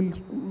when you will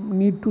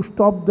need to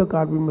stop the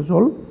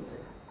carbimazole,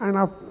 and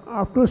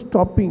after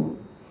stopping,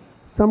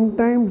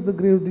 sometimes the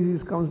Graves'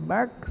 disease comes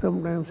back,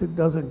 sometimes it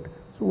doesn't.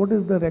 So what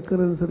is the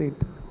recurrence rate?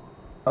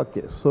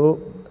 Okay, so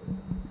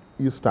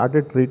you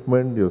started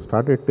treatment, you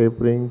started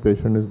tapering,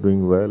 patient is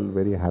doing well,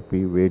 very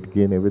happy, weight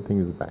gain, everything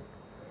is back.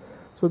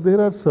 So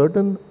there are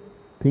certain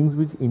things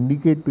which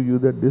indicate to you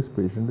that this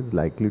patient is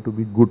likely to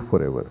be good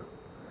forever,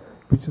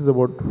 which is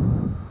about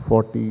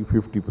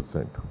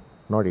 40-50%,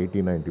 not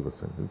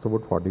 80-90%. It's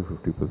about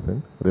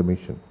 40-50%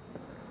 remission.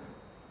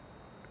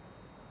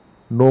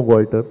 No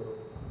goiter,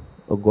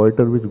 a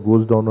goiter which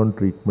goes down on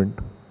treatment,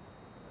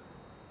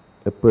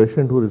 a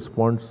patient who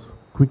responds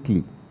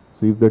quickly.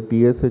 So if the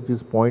TSH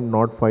is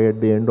 0.05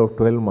 at the end of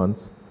 12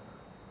 months,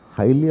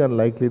 highly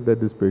unlikely that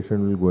this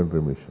patient will go in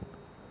remission.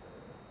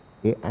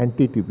 A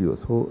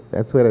anti-TPO, so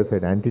that's where I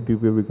said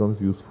anti-TPO becomes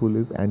useful,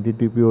 is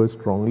anti-TPO is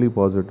strongly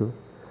positive.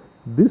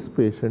 This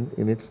patient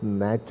in its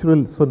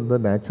natural, so the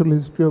natural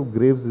history of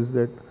Graves is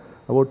that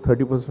about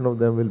 30% of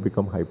them will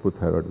become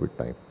hypothyroid with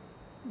time.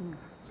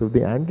 So if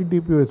the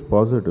anti-TPO is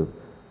positive,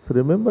 so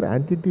remember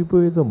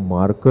anti-TPO is a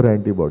marker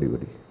antibody.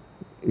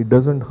 It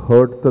doesn't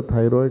hurt the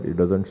thyroid, it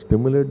doesn't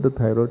stimulate the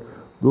thyroid.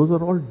 Those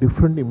are all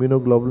different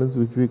immunoglobulins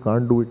which we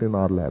can't do it in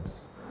our labs.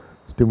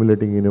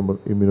 Stimulating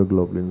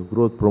immunoglobulins,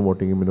 growth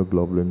promoting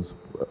immunoglobulins,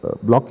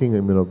 blocking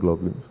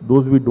immunoglobulins.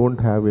 Those we don't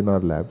have in our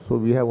lab, so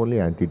we have only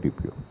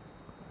anti-TPO.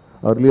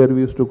 Earlier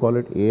we used to call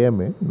it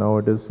AMA, now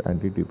it is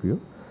anti-TPO.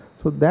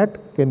 So that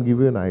can give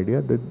you an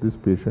idea that this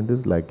patient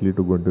is likely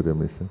to go into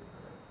remission.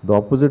 The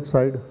opposite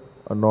side,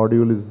 a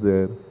nodule is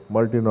there,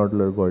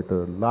 multinodular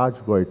goiter, large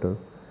goiter.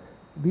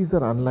 These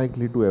are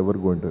unlikely to ever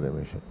go into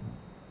remission.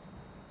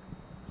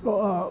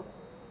 So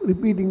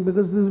repeating,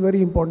 because this is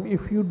very important,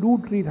 if you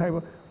do treat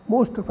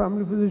most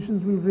family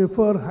physicians will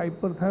refer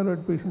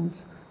hyperthyroid patients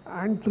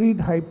and treat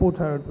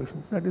hypothyroid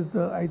patients. That is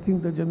I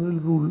think the general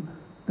rule,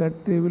 that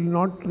they will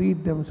not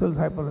treat themselves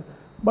hyperthyroid.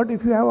 But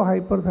if you have a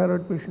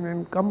hyperthyroid patient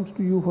and comes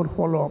to you for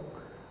follow-up,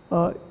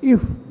 if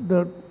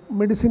the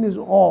medicine is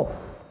off,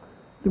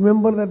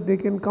 remember that they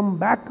can come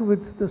back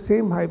with the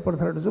same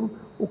hyperthyroidism,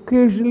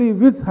 occasionally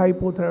with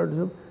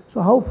hypothyroidism.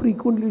 So how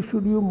frequently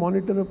should you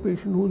monitor a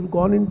patient who's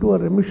gone into a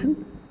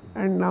remission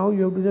and now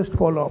you have to just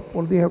follow up,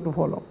 or they have to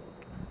follow up?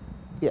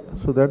 Yeah,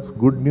 so that's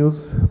good news.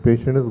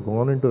 Patient has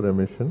gone into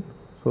remission.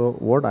 So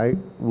what I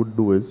would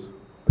do is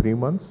 3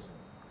 months,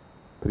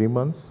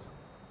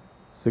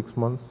 6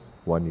 months,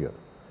 1 year.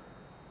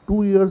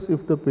 2 years,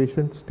 if the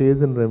patient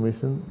stays in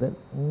remission, then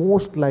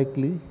most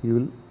likely he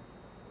will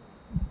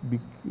be,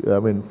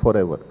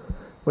 forever.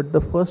 But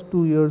the first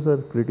 2 years are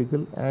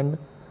critical, and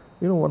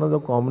one of the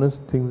commonest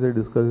things they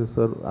discuss is,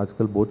 sir,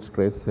 आजकल बहुत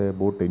stress है,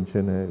 बहुत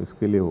tension है,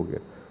 इसके लिए हो गया.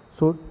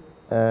 So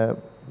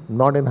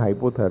not in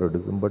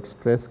hypothyroidism, but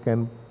stress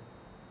can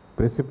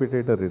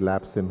precipitate a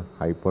relapse in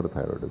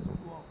hyperthyroidism.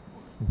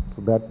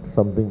 So that's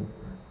something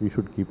we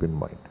should keep in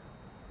mind.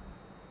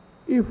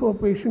 If a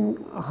patient,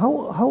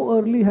 how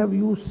early have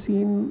you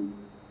seen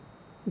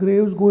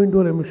Graves go into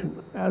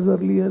remission? As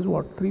early as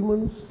what, 3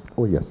 months?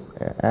 Oh yes,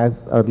 as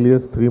early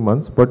as 3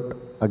 months, but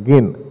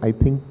again, I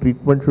think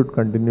treatment should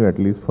continue at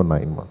least for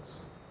 9 months.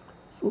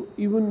 So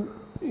even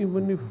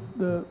if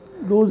the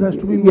dose has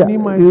to be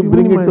minimized, you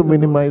bring it to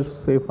minimize,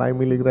 say 5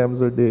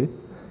 milligrams a day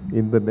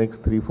in the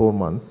next 3-4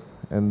 months,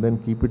 and then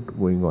keep it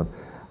going on.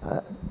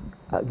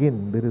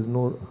 Again, there is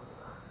no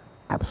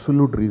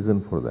absolute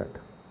reason for that,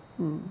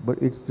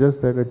 but it's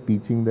just that a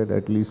teaching that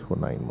at least for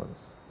 9 months.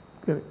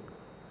 Correct.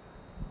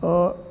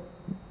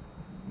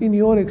 In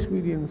your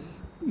experience,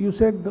 you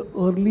said the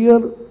earlier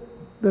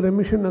the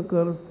remission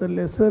occurs, the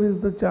lesser is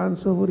the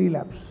chance of a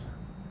relapse.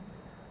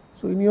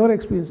 So in your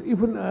experience,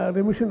 if a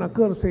remission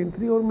occurs, say in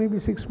 3 or maybe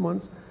 6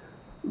 months,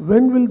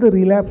 when will the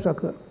relapse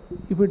occur,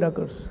 if it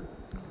occurs?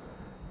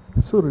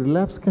 So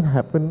relapse can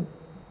happen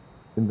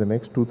in the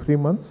next 2-3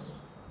 months,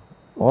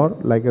 or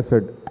like I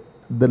said,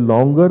 the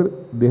longer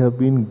they have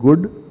been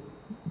good,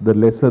 the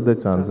lesser the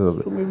chances of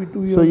it. So maybe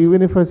 2 years. So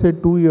even if I say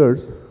 2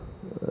 years,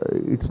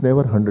 it's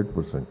never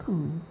 100%.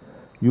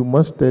 You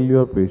must tell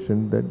your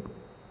patient that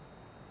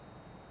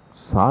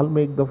साल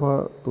में एक दफा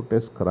तो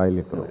test करा ही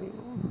लेते रहो.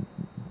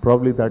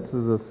 Probably that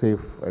is a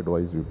safe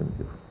advice you can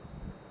give.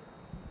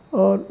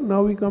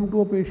 Now we come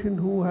to a patient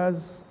who has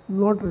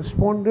not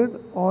responded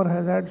or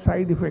has had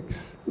side effects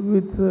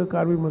with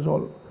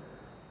carbimazole.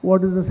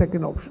 What is the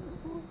second option?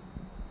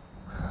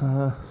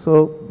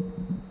 So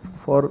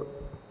for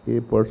a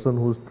person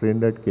who's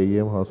trained at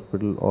KEM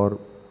hospital or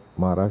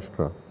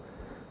Maharashtra,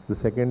 The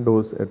second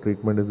dose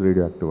treatment is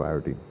radioactive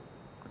iodine.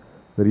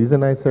 The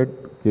reason I said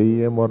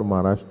KEM or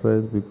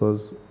Maharashtra is because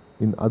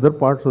in other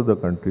parts of the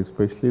country,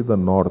 especially the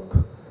north,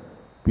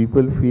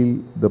 people feel,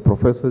 the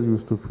professors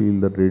used to feel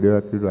that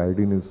radioactive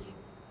iodine is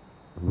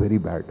very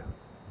bad.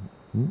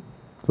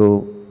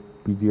 So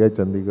PGI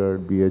Chandigarh,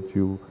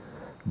 BHU,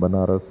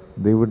 Banaras,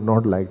 they would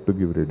not like to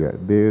give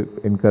radioactive.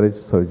 They encourage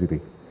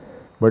surgery.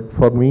 But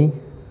for me,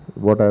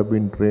 what I have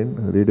been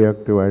trained,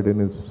 radioactive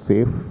iodine is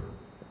safe,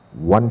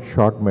 one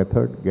shot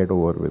method, get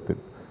over with it.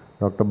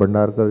 Dr.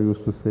 Bhandarkar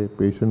used to say,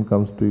 patient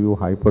comes to you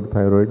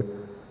hyperthyroid,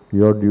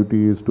 your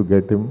duty is to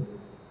get him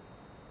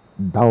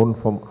down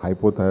from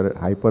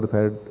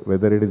hyperthyroid,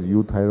 whether it is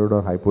euthyroid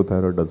or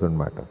hypothyroid doesn't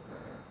matter.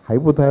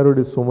 Hypothyroid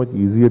is so much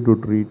easier to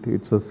treat,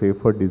 it's a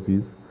safer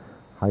disease.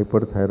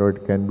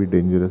 Hyperthyroid can be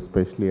dangerous,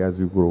 especially as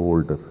you grow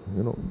older.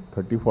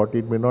 30, 40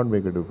 it may not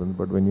make a difference,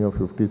 but when you have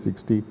 50,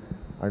 60,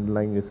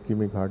 underlying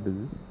ischemic heart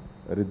disease,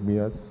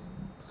 arrhythmias,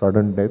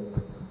 sudden death,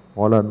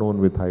 all are known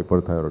with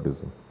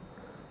hyperthyroidism.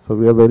 So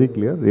we are very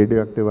clear,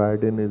 radioactive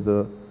iodine is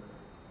a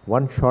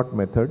one-shot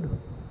method.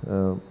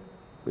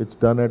 It's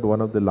done at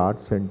one of the large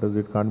centers.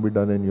 It can't be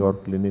done in your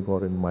clinic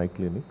or in my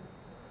clinic.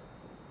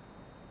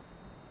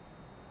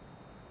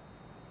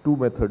 Two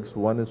methods.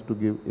 One is to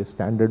give a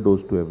standard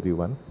dose to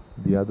everyone.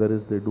 The other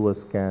is they do a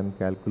scan,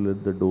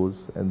 calculate the dose,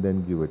 and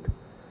then give it.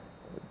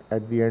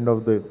 At the end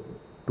of the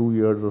 2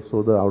 years or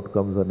so, the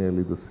outcomes are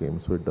nearly the same,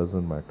 so it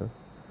doesn't matter.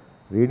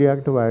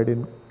 Radioactive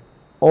iodine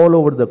all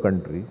over the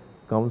country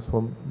comes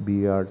from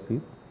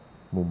BARC,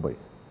 Mumbai.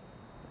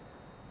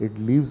 It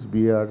leaves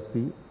BARC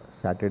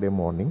Saturday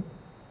morning.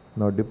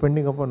 Now,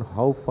 depending upon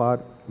how far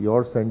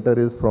your center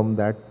is from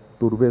that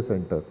Turve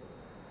center,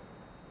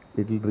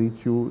 it will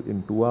reach you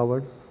in 2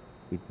 hours,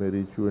 it may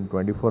reach you in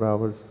 24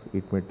 hours,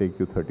 it may take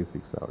you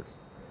 36 hours.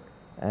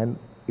 And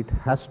it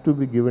has to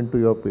be given to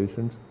your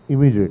patients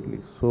immediately.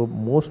 So,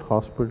 most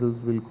hospitals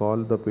will call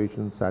the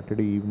patient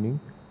Saturday evening,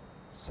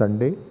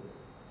 Sunday,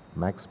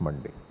 max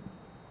Monday.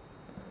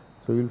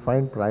 So, you will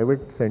find private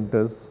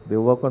centers, they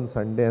work on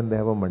Sunday and they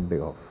have a Monday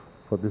off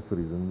for this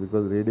reason,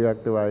 because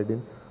radioactive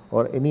iodine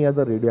or any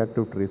other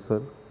radioactive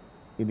tracer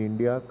in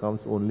India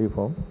comes only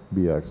from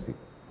BRC.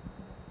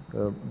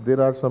 There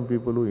are some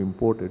people who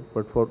import it,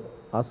 but for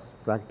us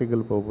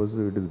practical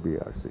purposes it is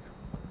BRC.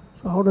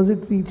 So how does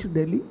it reach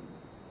Delhi,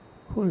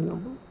 for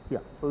example? Yeah,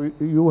 so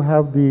you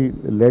have the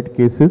lead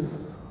cases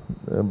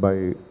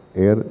by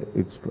air,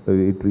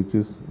 it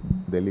reaches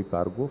Delhi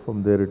cargo,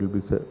 from there it will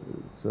be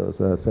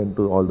sent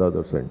to all the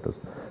other centers.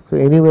 So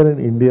anywhere in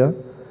India,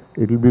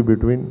 it will be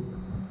between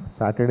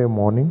Saturday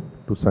morning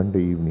to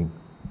Sunday evening.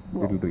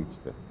 Wow. It will reach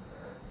there.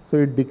 So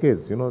it decays,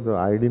 the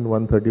iodine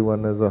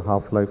 131 has a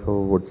half-life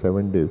of about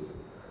 7 days.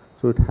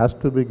 So it has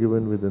to be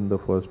given within the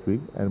first week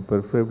and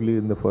preferably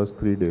in the first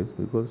 3 days,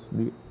 because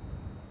the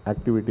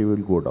activity will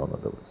go down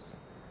otherwise.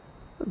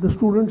 The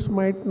students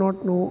might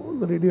not know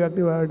the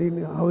radioactive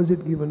iodine. How is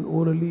it given?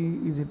 Orally?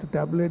 Is it a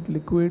tablet,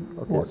 liquid?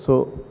 Okay, what?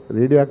 So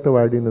radioactive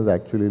iodine is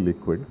actually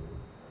liquid.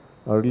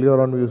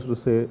 Earlier on we used to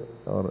say,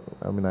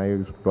 I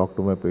used to talk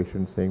to my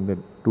patients saying that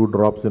 2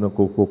 drops in a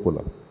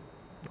Coca-Cola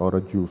or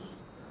a juice.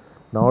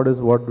 Nowadays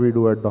what we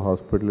do at the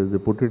hospital is they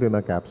put it in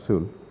a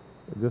capsule,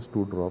 just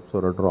 2 drops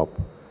or a drop,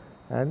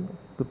 and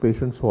the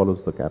patient swallows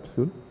the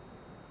capsule,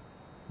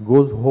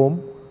 goes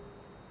home.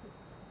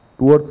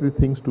 2 or 3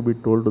 things to be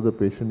told to the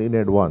patient in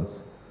advance.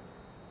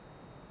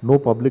 No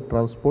public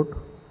transport,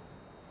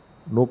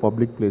 no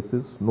public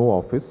places, no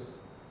office,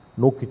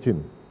 no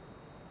kitchen.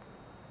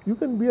 You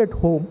can be at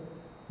home,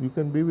 you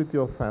can be with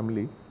your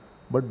family,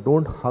 but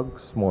don't hug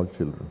small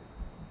children.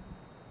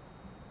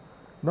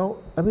 Now,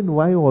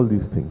 why all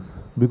these things?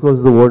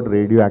 Because the word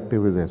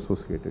radioactive is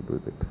associated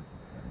with it.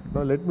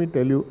 Now, let me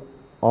tell you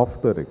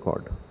off the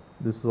record,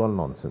 this is all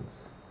nonsense.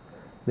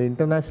 The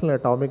International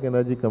Atomic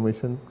Energy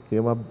Commission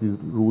came up these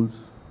rules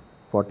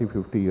 40,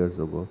 50 years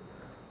ago.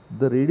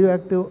 The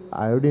radioactive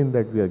iodine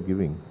that we are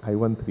giving,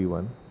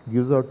 I-131,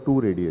 gives out 2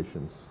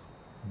 radiations,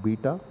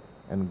 beta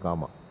and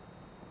gamma.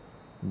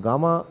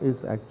 Gamma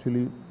is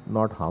actually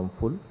not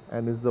harmful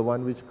and is the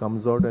one which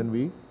comes out and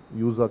we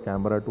use a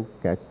camera to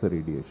catch the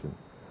radiation.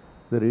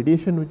 The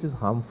radiation which is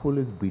harmful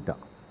is beta.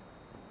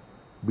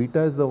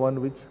 Beta is the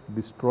one which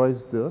destroys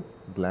the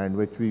gland,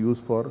 which we use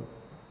for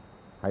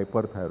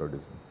hyperthyroidism.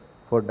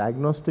 For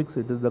diagnostics,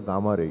 it is the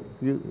gamma ray.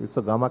 It's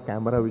a gamma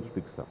camera which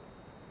picks up.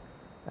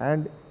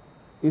 And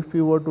if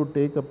you were to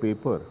take a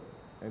paper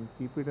and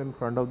keep it in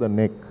front of the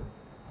neck,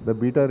 the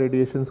beta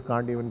radiations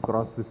can't even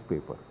cross this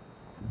paper.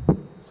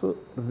 So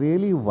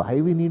really,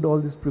 why we need all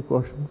these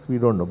precautions, we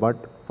don't know. But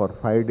for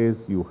 5 days,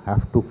 you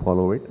have to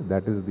follow it.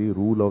 That is the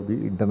rule of the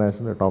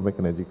International Atomic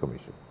Energy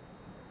Commission.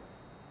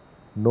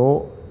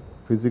 No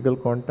physical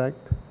contact,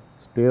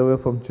 stay away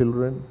from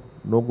children,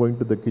 no going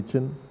to the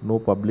kitchen, no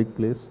public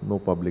place, no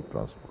public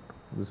transport.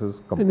 This is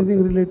compulsory.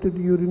 Anything related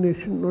to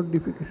urination, not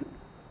defecation?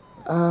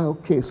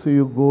 Okay, so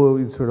you go,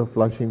 instead of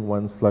flushing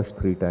once, flush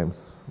 3 times.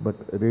 But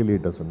really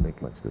it doesn't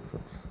make much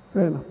difference.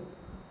 Fair enough.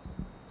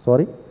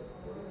 Sorry?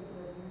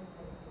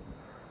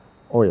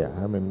 Oh yeah,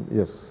 I mean,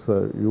 yes,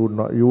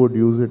 you would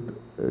use it.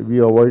 We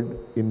avoid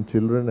in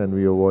children and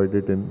we avoid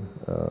it in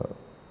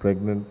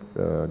pregnant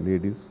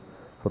ladies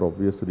for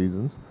obvious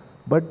reasons.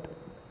 But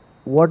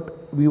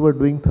what we were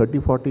doing 30,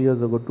 40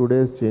 years ago today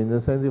has changed. In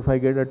the sense, if I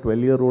get a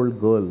 12-year-old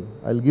girl,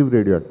 I'll give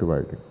radioactive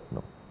iodine.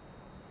 No.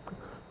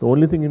 The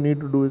only thing you need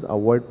to do is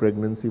avoid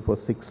pregnancy for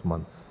 6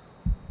 months.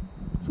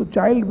 So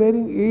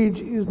childbearing age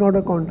is not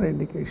a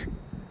contraindication,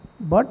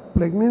 but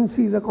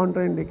pregnancy is a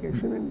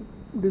contraindication, and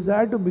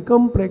desire to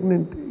become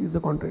pregnant is a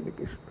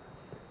contraindication.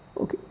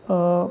 Okay,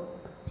 so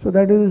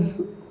that is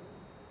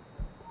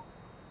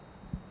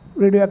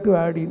radioactive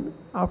iodine.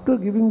 After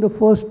giving the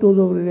first dose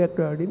of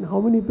radioactive iodine, how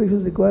many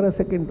patients require a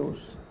second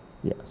dose?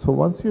 Yeah, so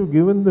once you've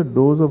given the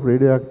dose of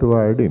radioactive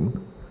iodine,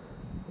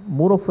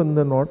 more often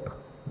than not,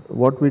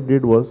 what we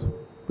did was,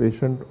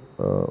 patient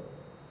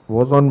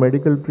was on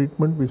medical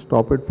treatment, we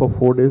stop it for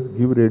 4 days,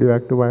 give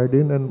radioactive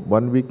iodine, and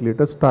 1 week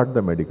later start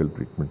the medical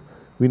treatment.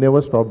 We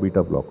never stop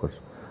beta blockers.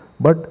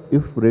 But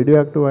if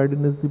radioactive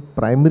iodine is the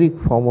primary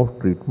form of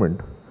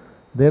treatment,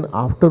 then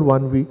after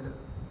 1 week,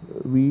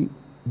 we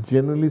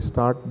generally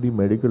start the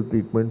medical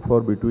treatment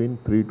for between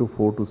 3 to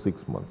 4 to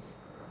 6 months.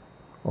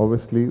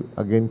 Obviously,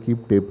 again,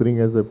 keep tapering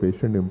as the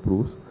patient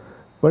improves.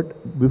 But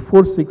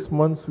before 6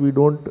 months, we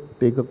don't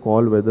take a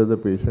call whether the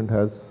patient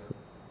has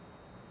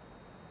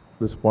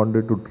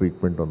responded to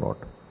treatment or not.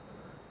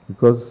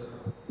 Because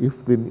if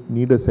they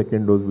need a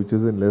second dose, which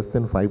is in less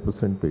than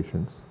 5%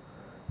 patients,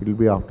 it will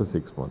be after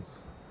 6 months.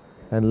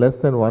 And less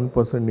than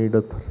 1% need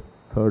a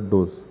third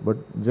dose. But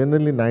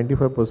generally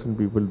 95%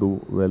 people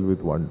do well with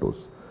 1 dose.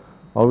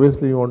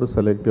 Obviously, you want to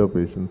select your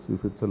patients.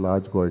 If it's a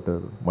large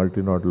goiter,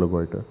 multinodular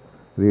goiter,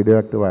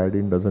 radioactive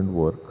iodine doesn't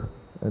work.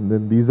 And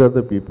then these are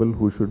the people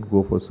who should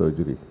go for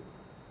surgery.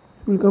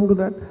 We'll come to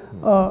that.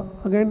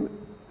 Again,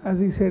 as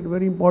he said,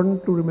 very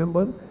important to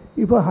remember,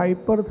 if a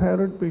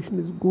hyperthyroid patient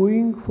is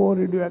going for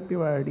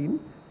radioactive iodine,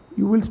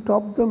 you will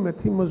stop the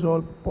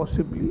methimazole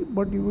possibly,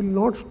 but you will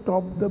not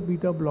stop the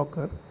beta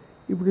blocker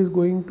if it is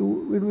going to,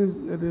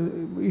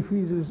 if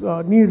he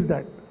needs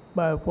that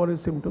for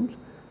his symptoms.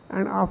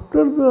 And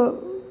after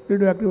the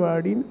radioactive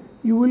iodine,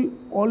 you will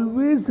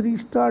always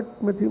restart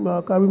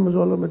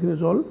carbimazole or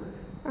methimazole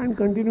and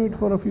continue it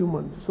for a few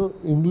months. So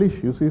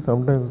English, you see,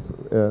 sometimes,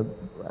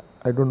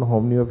 I don't know how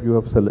many of you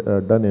have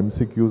done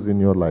MCQs in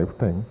your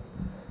lifetime,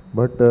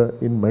 but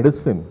in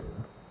medicine,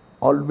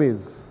 always,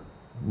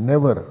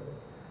 never,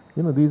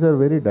 these are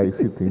very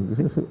dicey things.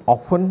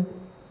 Often,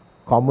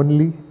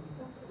 commonly,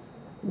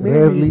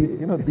 rarely,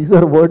 these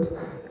are words.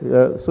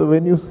 So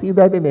when you see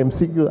that in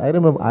MCQ, I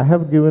remember I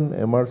have given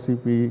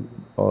MRCP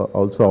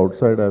also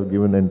outside. I have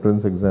given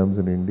entrance exams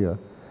in India,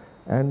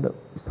 and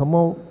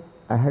somehow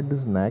I had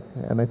this knack,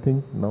 and I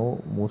think now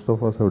most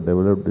of us have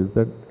developed, is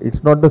that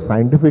it's not the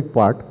scientific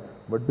part,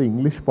 but the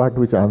English part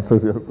which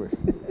answers your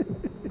question.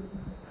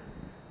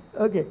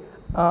 Okay,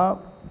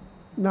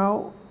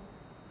 now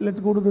let's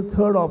go to the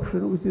third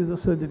option, which is the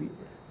surgery.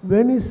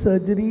 When is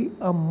surgery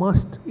a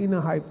must in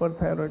a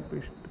hyperthyroid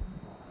patient?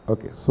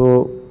 Okay,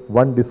 so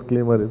one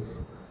disclaimer is,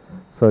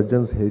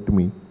 surgeons hate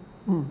me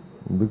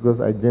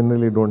because I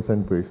generally don't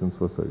send patients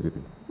for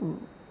surgery.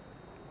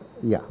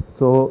 Yeah,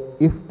 so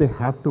if they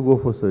have to go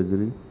for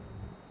surgery,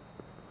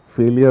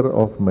 failure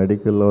of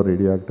medical or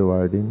radioactive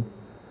iodine,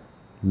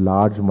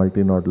 large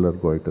multinodular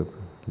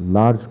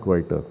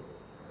goiter,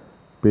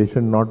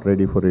 patient not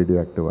ready for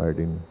radioactive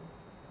iodine,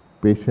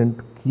 patient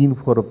keen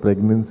for a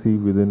pregnancy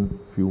within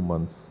few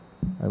months.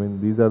 I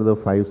mean, these are the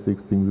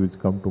 5-6 things which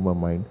come to my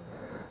mind.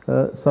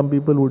 Some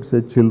people would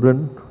say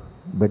children,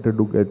 better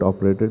to get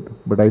operated,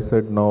 but I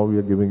said now we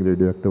are giving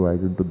radioactive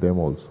iodine to them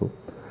also.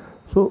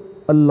 So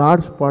a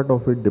large part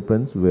of it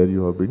depends where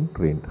you have been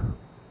trained.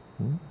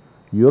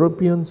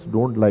 Europeans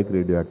don't like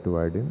radioactive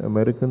iodine,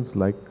 Americans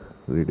like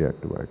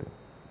radioactive iodine.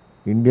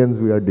 Indians,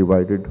 we are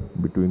divided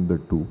between the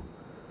two.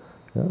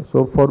 Yeah?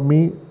 So for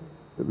me,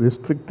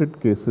 restricted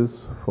cases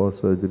for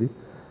surgery,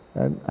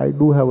 and I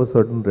do have a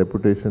certain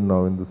reputation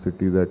now in the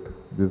city that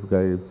this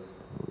guy is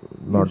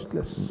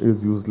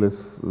useless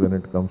when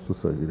it comes to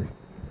surgery.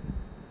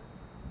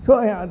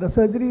 So yeah, the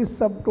surgery is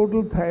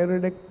subtotal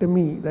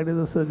thyroidectomy. That is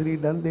a surgery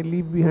done. They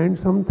leave behind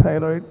some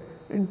thyroid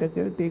and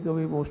take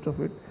away most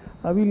of it.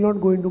 I will not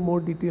go into more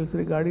details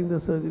regarding the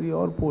surgery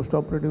or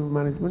post-operative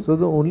management. So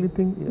the only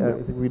thing, I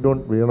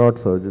think we are not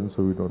surgeons,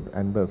 so we don't,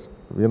 and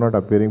we are not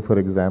appearing for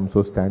exams,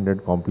 so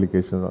standard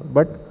complications.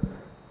 But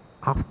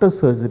after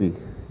surgery,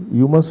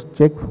 you must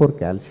check for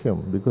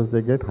calcium because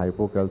they get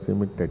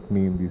hypocalcemic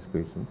tetany in these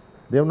patients.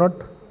 They have not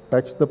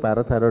touched the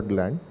parathyroid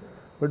gland,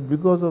 but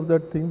because of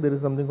that thing, there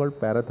is something called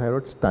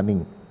parathyroid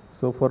stunning.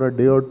 So for a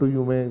day or two,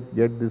 you may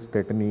get this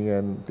tetany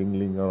and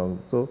tingling around.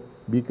 So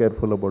be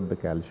careful about the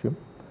calcium.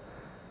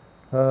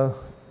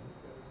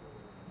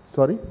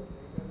 Sorry?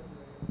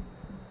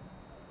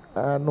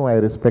 No, I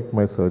respect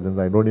my surgeons.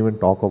 I don't even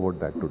talk about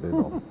that today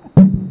now.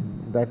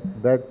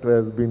 that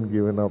has been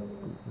given up,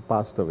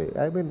 passed away.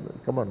 I mean,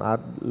 come on,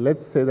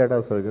 let's say that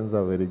our surgeons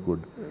are very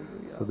good,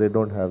 so they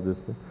don't have this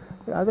thing.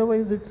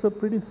 Otherwise, it's a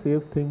pretty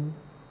safe thing.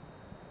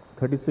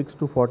 36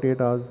 to 48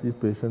 hours, these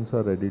patients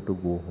are ready to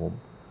go home.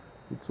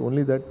 It's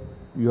only that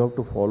you have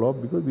to follow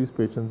up because these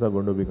patients are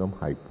going to become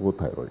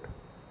hypothyroid.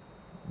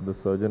 The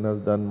surgeon has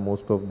done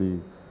most of the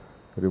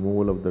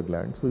removal of the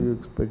gland, so you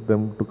expect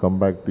them to come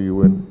back to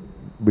you in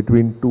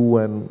between 2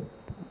 and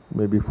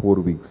maybe 4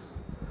 weeks.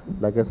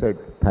 Like I said,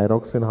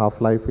 thyroxine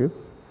half-life is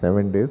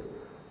 7 days.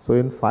 So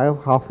in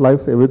 5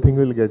 half-lives, everything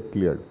will get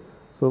cleared.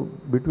 So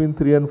between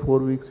 3 and 4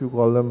 weeks, you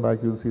call them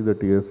back, you'll see the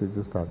TSH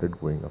has started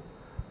going up.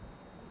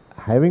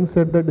 Having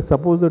said that,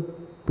 suppose the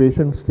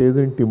patient stays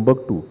in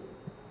Timbuktu,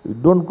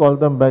 don't call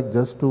them back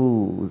just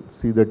to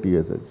see the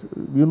TSH.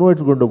 You know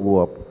it's going to go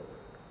up.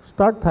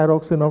 Start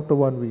thyroxine after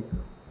 1 week.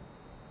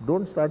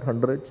 Don't start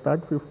 100,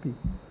 start 50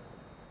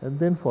 and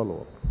then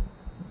follow up.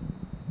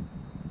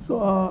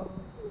 So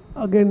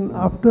again,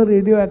 after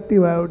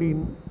radioactive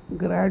iodine,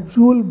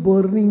 gradual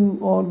burning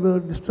or the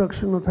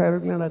destruction of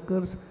thyroid gland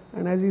occurs,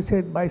 and as he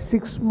said, by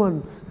 6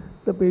 months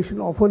the patient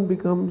often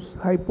becomes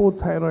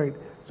hypothyroid.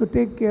 So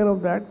take care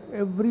of that.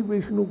 Every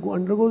patient who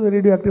undergoes a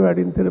radioactive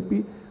iodine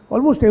therapy,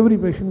 almost every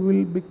patient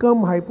will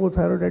become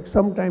hypothyroid at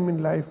some time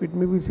in life. It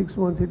may be 6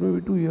 months, it may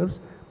be 2 years,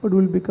 but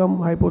will become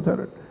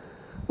hypothyroid.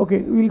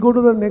 Okay, we'll go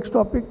to the next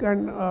topic,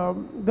 and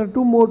there are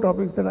 2 more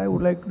topics that I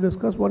would like to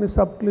discuss. One is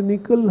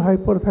subclinical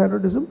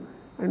hyperthyroidism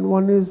and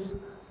one is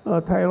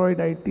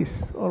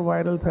thyroiditis or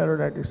viral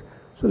thyroiditis.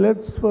 So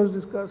let's first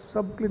discuss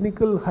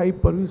subclinical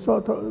hyper.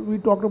 We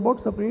talked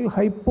about subclinical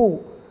hypo.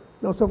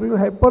 Now subclinical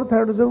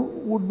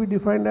hyperthyroidism would be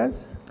defined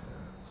as?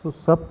 So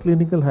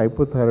subclinical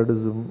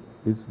hypothyroidism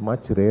is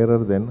much rarer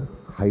than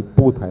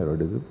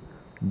hypothyroidism,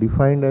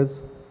 defined as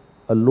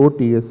a low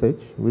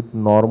TSH with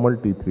normal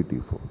T3,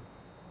 T4.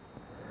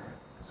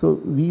 So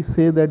we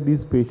say that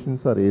these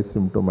patients are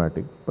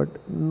asymptomatic, but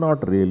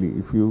not really.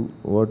 If you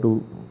were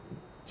to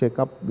check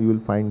up, you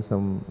will find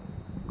some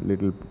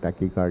little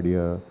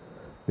tachycardia,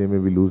 they may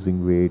be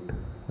losing weight,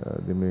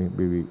 they may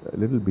be a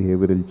little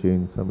behavioral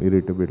change, some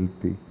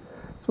irritability.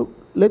 So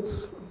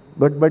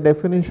but by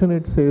definition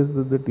it says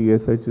that the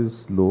TSH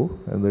is low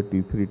and the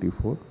T3,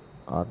 T4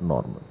 are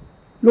normal.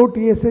 Low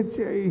TSH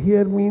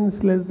here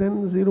means less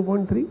than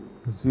 0.3?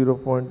 3,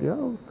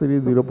 0.2.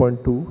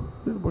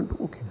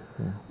 0.2, okay.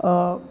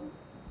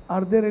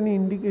 Are there any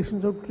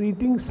indications of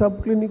treating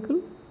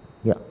subclinical?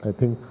 Yeah, I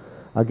think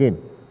again,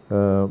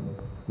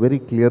 very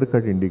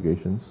clear-cut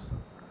indications.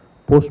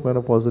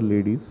 Postmenopausal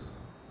ladies,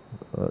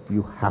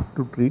 you have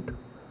to treat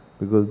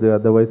because they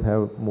otherwise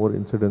have more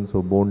incidence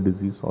of bone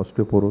disease,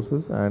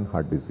 osteoporosis and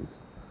heart disease.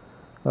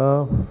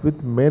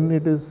 With men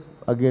it is,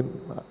 again,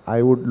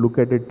 I would look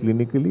at it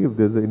clinically. If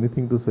there's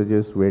anything to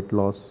suggest weight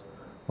loss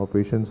or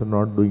patients are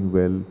not doing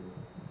well,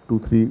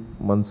 2-3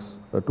 months,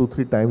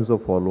 2-3 times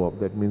of follow-up,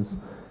 that means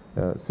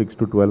 6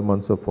 to 12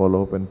 months of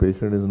follow-up and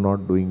patient is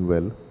not doing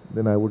well,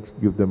 then I would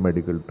give them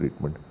medical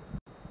treatment.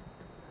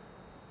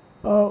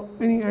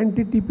 Any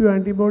anti-TPO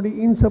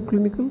antibody in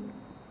subclinical?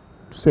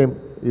 Same.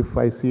 If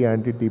I see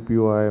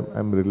anti-TPO,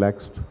 I'm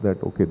relaxed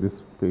that okay, this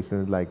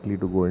patient is likely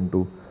to go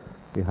into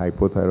a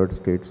hypothyroid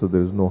state, so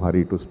there is no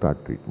hurry to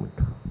start treatment.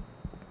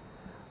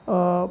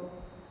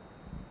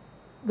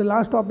 The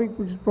last topic,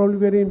 which is probably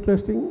very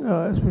interesting,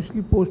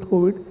 especially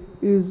post-COVID,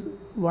 is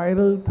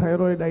viral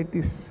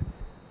thyroiditis.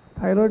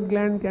 Thyroid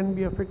gland can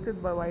be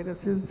affected by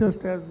viruses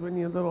just as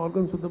many other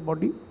organs of the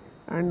body,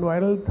 and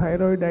viral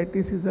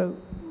thyroiditis is a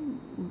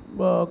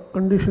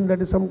condition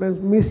that is sometimes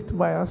missed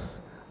by us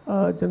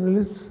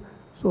journalists.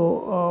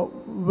 So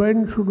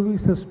when should we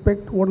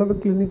suspect? What are the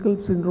clinical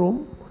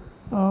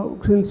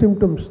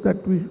symptoms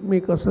that we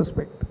make us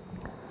suspect?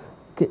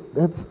 Okay,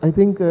 that's I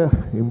think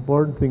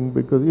important thing,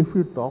 because if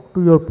you talk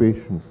to your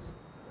patients,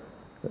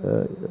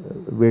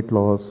 weight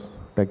loss,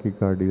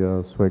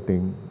 tachycardia,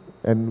 sweating,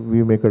 and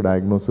we make a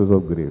diagnosis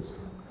of Graves.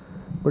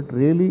 But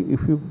really,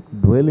 if you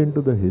dwell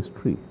into the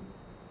history,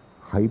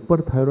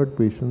 hyperthyroid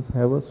patients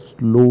have a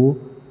slow,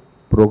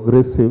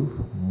 progressive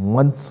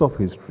months of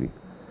history.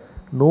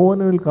 No one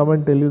will come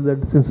and tell you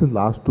that since the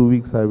last 2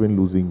 weeks I have been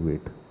losing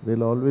weight.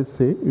 They'll always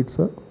say it's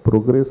a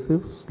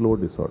progressive, slow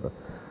disorder.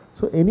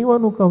 So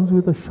anyone who comes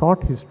with a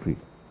short history,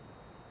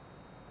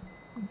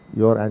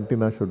 your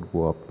antenna should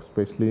go up,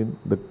 especially in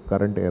the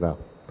current era.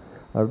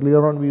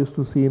 Earlier on, we used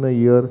to see in a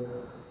year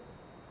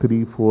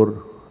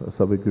 3-4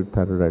 subacute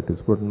thyroiditis,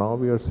 but now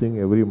we are seeing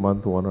every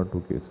month 1 or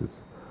 2 cases.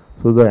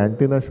 So the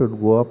antenna should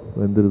go up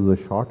when there is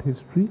a short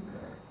history,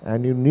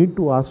 and you need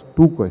to ask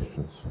 2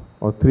 questions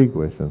or 3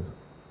 questions.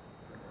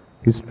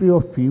 History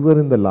of fever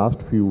in the last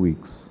few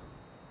weeks.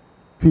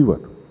 Fever.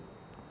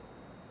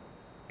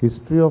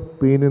 History of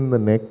pain in the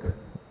neck,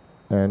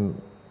 and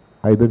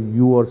either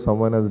you or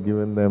someone has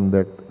given them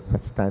that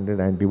standard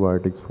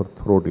antibiotics for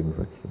throat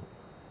infection.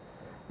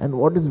 And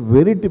what is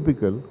very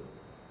typical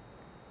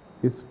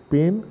is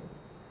pain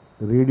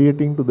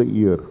radiating to the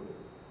ear.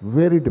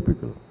 Very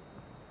typical.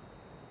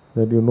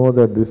 That you know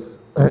that this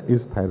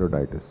is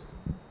thyroiditis.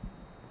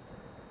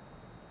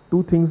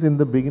 2 things in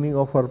the beginning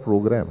of our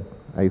program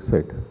I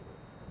said.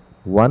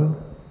 One,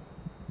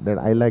 that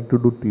I like to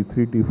do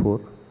T3, T4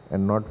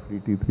 and not free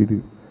T3,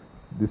 T4.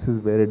 This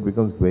is where it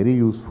becomes very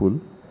useful,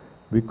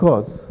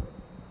 because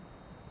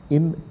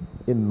in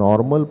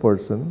normal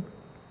person,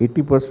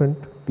 80%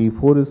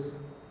 T4 is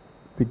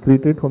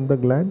secreted from the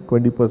gland,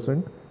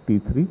 20%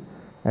 T3,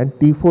 and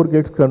T4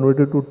 gets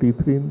converted to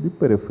T3 in the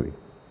periphery.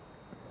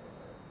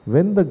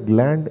 When the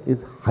gland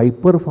is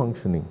hyper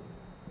functioning,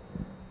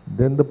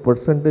 then the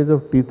percentage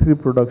of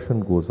T3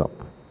 production goes up.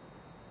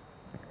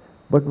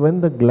 But when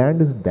the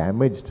gland is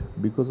damaged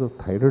because of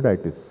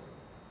thyroiditis,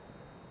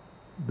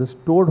 the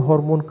stored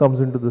hormone comes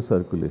into the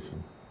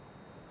circulation.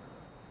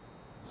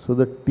 So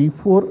the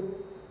T4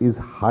 is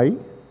high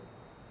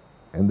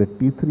and the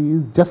T3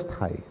 is just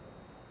high.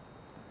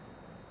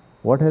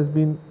 What has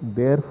been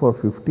there for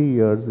 50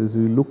 years is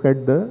we look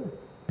at the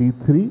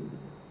T3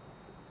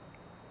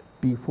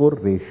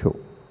 T4 ratio.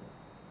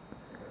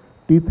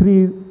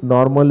 T3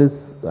 normal is,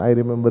 I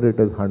remember it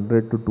as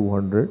 100 to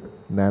 200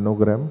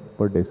 nanogram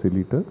per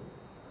deciliter.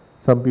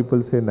 Some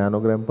people say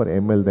nanogram per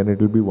ml, then it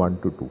will be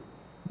 1 to 2.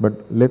 But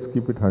let's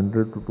keep it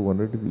 100 to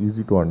 200, it's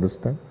easy to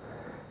understand.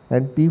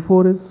 And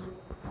T4 is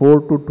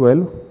 4 to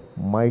 12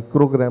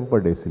 microgram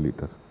per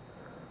deciliter.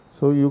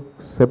 So you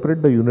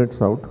separate the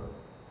units out,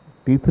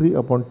 T3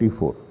 upon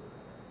T4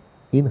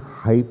 in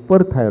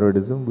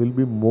hyperthyroidism will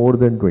be more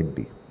than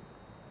 20.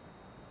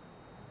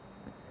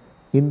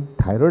 In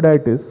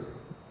thyroiditis,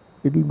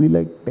 it will be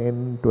like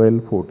 10,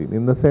 12, 14.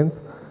 In the sense,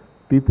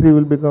 T3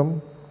 will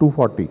become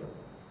 240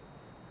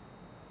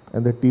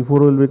 and the T4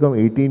 will become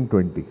 18,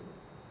 20.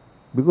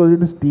 Because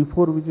it is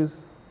T4 which is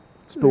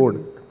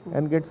stored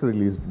and gets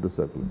released into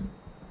circulation.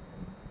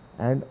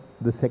 And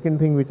the second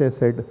thing which I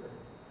said,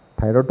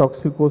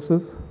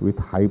 thyrotoxicosis with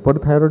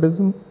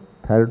hyperthyroidism,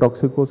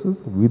 thyrotoxicosis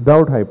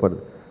without hyper.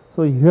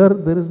 So here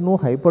there is no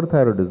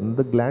hyperthyroidism,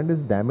 the gland is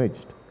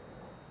damaged.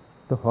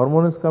 The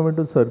hormone has come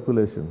into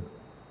circulation.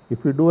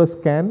 If you do a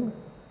scan,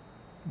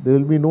 there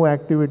will be no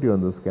activity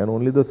on the scan,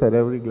 only the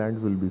salivary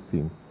glands will be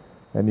seen.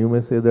 And you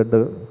may say that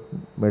the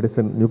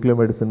nuclear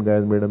medicine guy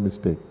has made a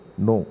mistake.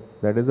 No,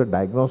 that is a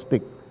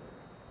diagnostic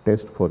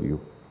test for you.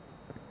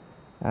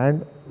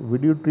 And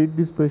would you treat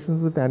these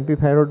patients with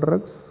antithyroid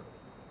drugs?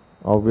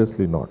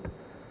 Obviously not.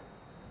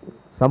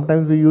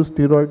 Sometimes we use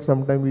steroids,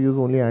 sometimes we use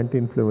only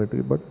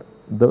anti-inflammatory, but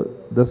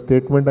the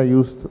statement I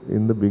used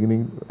in the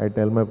beginning, I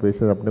tell my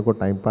patients, apne ko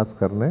time pass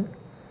karna hai,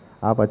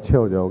 aap achhe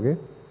ho jaoge.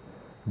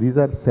 These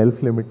are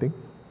self-limiting.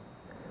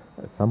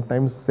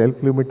 Sometimes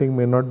self-limiting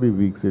may not be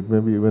weeks, it may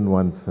be even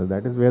months.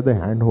 That is where the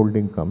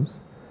hand-holding comes.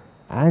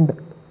 And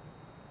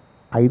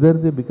either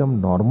they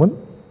become normal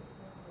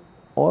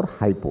or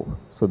hypo.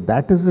 So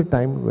that is the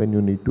time when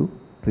you need to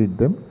treat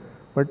them.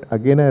 But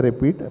again I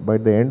repeat, by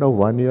the end of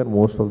 1 year,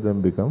 most of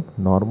them become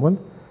normal.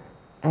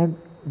 And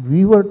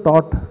we were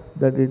taught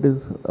that it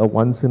is a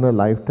once in a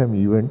lifetime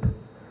event,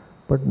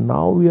 but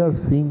now we are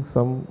seeing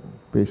some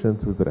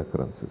patients with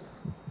recurrences.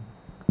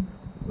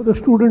 For the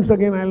students,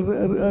 again,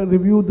 I'll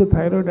review the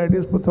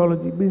thyroiditis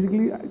pathology.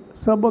 Basically,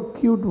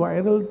 subacute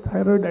viral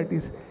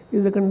thyroiditis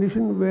is a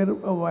condition where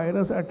a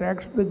virus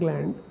attacks the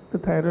gland, the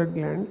thyroid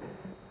gland,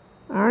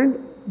 and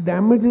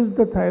damages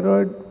the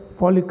thyroid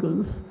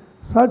follicles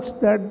such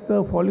that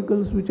the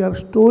follicles which are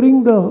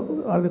storing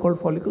the, are they called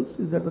follicles?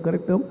 Is that the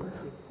correct term?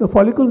 The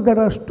follicles that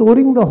are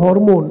storing the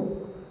hormone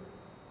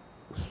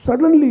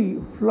suddenly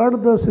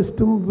flood the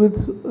system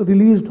with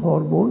released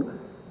hormone.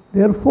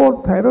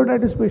 Therefore,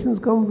 thyroiditis patients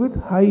come with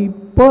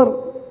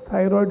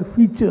hyperthyroid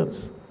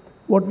features,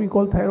 what we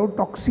call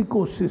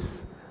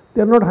thyrotoxicosis.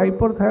 They are not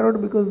hyperthyroid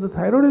because the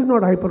thyroid is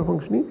not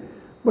hyperfunctioning,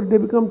 but they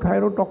become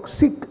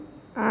thyrotoxic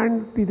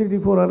and T3,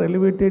 T4 are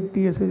elevated,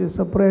 TSH is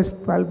suppressed,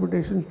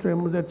 palpitations,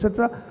 tremors,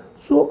 etc.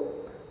 So,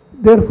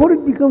 therefore,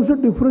 it becomes a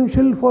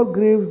differential for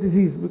Graves'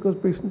 disease because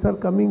patients are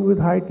coming with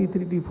high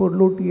T3, T4,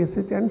 low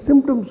TSH and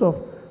symptoms of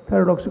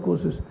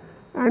thyrotoxicosis.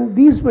 And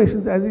these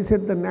patients, as I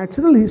said, the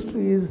natural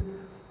history is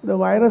the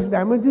virus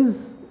damages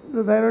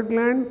the thyroid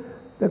gland,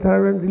 the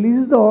thyroid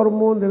releases the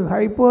hormone, there is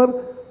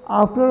hyper.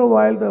 After a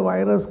while, the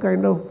virus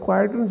kind of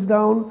quietens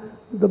down,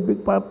 the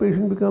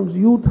patient becomes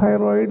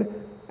euthyroid,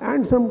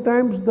 and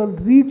sometimes the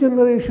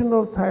regeneration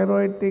of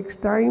thyroid takes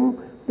time.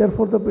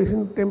 Therefore, the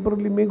patient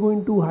temporarily may go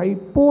into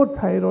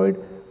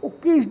hypothyroid.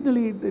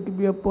 Occasionally, it will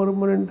be a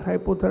permanent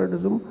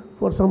hypothyroidism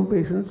for some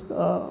patients,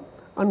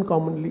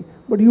 uncommonly.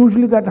 But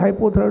usually, that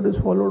hypothyroid is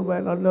followed by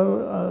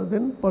another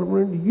then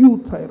permanent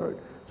euthyroid.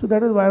 So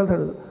that is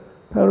viral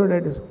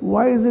thyroiditis.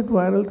 Why is it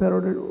viral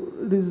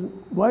thyroiditis?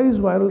 Why is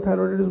viral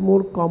thyroiditis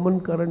more common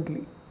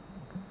currently?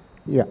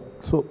 Yeah.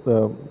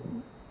 So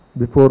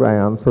before I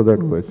answer that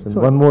question,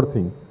 one more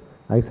thing.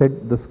 I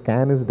said the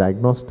scan is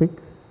diagnostic.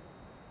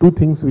 Two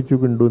things which you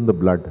can do in the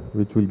blood,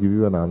 which will give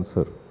you an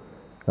answer.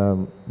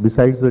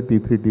 Besides the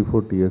T3,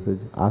 T4,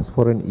 TSH, ask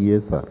for an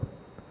ESR.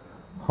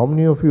 How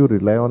many of you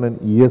rely on an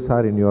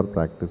ESR in your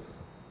practice?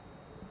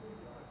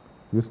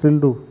 You still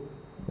do?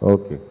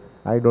 Okay.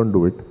 I don't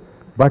do it.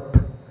 But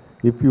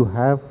if you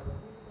have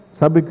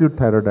subacute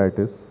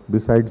thyroiditis,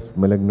 besides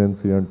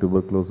malignancy and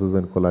tuberculosis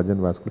and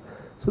collagen vascular,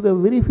 so there are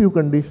very few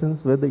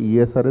conditions where the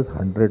ESR is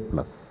 100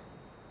 plus.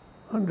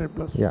 100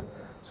 plus. Yeah.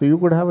 So you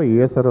could have a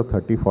ESR of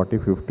 30, 40,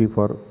 50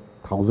 for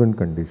 1000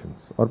 conditions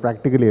or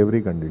practically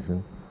every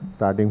condition,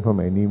 starting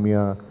from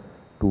anemia,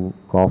 to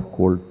cough,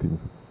 cold things.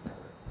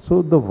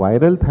 So the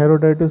viral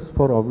thyroiditis,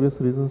 for obvious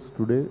reasons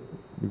today,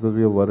 because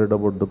we are worried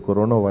about the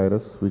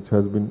coronavirus, which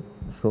has been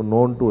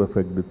known to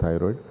affect the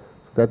thyroid.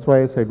 So that's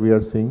why I said we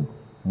are seeing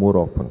more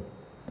often.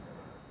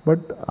 But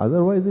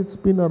otherwise it's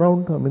been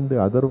around. I mean,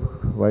 the other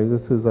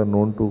viruses are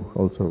known to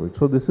also affect.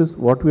 So this is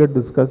what we are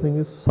discussing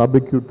is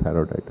subacute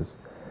thyroiditis.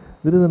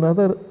 There is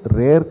another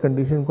rare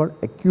condition called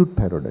acute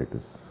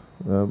thyroiditis,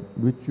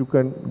 which you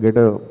can get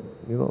a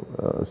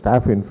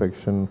staph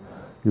infection.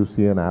 You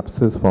see an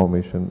abscess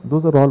formation.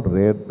 Those are all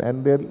rare,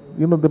 and they're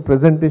the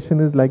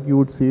presentation is like you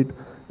would see it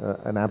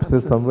an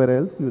abscess somewhere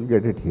else. You will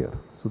get it here.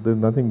 So there's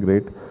nothing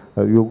great.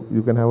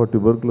 You can have a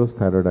tuberculous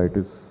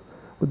thyroiditis,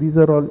 but these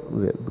are all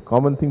rare. The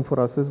common thing for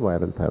us is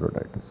viral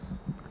thyroiditis.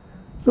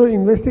 So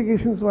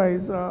investigations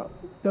wise,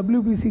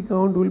 WBC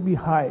count will be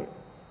high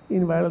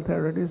in viral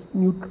thyroiditis.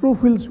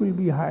 Neutrophils will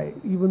be high,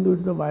 even though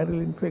it's a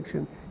viral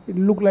infection. It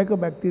will look like a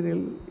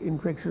bacterial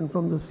infection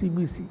from the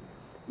CBC.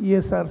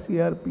 ESR,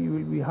 CRP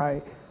will be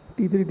high.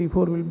 T3,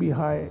 T4 will be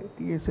high.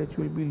 TSH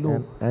will be low.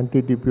 And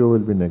anti-TPO will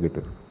be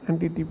negative.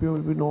 Anti-TPO will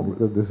be normal.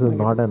 Because this is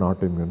not an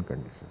autoimmune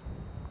condition.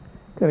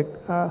 Correct.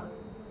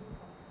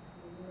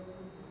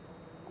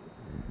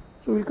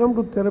 So we'll come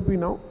to therapy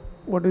now.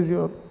 What is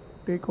your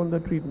take on the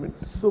treatment?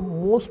 So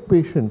most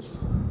patients,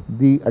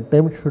 the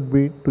attempt should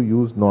be to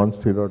use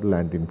non-steroidal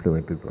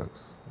anti-inflammatory drugs.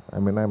 I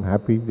mean, I'm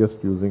happy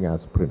just using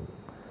aspirin.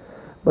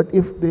 But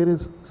if there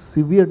is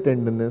severe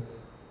tenderness,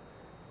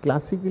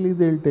 classically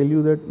they'll tell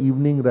you that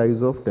evening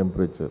rise of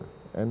temperature.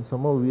 And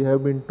somehow we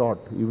have been taught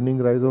evening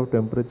rise of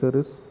temperature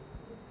is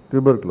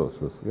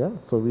tuberculosis. Yeah,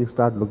 so we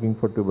start looking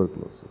for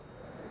tuberculosis.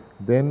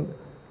 Then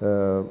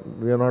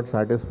we are not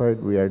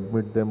satisfied, we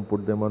admit them,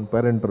 put them on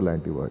parenteral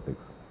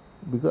antibiotics.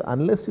 Because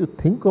unless you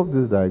think of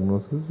this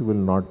diagnosis, you will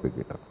not pick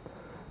it up.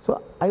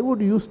 So I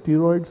would use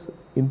steroids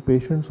in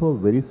patients who are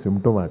very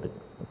symptomatic.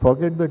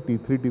 Forget the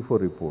T3,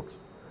 T4 reports.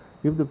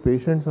 If the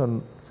patients are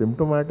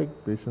symptomatic,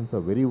 patients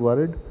are very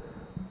worried,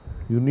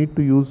 you need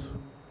to use,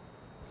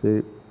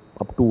 say,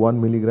 up to 1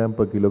 milligram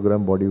per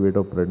kilogram body weight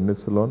of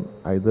prednisolone,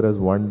 either as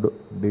one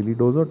daily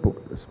dose or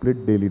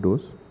split daily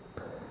dose.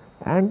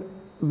 And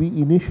we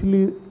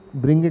initially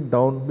bring it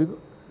down.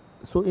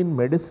 So in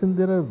medicine,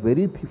 there are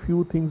very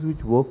few things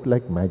which work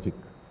like magic.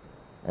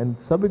 And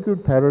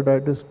subacute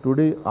thyroiditis,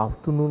 today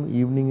afternoon,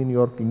 evening in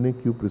your clinic,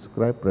 you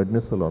prescribe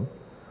prednisolone.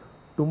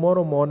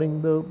 Tomorrow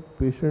morning, the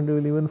patient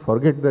will even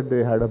forget that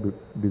they had a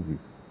disease.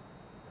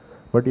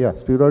 But yeah,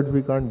 steroids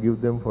we can't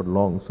give them for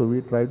long, so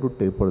we try to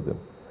taper them.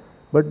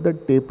 But the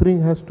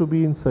tapering has to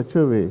be in such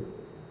a way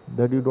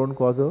that you don't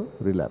cause a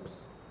relapse.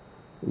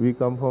 We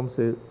come from,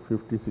 say,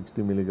 50,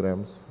 60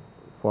 milligrams,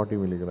 40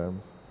 milligrams,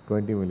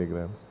 20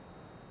 milligrams.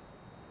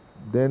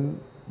 Then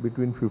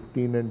between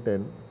 15 and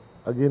 10,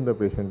 again the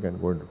patient can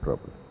go into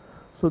trouble.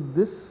 So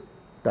this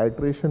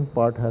titration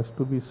part has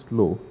to be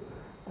slow,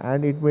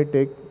 and it may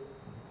take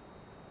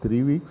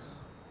 3 weeks,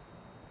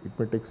 it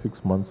may take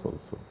 6 months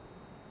also.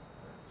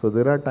 So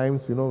there are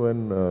times,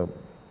 when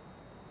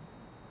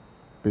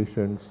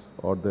patients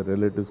or their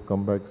relatives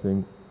come back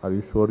saying, are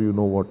you sure you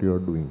know what you are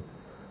doing?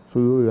 So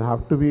you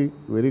have to be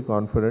very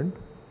confident.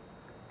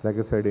 Like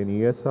I said, in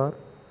ESR,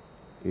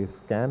 a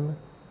scan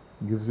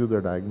gives you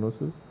the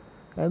diagnosis,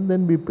 and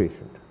then be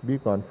patient. Be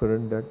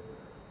confident that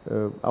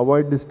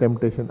avoid this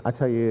temptation.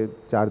 अच्छा ये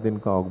 4 दिन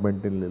का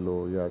augmentin ले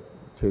लो या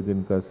 6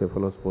 दिन का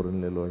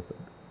cephalosporin ले लो.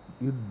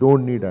 You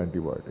don't need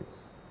antibiotics.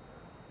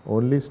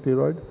 Only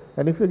steroid.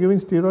 And if you're giving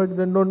steroid,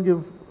 then don't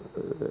give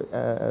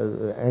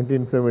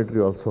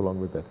anti-inflammatory also along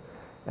with that.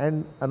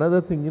 And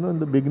another thing, in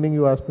the beginning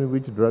you asked me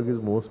which drug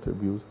is most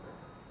abused.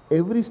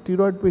 Every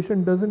steroid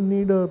patient doesn't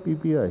need a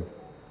PPI.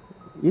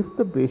 If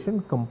the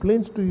patient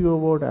complains to you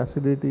about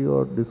acidity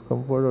or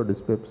discomfort or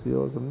dyspepsia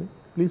or something,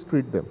 please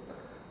treat them.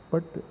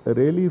 But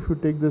really, if you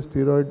take the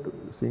steroid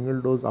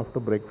single dose after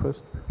breakfast,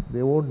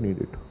 they won't need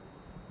it.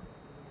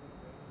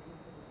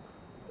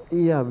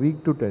 Yeah,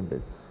 week to 10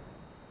 days.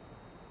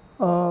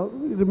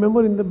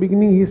 Remember in the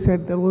beginning he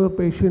said there was a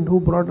patient who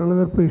brought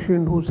another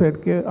patient who said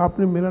कि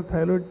आपने मेरा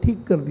thyroid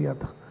ठीक कर दिया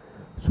था.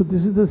 So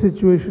this is the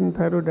situation,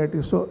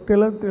 thyroiditis. So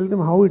tell them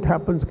how it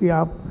happens कि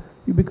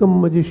you become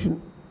a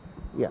magician.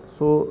 Yeah,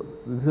 so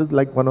this is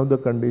like one of the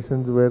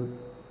conditions where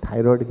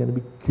thyroid can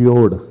be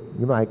cured.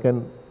 I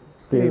can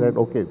say that,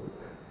 okay,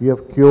 we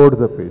have cured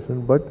the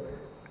patient, but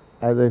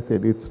as I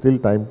said, it's still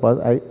time pass.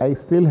 I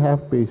still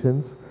have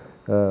patients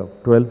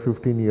 12,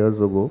 15 years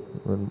ago.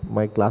 When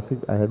my classic,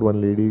 I had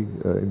one lady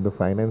in the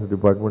finance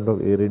department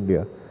of Air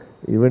India.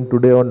 Even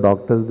today on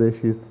Doctor's Day,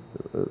 she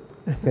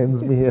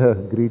sends me a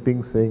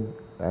greeting saying,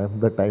 I am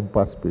the time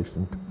pass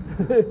patient.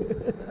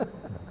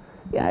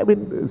 Yeah, I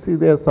mean, see,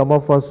 there are some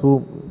of us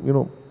who,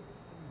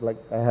 like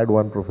I had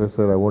one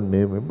professor, I won't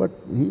name him, but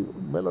he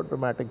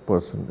melodramatic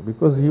person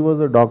because he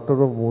was a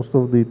doctor of most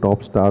of the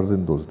top stars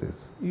in those days.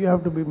 You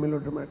have to be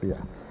melodramatic.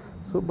 Yeah.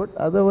 So, but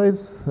otherwise,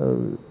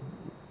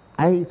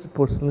 I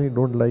personally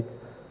don't like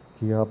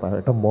कि आप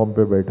atom bomb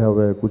पे बैठा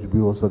हुआ है कुछ भी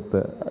हो सकता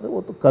है. अरे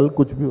वो तो कल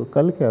कुछ भी हो,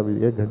 कल क्या अभी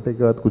 1 घंटे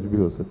के बाद कुछ भी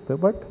हो सकता है.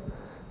 But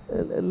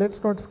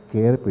let's not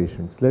scare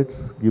patients. Let's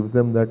give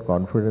them that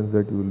confidence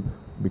that you will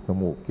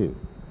become okay.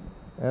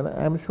 And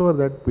I'm sure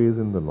that pays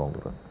in the long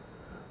run.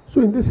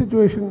 So in this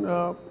situation,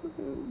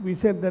 we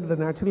said that the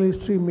natural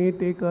history may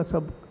take a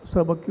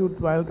subacute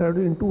viral thyroid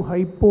into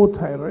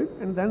hypothyroid,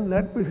 and then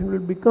that patient will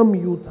become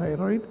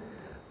euthyroid.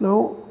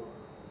 Now,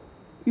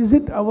 is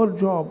it our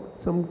job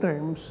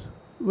sometimes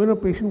when a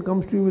patient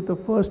comes to you with a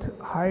first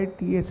high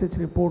TSH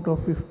report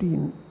of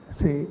 15,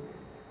 say,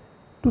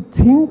 to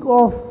think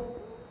of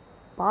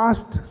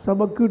past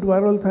subacute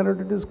viral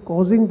thyroiditis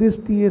causing this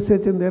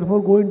TSH and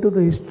therefore go into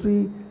the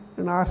history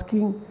and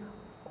asking,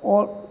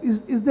 or is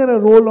there a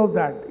role of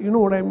that? You know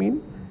what I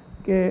mean?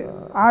 कि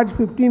आज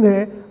 15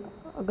 है,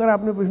 अगर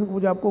आपने patient को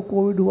पूछा आपको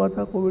Covid हुआ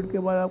था, कोविड के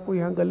बाद आपको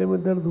यहाँ गले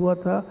में दर्द हुआ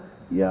था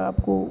या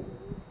आपको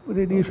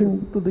रेडिएशन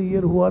टू द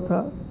ईयर हुआ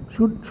था,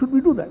 should we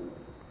do that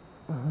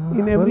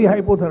in every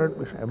hypothyroid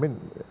patient? I mean,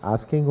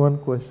 asking one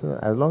question,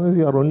 as long as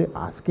you are only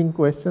asking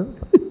questions,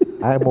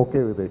 I am okay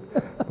with it.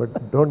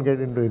 But don't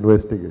get into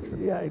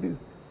investigation. Yeah, it is.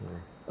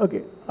 Yeah.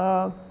 Okay,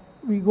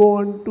 we go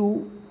on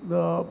to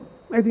the,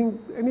 I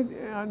think,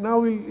 now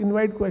we'll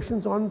invite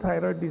questions on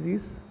thyroid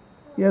disease.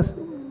 Yes?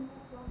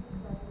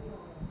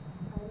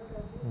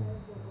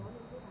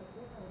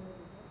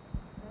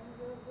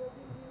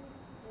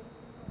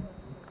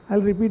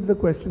 I'll repeat the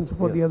questions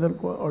for the other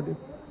audience.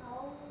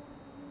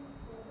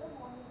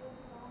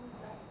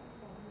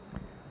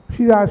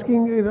 She's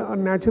asking a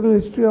natural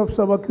history of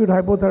subacute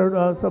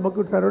hypothyroid,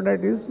 subacute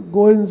thyroiditis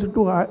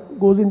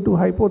goes into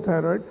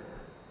hypothyroid,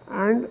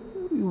 and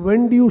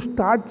when do you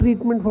start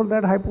treatment for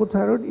that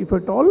hypothyroid, if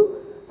at all,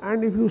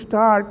 and if you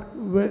start,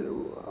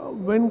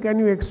 when can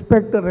you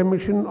expect a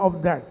remission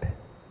of that?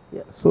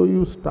 Yeah, so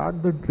you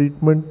start the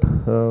treatment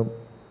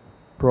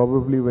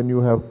probably when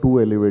you have two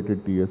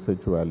elevated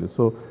TSH values.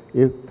 So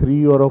if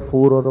 3 or a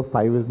 4 or a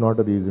 5 is not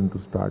a reason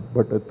to start,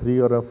 but a 3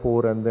 or a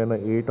 4 and then a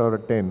 8 or a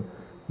 10,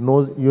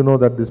 you know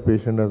that this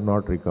patient has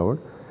not recovered.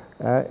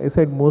 I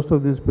said most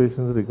of these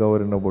patients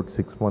recover in about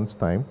 6 months'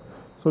 time.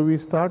 So we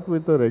start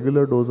with a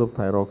regular dose of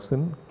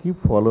thyroxine, keep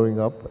following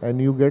up, and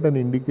you get an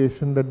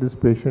indication that this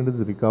patient is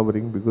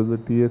recovering because the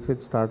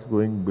TSH starts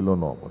going below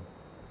normal.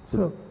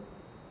 So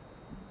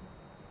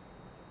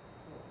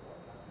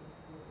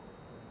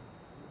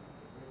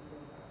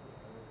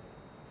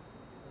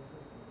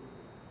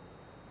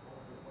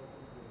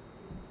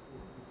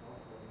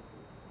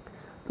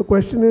the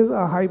question is,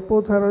 a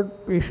hypothyroid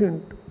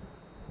patient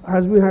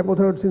has been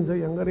hypothyroid since a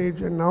younger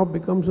age and now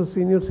becomes a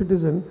senior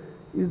citizen.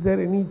 Is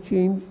there any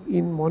change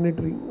in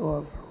monitoring?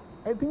 Or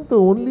I think the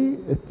only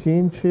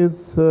change is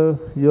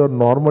your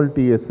normal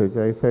TSH.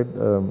 I said,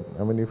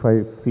 I mean, if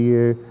I see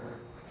a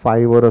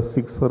 5 or a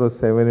 6 or a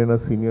 7 in a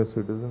senior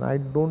citizen, I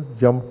don't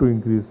jump to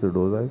increase the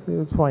dose. I say,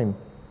 it's fine,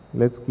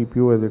 let's keep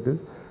you as it is.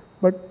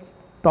 But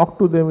talk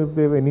to them if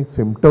they have any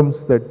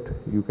symptoms that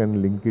you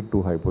can link it to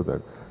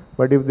hypothyroid.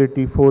 But if the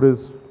T4 is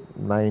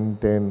 9,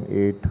 10,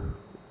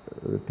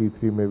 8,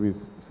 T3 maybe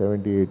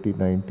 70, 80,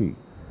 90,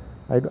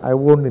 I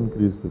won't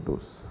increase the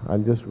dose. I'll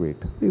just wait.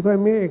 If I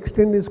may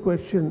extend his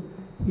question,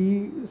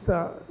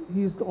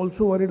 he's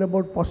also worried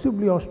about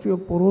possibly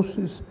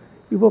osteoporosis.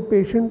 If a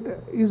patient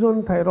is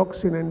on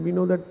thyroxine, and we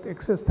know that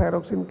excess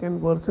thyroxine can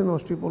worsen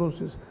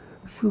osteoporosis,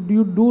 should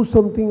you do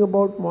something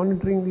about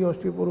monitoring the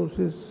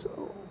osteoporosis?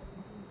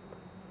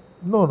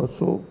 No.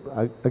 So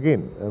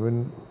again, I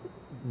mean,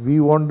 we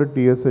want the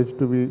TSH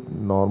to be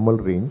normal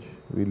range.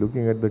 We're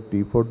looking at the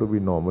T4 to be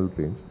normal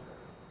range.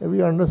 And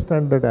we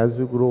understand that as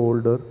you grow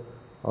older,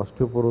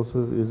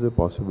 osteoporosis is a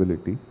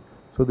possibility.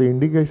 So the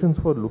indications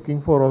for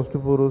looking for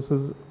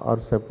osteoporosis are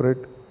separate.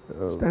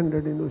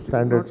 Standard industry.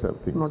 Standards not,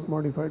 things. Not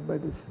modified by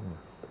this.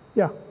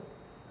 Yeah.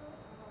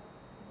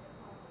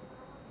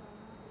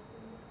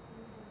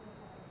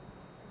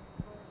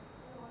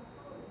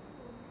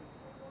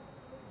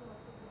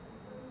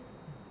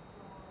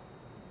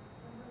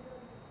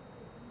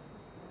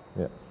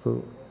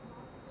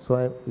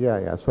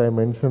 Yeah. So I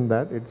mentioned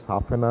that it's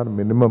half an hour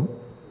minimum.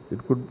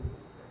 It could.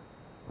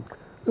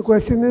 The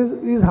question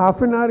is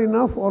half an hour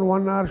enough or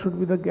 1 hour should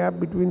be the gap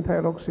between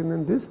thyroxine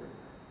and this?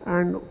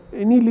 And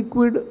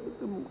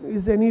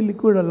is any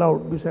liquid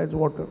allowed besides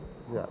water?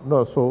 Yeah,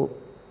 no, so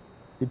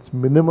it's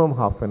minimum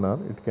half an hour.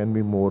 It can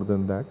be more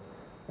than that.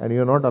 And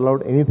you're not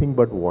allowed anything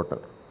but water.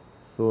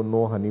 So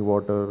no honey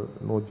water,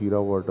 no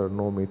jeera water,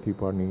 no methi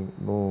pani,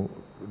 no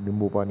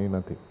nimbu pani,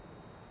 nothing.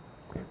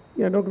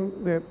 Yeah, doctor,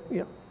 there,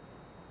 yeah.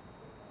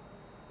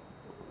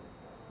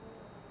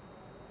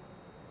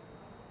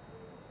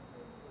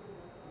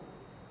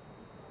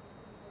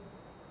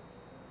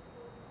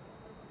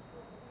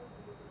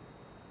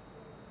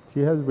 She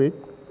has weight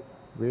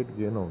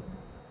gain also.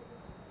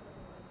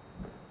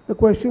 The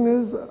question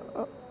is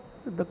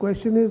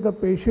the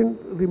patient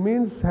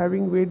remains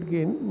having weight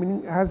gain,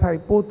 meaning has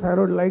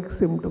hypothyroid-like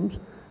symptoms,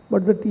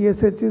 but the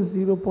TSH is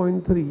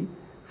 0.3.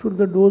 Should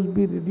the dose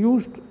be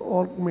reduced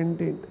or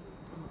maintained?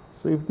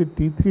 So if the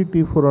T3,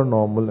 T4 are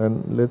normal,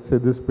 and let's say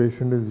this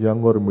patient is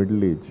young or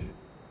middle age,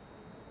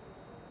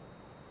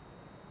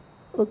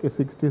 okay,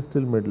 60 is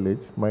still middle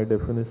age. My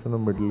definition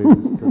of middle age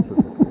is still 50.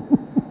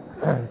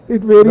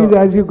 It varies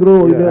as you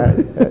grow older.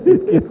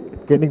 It's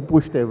getting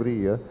pushed every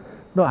year.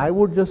 No, I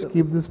would just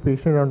keep this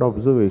patient under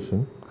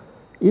observation.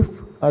 If,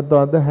 at the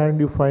other hand,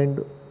 you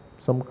find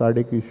some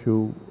cardiac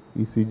issue,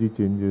 ECG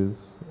changes,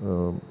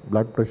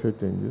 blood pressure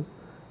changes,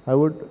 I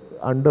would,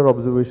 under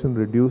observation,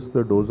 reduce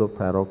the dose of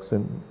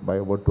thyroxine by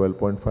about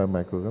 12.5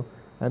 microgram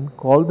and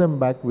call them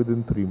back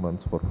within 3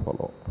 months for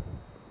follow-up.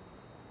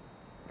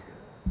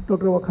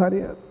 Dr.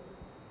 Vakharia.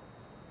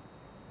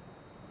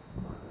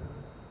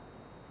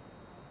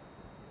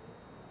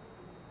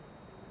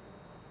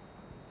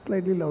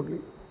 Slightly loudly.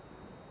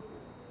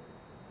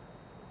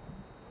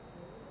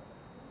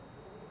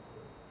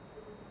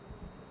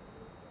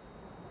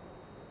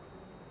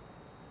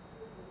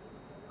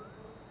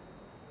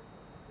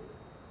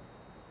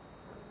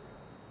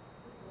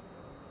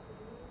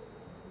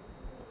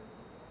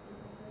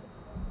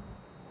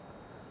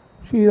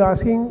 She is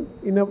asking,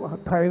 in a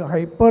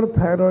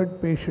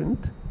hyperthyroid patient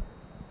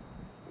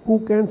who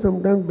can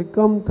sometimes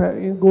become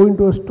go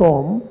into a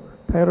storm,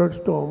 thyroid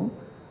storm,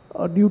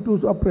 due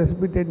to a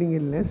precipitating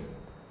illness,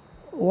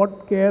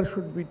 what care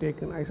should be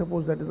taken? I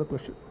suppose that is the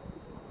question.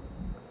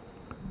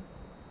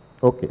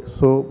 Okay,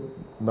 so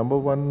number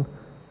one,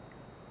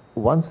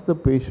 once the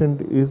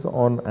patient is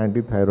on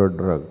antithyroid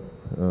drug,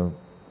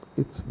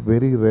 it's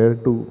very rare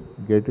to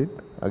get it.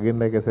 Again,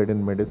 like I said,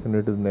 in medicine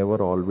it is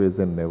never, always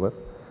and never.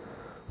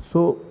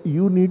 So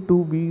you need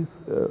to be,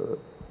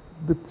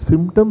 the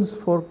symptoms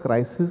for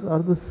crisis are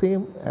the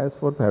same as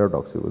for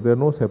thyrotoxic. There are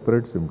no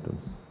separate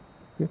symptoms.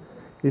 Okay?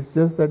 It's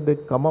just that they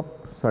come up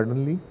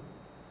suddenly.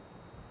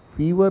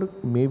 Fever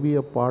may be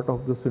a part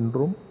of the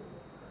syndrome,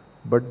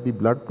 but the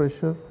blood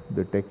pressure,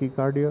 the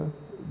tachycardia,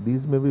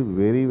 these may be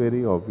very,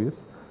 very obvious.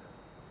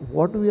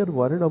 What we are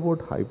worried about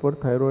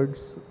hyperthyroids,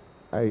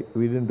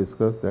 we didn't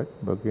discuss that,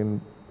 but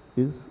again,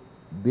 is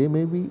they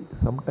may be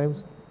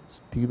sometimes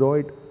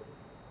steroid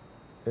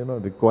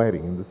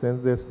requiring, in the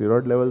sense their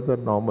steroid levels are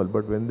normal,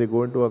 but when they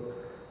go into a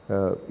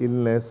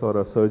illness or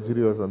a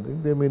surgery or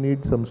something, they may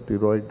need some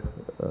steroid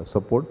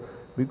support,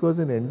 because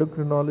in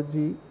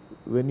endocrinology,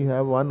 when you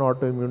have one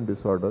autoimmune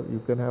disorder,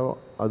 you can have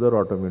other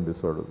autoimmune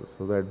disorders.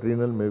 So the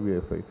adrenal may be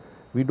affected.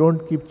 We don't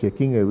keep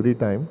checking every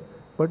time,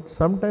 but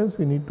sometimes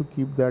we need to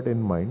keep that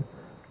in mind.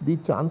 The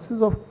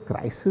chances of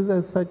crisis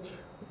as such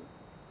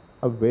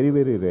are very,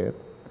 very rare.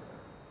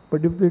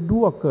 But if they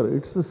do occur,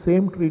 it's the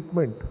same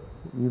treatment.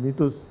 You need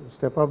to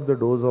step up the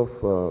dose of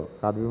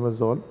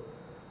carbimazole,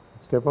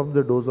 step up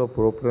the dose of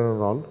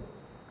propranolol,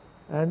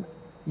 and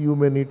you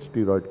may need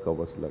steroid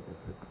covers, like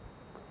I said.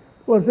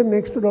 Person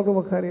next to Dr.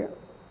 Vakharia.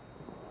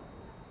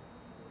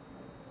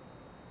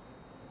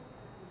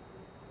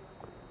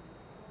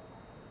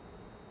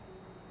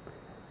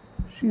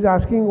 She's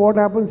asking what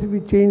happens if we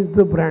change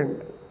the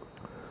brand.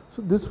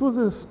 So this was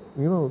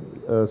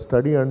a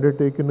study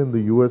undertaken in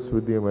the US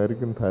with the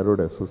American Thyroid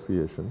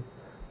Association,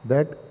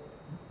 that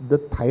the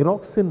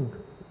thyroxine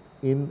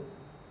in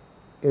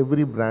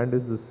every brand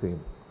is the same,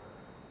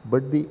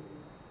 but the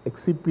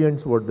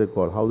excipients, what they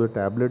call, how the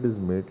tablet is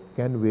made,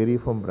 can vary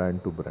from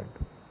brand to brand.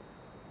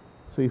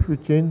 So if you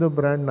change the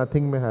brand,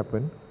 nothing may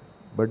happen,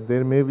 but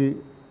there may be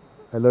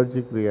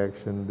allergic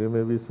reaction, there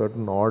may be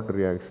certain odd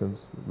reactions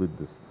with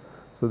this.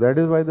 So that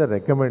is why they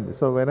recommend.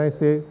 So when I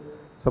say,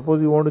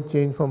 suppose you want to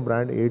change from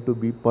brand A to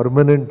B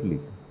permanently,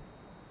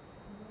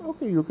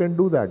 okay, you can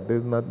do that. There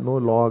is no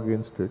law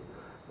against it.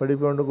 But if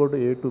you want to go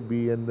to A to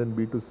B and then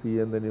B to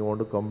C and then you want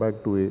to come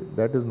back to A,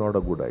 that is not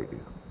a good idea.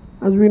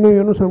 As we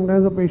know,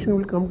 sometimes a patient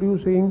will come to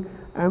you saying,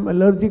 I am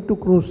allergic to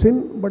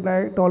crocin, but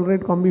I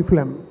tolerate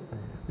combiflam.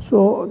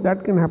 So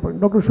that can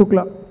happen. Dr.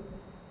 Shukla.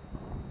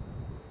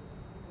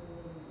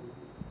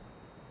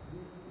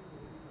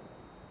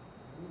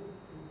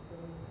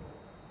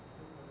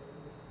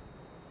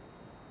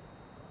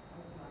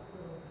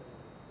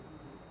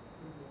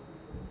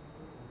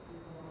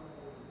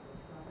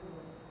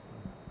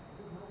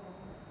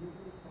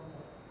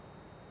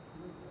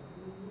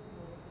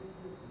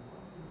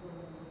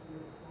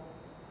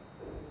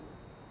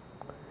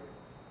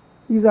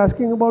 He's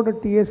asking about a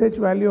TSH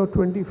value of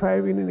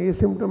 25 in an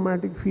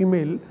asymptomatic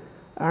female,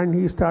 and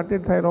he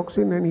started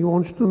thyroxine, and he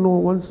wants to know,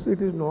 once it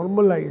is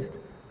normalized,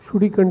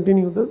 should he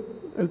continue the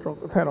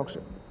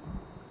thyroxine?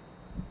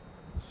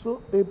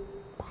 So a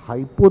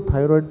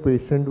hypothyroid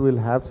patient will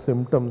have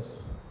symptoms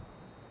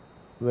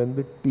when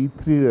the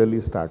T3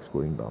 really starts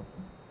going down.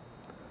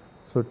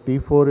 So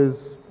T4 is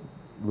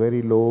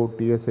very low,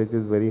 TSH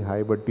is very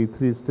high, but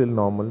T3 is still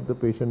normal. The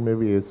patient may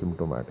be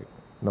asymptomatic,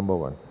 number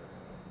one.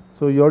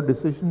 So your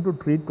decision to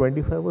treat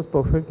 25 was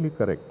perfectly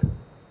correct.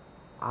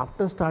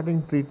 After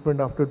starting treatment,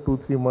 after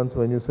 2-3 months,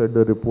 when you said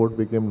the report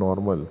became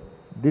normal,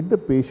 did the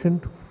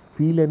patient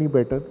feel any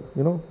better?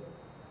 Pehle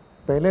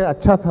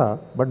acha tha,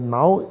 but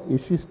now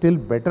is she still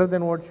better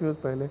than what she was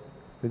pehle?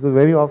 Because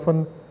very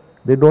often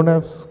they don't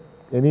have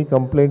any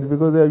complaints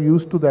because they are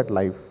used to that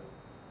life.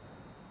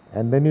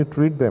 And then you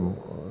treat them.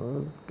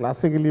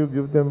 Classically, you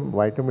give them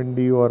vitamin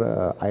D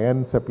or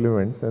iron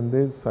supplements, and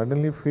they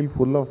suddenly feel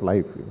full of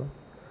life.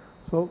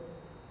 So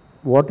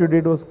what you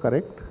did was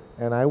correct,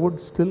 and I would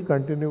still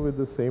continue with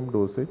the same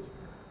dosage.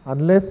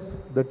 unless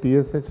the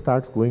TSH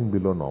starts going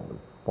below normal,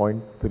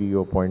 0.3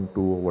 or 0.2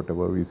 or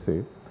whatever we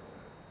say,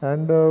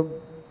 and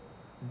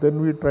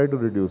then we try to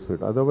reduce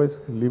it. Otherwise,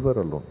 leave her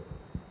alone.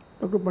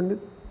 Dr. Pandit?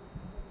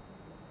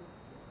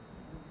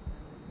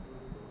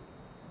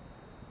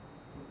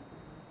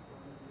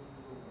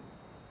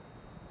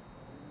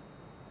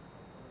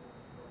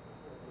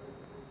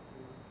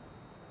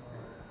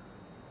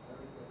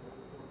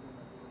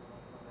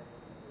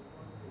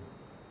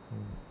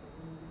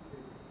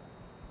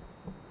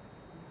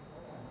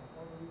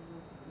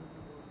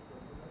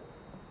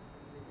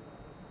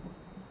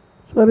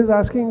 Sir is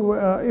asking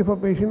if a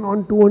patient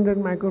on 200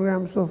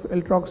 micrograms of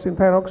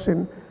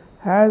thyroxine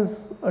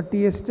has a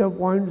TSH of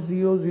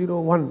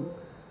 0.001,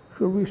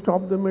 should we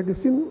stop the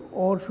medicine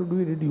or should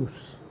we reduce?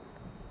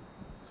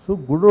 So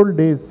good old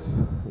days,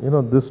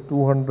 this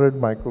 200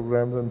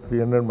 micrograms and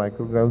 300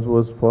 micrograms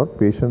was for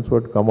patients who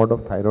had come out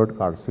of thyroid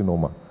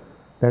carcinoma.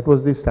 That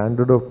was the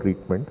standard of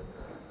treatment.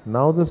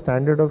 Now the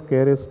standard of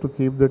care is to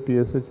keep the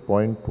TSH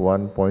 0.1,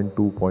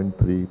 0.2,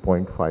 0.3,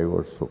 0.5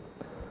 or so.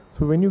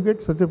 So when you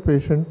get such a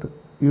patient,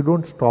 you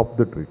don't stop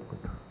the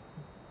treatment.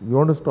 You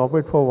want to stop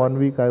it for 1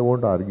 week, I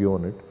won't argue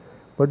on it,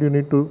 but you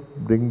need to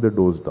bring the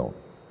dose down.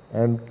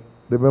 And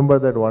remember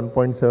that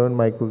 1.7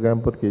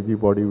 microgram per kg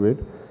body weight,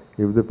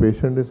 if the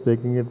patient is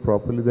taking it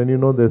properly, then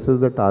this is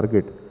the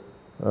target.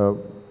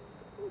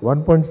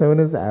 1.7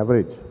 is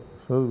average,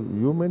 so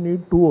you may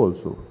need 2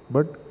 also,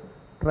 but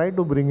try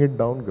to bring it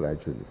down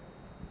gradually.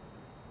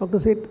 Dr.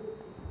 Seth?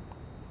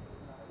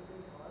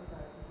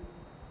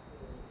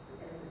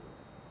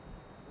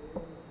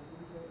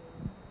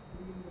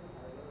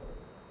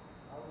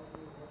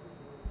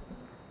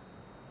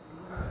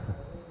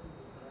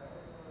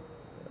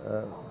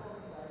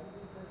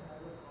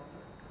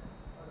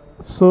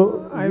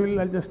 So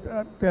I'll just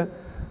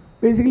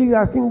basically he's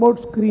asking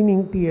about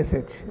screening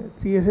TSH.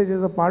 TSH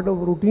is a part of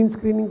routine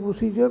screening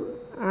procedure,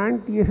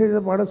 and TSH is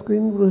a part of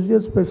screening procedure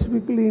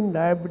specifically in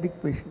diabetic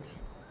patients.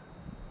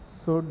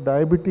 So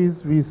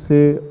diabetes, we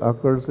say,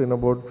 occurs in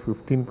about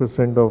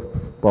 15% of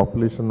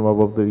population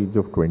above the age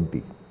of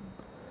 20.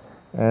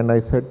 And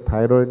I said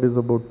thyroid is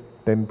about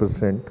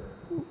 10%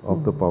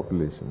 of the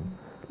population.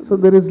 So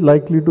there is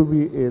likely to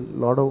be a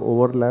lot of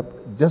overlap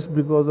just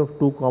because of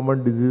two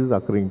common diseases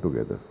occurring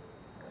together.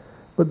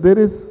 But there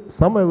is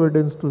some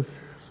evidence to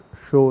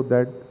show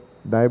that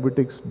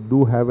diabetics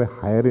do have a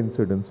higher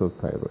incidence of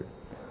thyroid.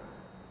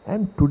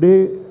 And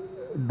today,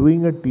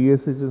 doing a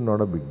TSH is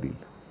not a big deal.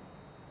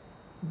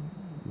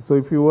 So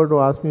if you were to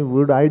ask me,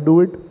 would I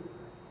do it?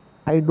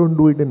 I don't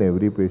do it in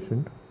every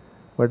patient,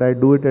 but I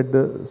do it at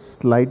the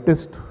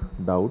slightest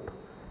doubt.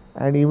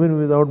 And even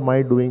without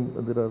my doing,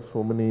 there are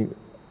so many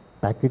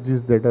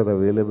packages that are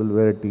available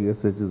where a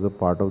TSH is a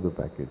part of the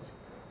package.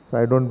 So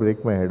I don't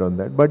break my head on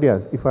that. But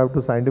yes, if I have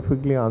to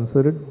scientifically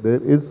answer it,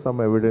 there is some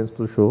evidence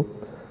to show,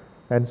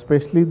 and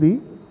especially the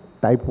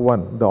type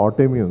 1, the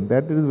autoimmune,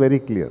 that is very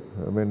clear.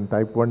 I mean,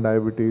 type 1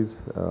 diabetes,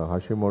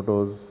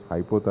 Hashimoto's,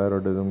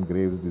 hypothyroidism,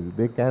 Graves' disease,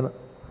 they can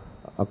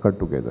occur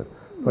together.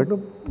 But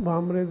Dr.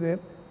 Bhamre there,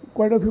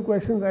 quite a few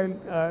questions,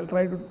 I'll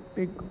try to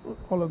take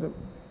all of them.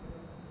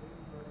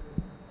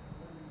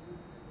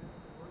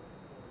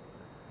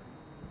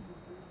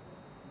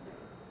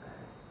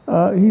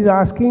 He's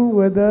asking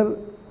whether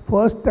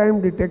first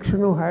time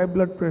detection of high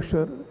blood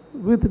pressure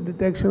with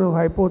detection of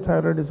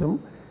hypothyroidism,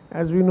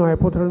 as we know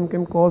hypothyroidism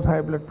can cause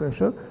high blood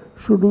pressure,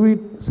 should we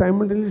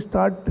simultaneously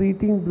start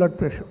treating blood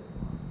pressure?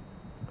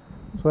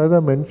 So as I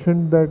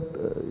mentioned that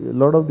a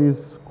lot of these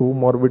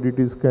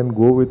comorbidities can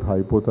go with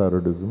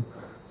hypothyroidism.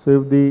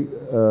 So if the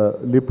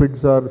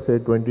lipids are say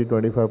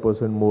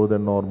 20-25% more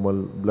than normal,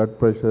 blood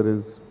pressure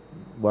is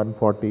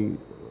 140,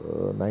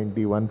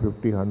 90,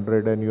 150,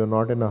 100 and you're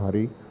not in a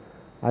hurry,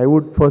 I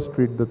would first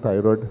treat the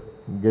thyroid,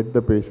 get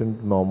the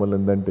patient normal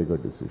and then take a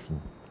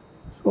decision.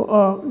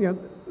 So, yeah,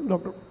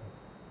 doctor.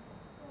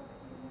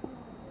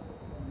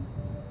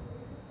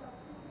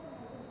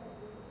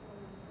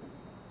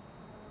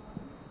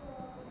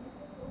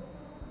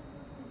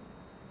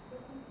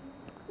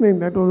 No,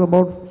 that was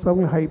about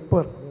some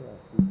hyper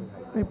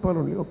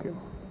only, okay.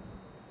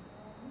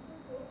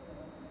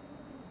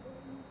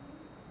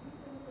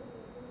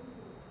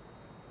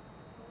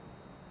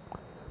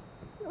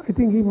 I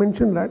think he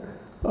mentioned that.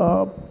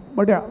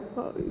 But yeah,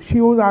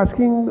 she was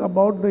asking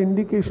about the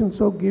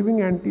indications of giving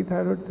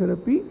antithyroid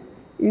therapy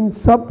in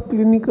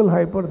subclinical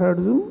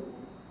hyperthyroidism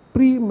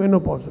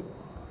pre-menopausal.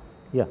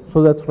 Yeah,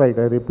 so that's right.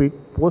 I repeat,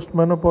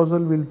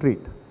 post-menopausal we'll treat.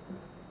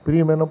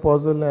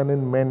 Pre-menopausal and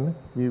in men,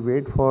 we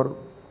wait for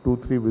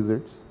 2-3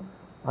 visits.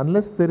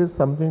 Unless there is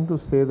something to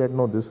say that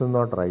no, this is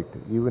not right.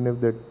 Even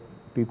if the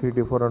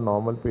T3 for a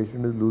normal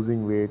patient is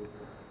losing weight,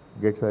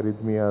 gets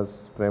arrhythmias,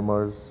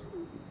 tremors.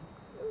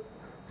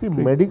 See,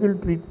 medical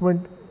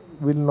treatment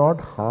will not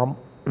harm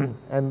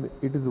and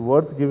it is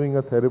worth giving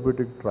a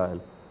therapeutic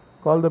trial.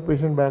 Call the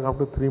patient back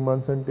after 3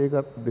 months and take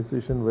a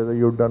decision whether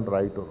you've done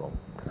right or wrong.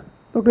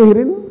 Dr.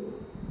 Hiren?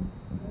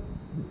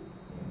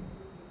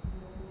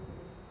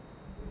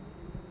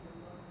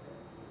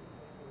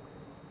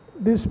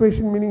 This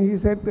patient, meaning he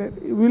said that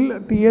will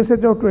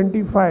TSH of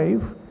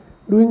 25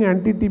 doing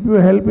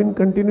anti-TPO help in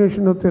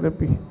continuation of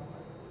therapy?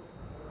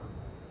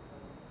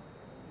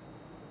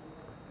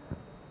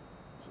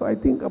 So I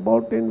think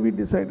about 10 we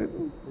decided.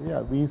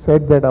 Yeah, we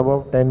said that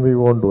above 10 we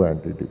won't do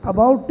anti-TPO.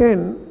 About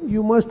 10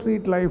 you must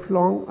treat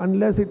lifelong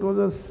unless it was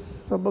a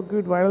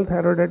subacute viral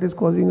thyroiditis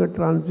causing a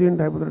transient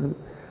hypothyroidism.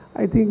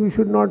 I think we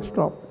should not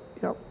stop.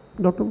 Yeah,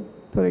 Dr.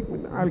 Sorry,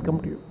 I'll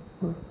come to you.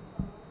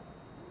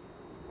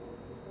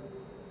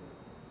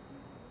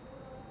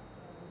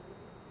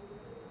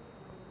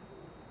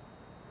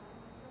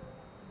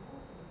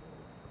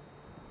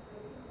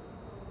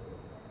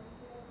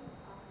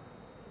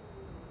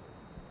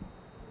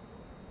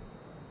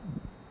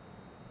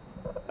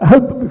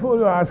 Before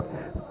you ask,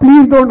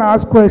 please don't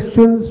ask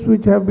questions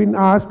which have been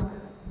asked.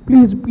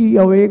 Please be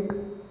awake.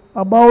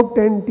 About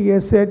 10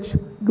 TSH,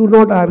 do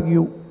not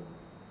argue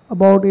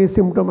about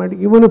asymptomatic.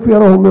 Even if you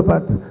are a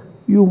homeopath,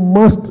 you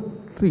must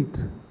treat.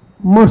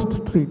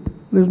 Must treat.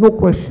 There is no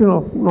question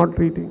of not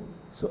treating.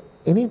 So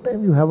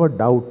anytime you have a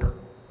doubt,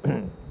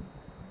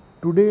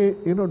 today,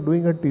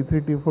 doing a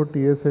T3, T4,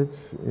 TSH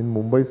in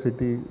Mumbai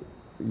city,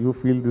 you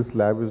feel this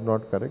lab is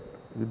not correct,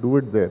 you do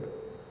it there.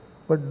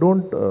 But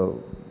don't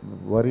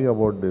worry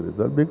about the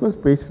result because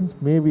patients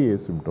may be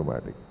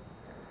asymptomatic.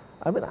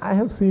 I mean, I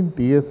have seen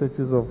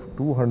TSHs of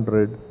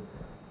 200,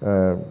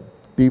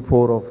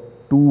 T4 of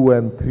 2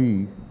 and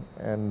 3,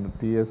 and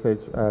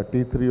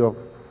T3 of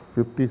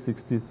 50,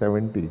 60,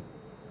 70.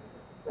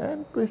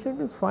 And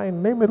patient is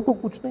fine. नहीं मेरे को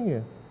कुछ नहीं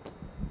है.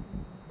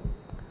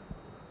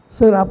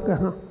 Sir, आप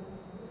कहना.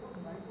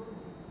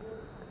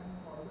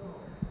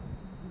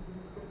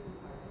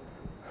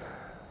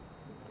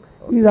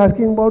 He is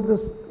asking about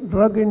this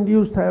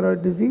drug-induced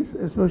thyroid disease,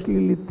 especially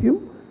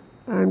lithium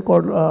and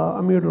called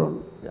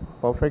amiodarone. Yeah,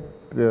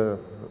 perfectly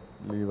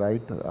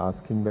right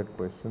asking that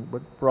question.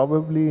 But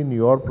probably in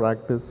your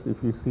practice,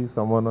 if you see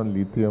someone on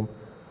lithium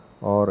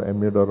or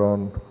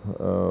amiodarone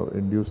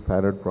induced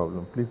thyroid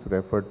problem, please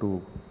refer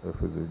to a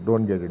physician.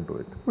 Don't get into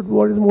it. But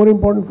what is more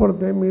important for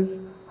them is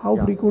how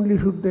frequently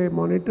should they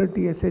monitor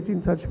TSH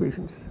in such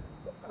patients?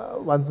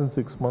 Once in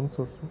 6 months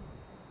or so.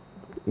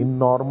 In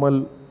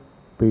normal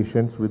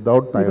patients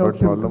without thyroid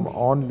problem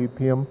on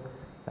lithium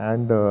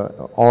and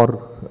or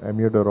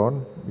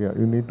amiodarone, yeah,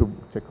 you need to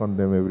check on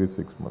them every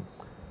 6 months.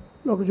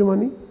 Dr.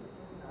 Jumani?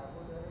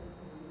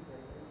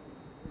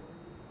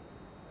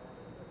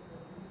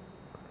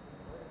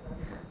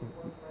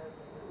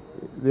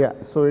 Yeah,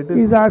 so it is.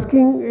 He's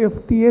asking if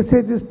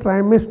TSH is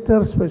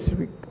trimester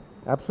specific.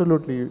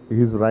 Absolutely,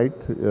 he's right.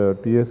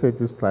 TSH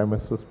is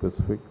trimester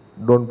specific.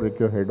 Don't break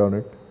your head on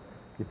it.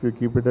 If you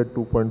keep it at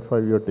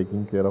 2.5, you are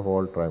taking care of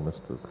all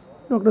trimesters.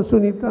 Dr.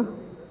 Sunita?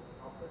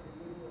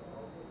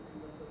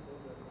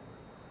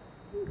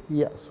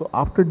 Yeah, so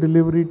after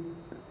delivery,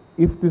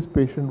 if this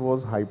patient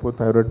was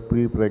hypothyroid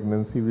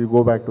pre-pregnancy, we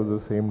go back to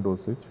the same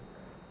dosage.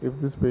 If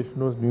this patient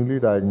was newly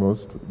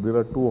diagnosed, there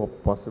are two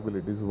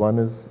possibilities. One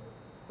is,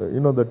 the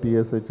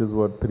TSHs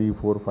were 3,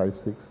 4, 5,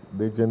 6.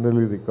 They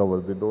generally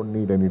recover. They don't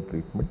need any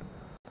treatment.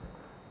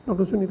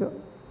 Dr. Sunita?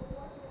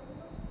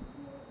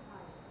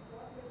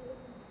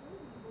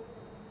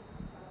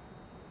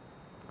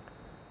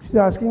 She's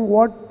asking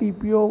what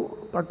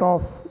TPO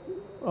cutoff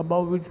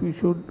above which we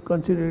should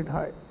consider it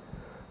high.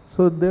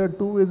 So there are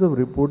two ways of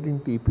reporting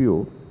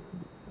TPO.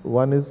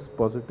 One is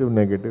positive,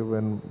 negative,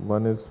 and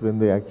one is when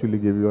they actually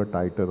give you a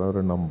titer or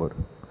a number.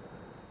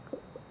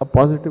 A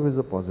positive is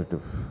a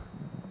positive.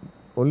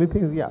 Only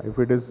thing is, if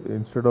it is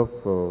instead of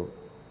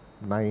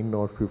 9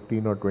 or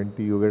 15 or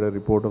 20, you get a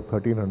report of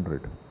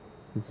 1300,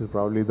 which is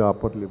probably the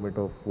upper limit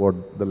of what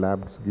the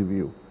labs give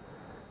you.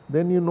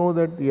 Then you know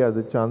that,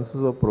 the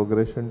chances of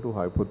progression to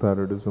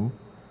hypothyroidism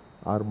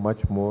are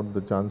much more,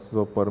 the chances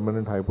of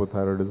permanent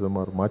hypothyroidism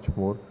are much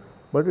more,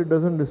 but it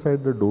doesn't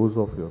decide the dose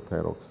of your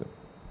thyroxine.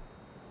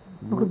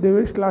 Dr.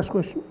 Devesh, last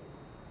question.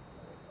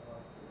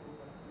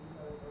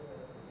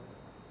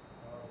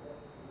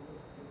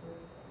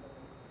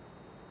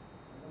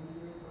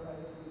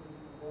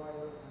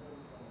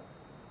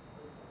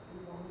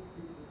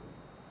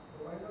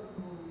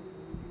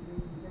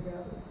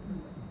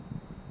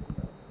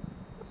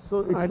 So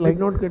it's I did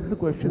not get the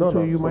question,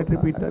 so you might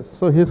repeat that.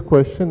 So his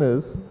question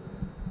is,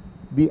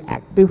 the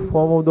active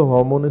form of the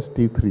hormone is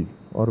T3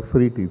 or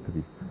free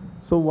T3.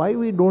 So why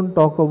we don't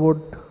talk about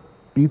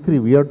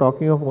T3? We are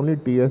talking of only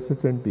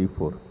TSH and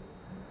T4.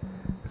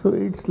 So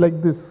it's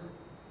like this,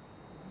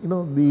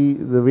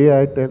 the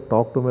way I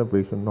talk to my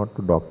patient, not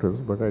to doctors,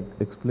 but I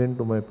explain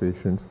to my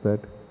patients that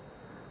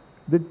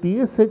the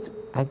TSH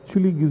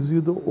actually gives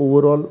you the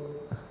overall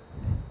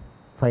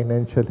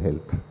financial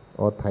health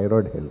or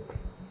thyroid health.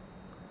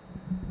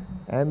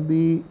 And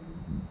the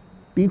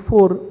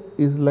T4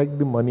 is like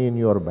the money in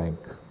your bank,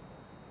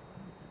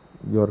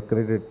 your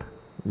credit,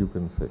 you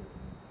can say.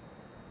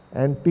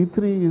 And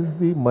T3 is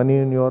the money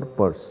in your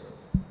purse.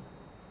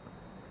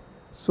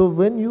 So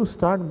when you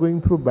start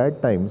going through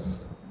bad times,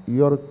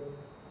 your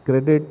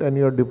credit and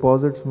your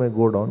deposits may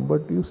go down,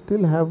 but you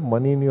still have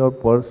money in your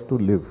purse to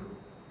live.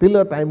 till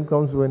a time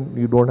comes when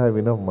you don't have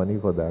enough money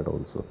for that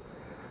also.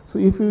 So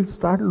if you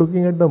start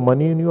looking at the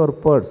money in your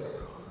purse,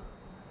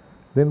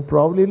 then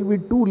probably it will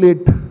be too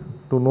late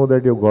to know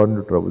that you've gone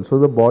into trouble. So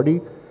the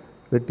body,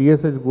 the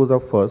TSH goes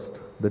up first,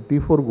 the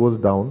T4 goes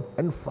down,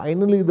 and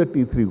finally the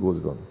T3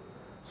 goes down.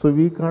 So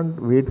we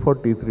can't wait for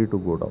T3 to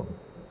go down.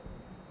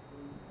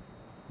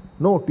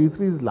 No,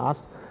 T3 is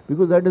last,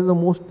 because that is the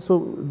most,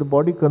 so the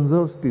body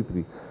conserves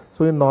T3.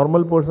 So in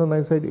normal person,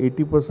 I said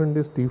 80%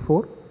 is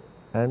T4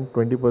 and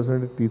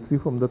 20% is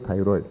T3 from the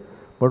thyroid.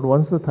 But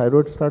once the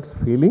thyroid starts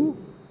failing,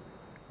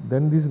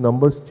 then these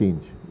numbers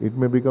change. It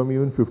may become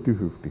even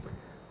 50-50.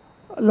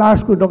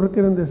 Last question, Dr.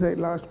 Kiran Desai,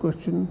 last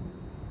question.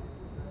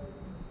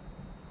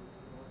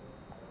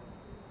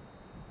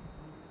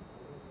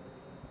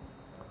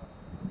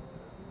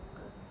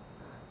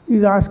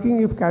 He's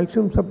asking if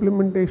calcium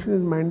supplementation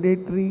is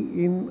mandatory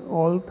in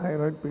all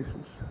thyroid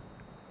patients.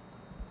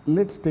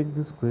 Let's take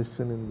this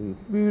question in the...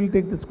 We will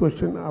take this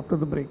question after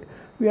the break.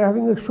 We are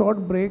having a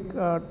short break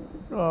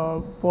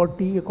for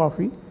tea or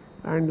coffee,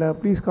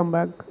 and please come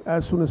back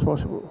as soon as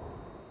possible.